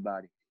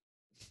everybody.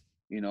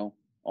 you know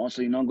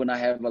Also, you're not gonna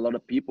have a lot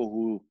of people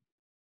who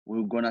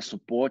are gonna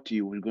support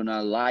you, who're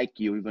gonna like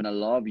you, who're gonna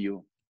love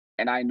you.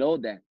 And I know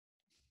that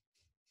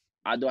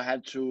I don't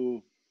have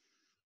to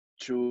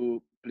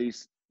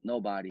please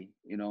nobody.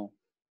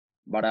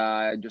 But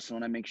I just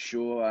want to make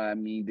sure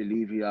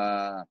deliver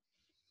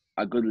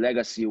a good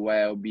legacy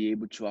where I'll be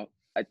able to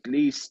at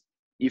least,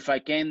 if I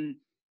can,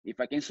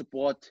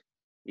 support,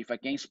 if I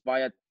can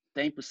inspire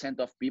 10%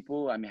 of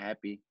people, I'm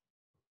happy.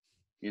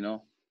 You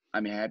know,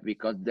 I'm happy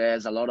because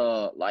there's a lot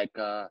of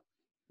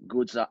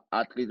good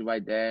athlete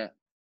right there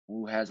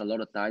who has a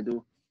lot of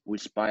title, who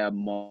inspire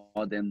more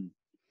than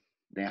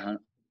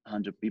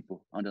 100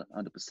 people,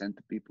 100%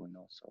 people.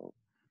 So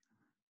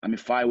I'm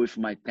fine with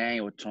my 10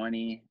 or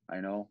 20. I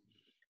know.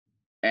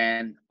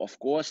 And of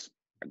course,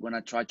 I'm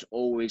gonna try to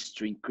always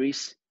to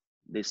increase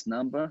this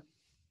number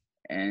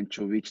and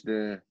to reach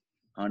the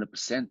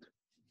 100%.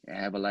 I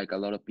have a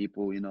lot of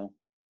people,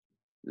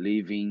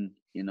 living,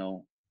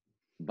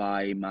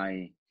 by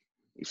my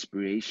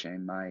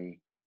inspiration, my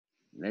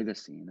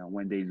legacy.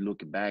 When they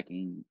look back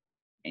and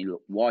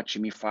watch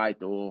me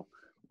fight, or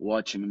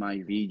watch my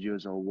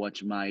videos, or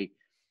watch my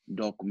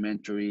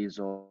documentaries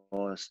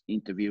or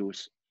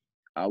interviews.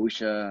 I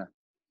wish I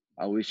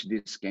wish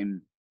this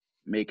can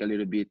make a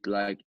little bit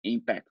like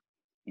impact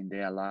in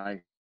their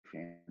life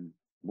and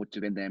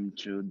motivate them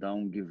to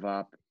don't give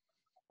up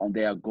on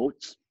their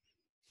goals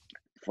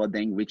for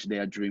them reach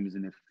their dreams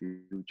in the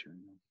future.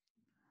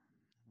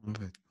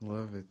 Love it,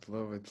 love it,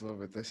 love it,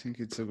 love it. I think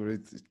it's a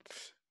great.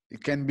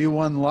 It can be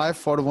one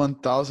life or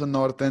 1,000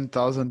 or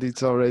 10,000.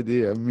 It's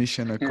already a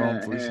mission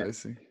accomplished. I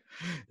think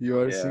you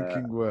are Yeah.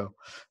 thinking well.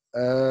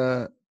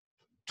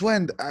 To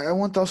end, I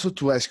want also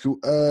to ask you.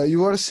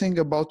 You are saying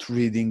about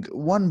reading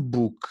one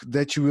book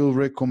that you will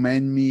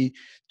recommend me,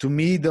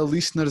 the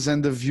listeners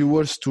and the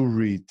viewers to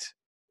read.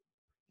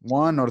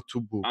 One or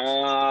two books,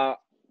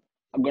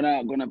 I'm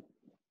gonna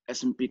have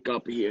some pick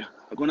up here.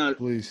 I'm gonna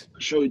please.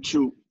 show you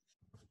two.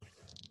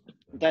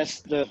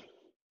 That's the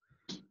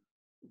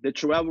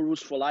 12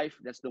 Rules for Life.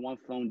 That's the one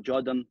from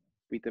Jordan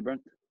Peterson.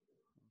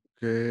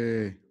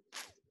 Okay.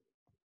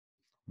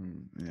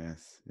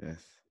 Yes,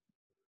 yes.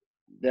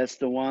 That's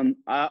the one.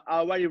 I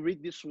already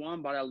read this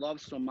one, but I love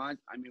so much.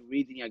 I'm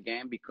reading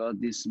again because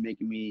this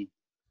making me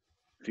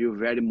feel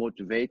very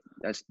motivated.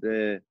 That's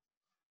the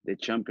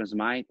Champion's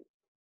Mind.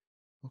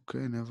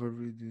 Okay, never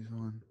read this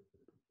one.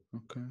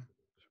 Okay,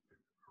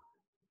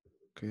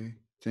 okay.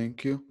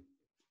 Thank you.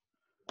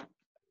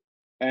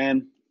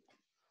 And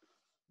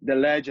the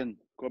legend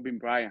Kobe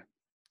Bryant,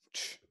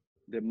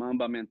 the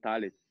Mamba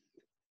mentality.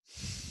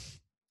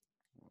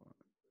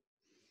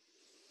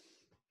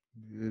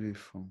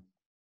 Beautiful.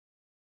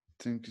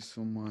 Thank you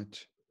so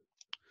much.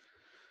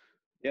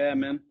 Yeah,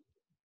 man.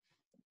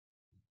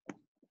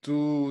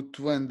 To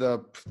end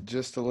up,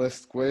 just a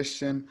last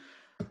question.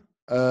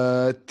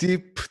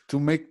 Tip to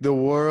make the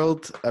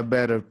world a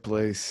better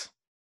place.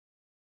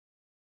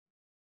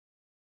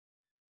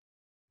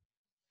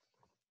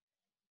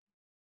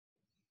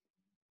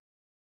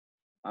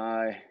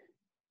 I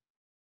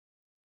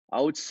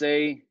I would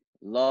say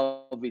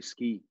love is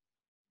key,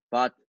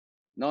 but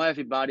not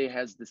everybody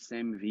has the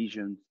same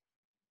vision.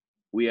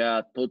 We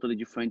are totally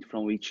different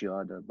from each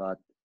other, but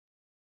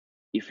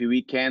if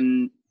we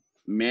can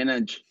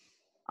manage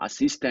a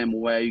system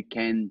where you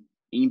can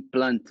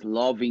implant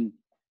love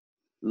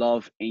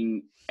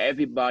in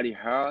everybody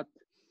heart,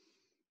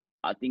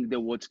 I think the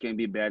words can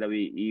be better.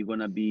 We're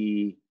gonna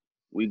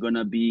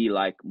be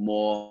like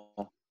more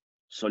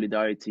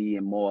solidarity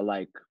and more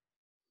like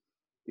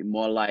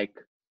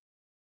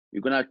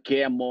we're gonna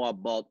care more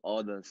about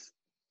others.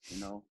 You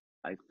know,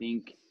 I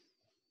think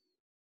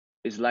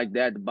it's like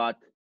that. But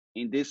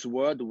in this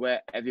world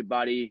where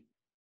everybody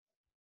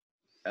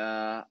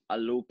are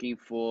looking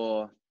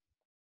for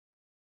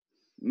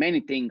many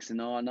things, I'm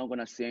not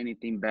gonna say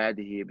anything bad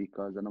here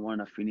because I don't want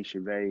to finish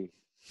it very.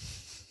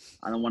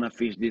 I don't want to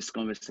finish this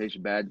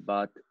conversation bad,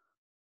 but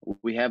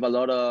we have a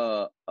lot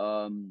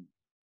of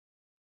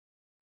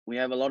we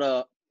have a lot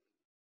of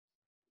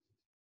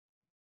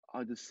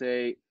how to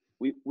say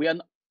we are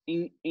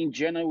in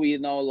general we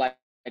like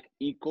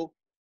equal,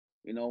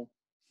 you know.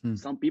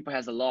 Some Hmm. people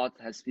has a lot,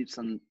 has people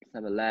some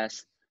have a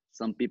less.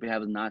 Some people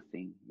have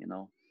nothing,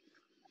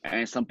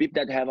 and some people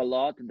that have a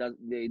lot that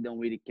they don't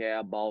really care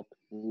about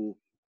who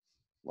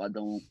what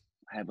don't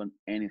have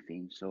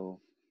anything. So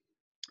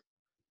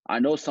I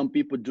know some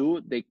people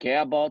do, they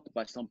care about,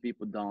 but some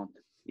people don't.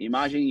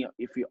 Imagine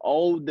if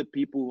all the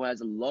people who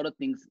has a lot of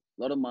things,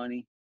 a lot of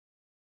money,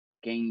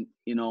 can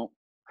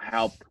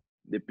help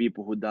the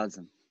people who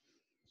doesn't.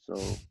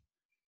 So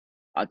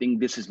I think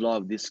this is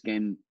love. This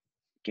can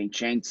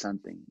change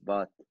something,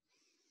 but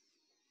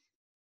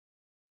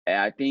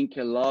I think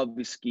love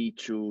is key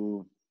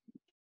to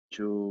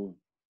to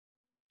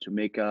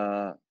make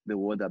the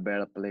world a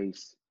better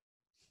place.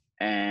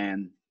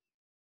 And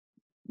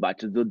but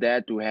to do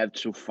that, we have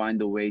to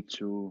find a way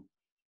to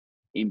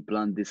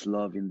implant this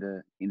love in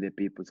the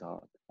people's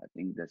heart. I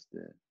think that's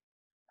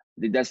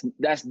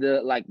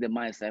the like the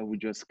mindset who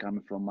just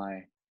coming from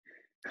my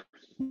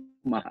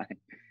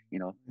you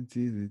know It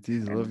is. It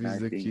is. and Love I is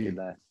the think key.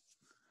 that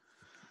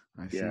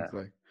I yeah. think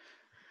like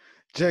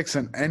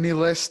Jackson. Any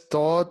last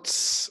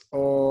thoughts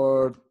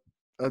or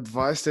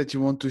advice that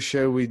you want to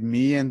share with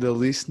me and the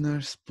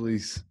listeners,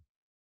 please?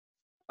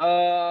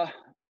 uh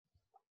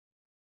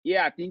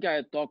yeah, I think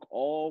I talk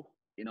all,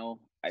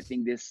 I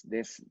think this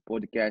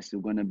podcast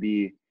is gonna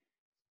be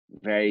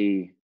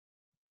very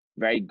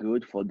very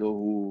good for those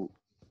who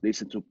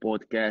listen to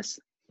podcasts.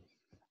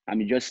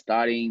 I'm just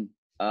starting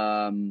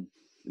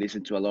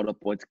listen to a lot of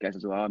podcasts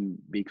as well. I'm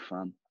a big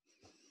fan.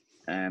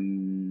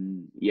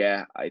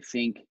 Yeah, I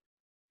think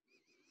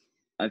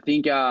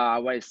I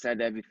already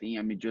said everything.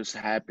 I'm just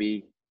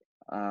happy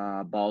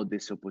about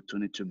this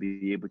opportunity to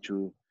be able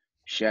to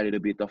share a little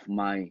bit of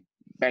my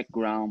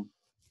background,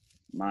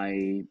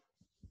 my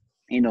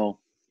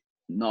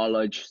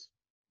knowledge,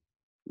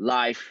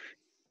 life,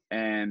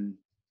 and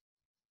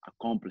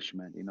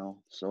accomplishment.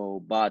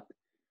 So, but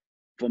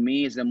for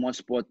me, it's the most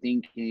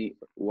important thing.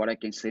 What I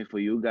can say for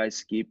you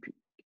guys: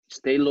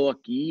 stay low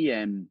key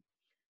and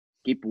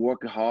keep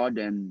working hard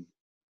and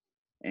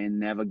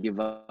never give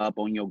up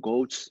on your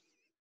goals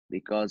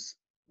because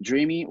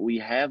dreaming we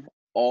have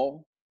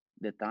all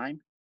the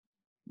time.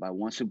 But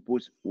once you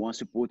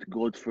put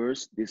gold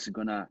first, this is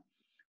gonna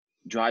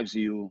drives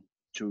you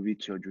to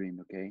reach your dream.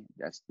 Okay,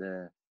 that's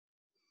the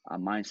a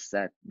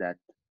mindset that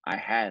I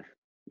have,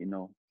 you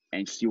know,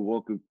 and still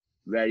work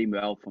very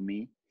well for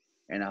me.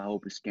 And I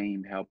hope this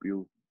can help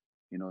you,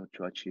 you know,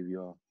 to achieve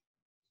your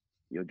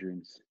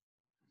dreams.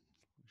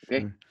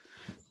 Okay. Sure.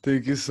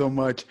 Thank you so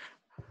much.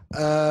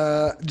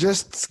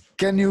 Just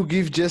can you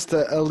give just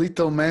a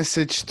little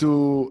message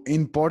to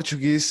in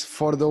Portuguese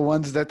for the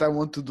ones that I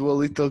want to do a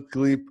little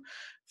clip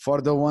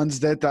for the ones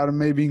that are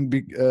maybe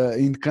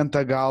in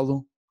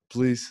Cantagalo,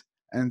 please,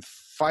 and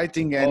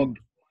fighting and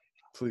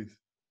please.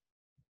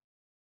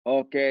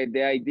 Ok,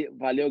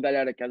 valeu,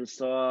 galera. Quero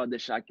só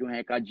deixar aqui um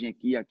recadinho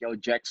aqui é o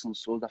Jackson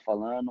Sousa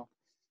falando.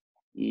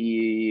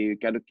 E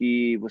quero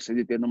que vocês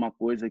entendam uma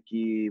coisa,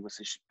 que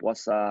vocês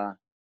possam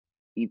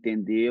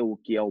entender o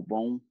que é o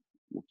bom,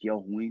 o que é o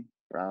ruim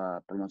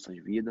para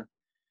nossas vidas.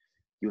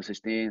 Que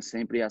vocês tenham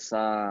sempre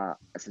essa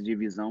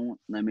divisão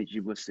na mente de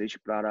vocês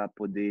para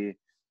poder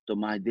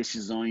tomar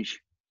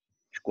decisões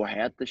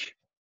corretas,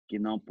 que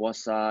não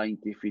possa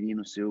interferir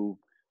no seu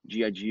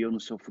dia a dia ou no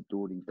seu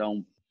futuro.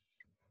 Então,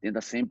 tenta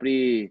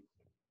sempre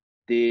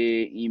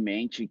ter em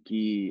mente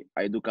que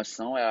a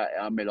educação é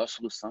a melhor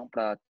solução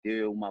para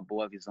ter uma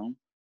boa visão,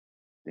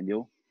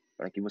 entendeu?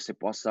 Para que você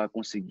possa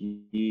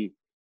conseguir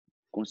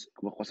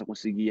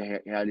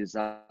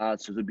realizar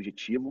seus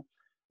objetivos,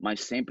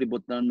 mas sempre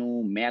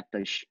botando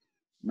metas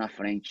na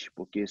frente,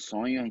 porque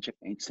sonho, a gente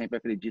sempre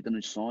acredita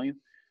nos sonhos,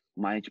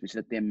 mas a gente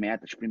precisa ter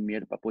metas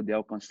primeiro para poder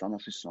alcançar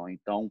nossos sonhos.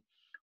 Então,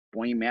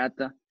 põe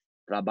meta,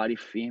 trabalhe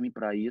firme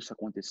para isso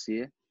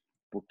acontecer,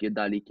 porque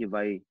dali que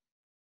vai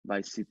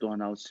se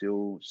tornar o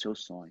seu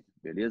sonho,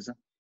 beleza?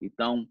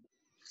 Então,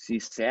 se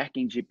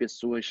cerquem de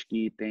pessoas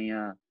que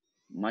tenham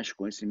mais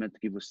conhecimento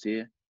que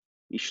você,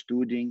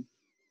 estudem,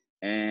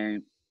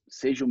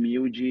 seja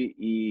humilde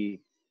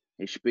e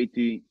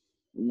respeite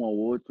um ao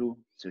outro,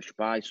 seus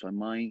pais, sua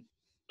mãe,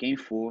 quem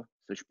for,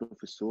 seus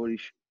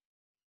professores,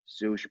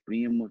 seus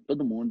primos,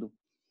 todo mundo,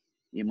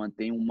 e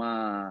mantenha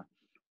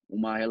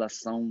uma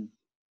relação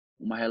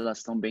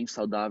bem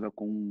saudável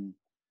com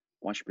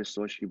as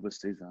pessoas que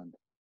vocês andam.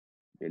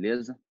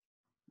 Beleza?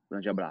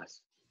 Grande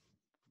abraço.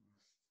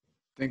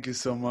 Thank you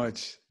so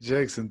much,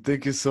 Jackson.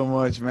 Thank you so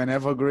much, man.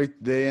 Have a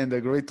great day and a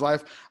great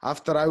life.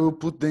 After, I will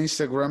put the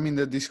Instagram in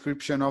the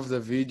description of the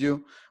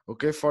video,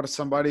 okay, for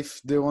somebody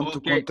if they want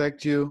to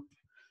contact you.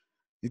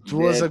 It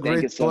was a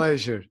great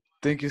pleasure.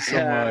 Thank you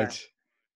so much.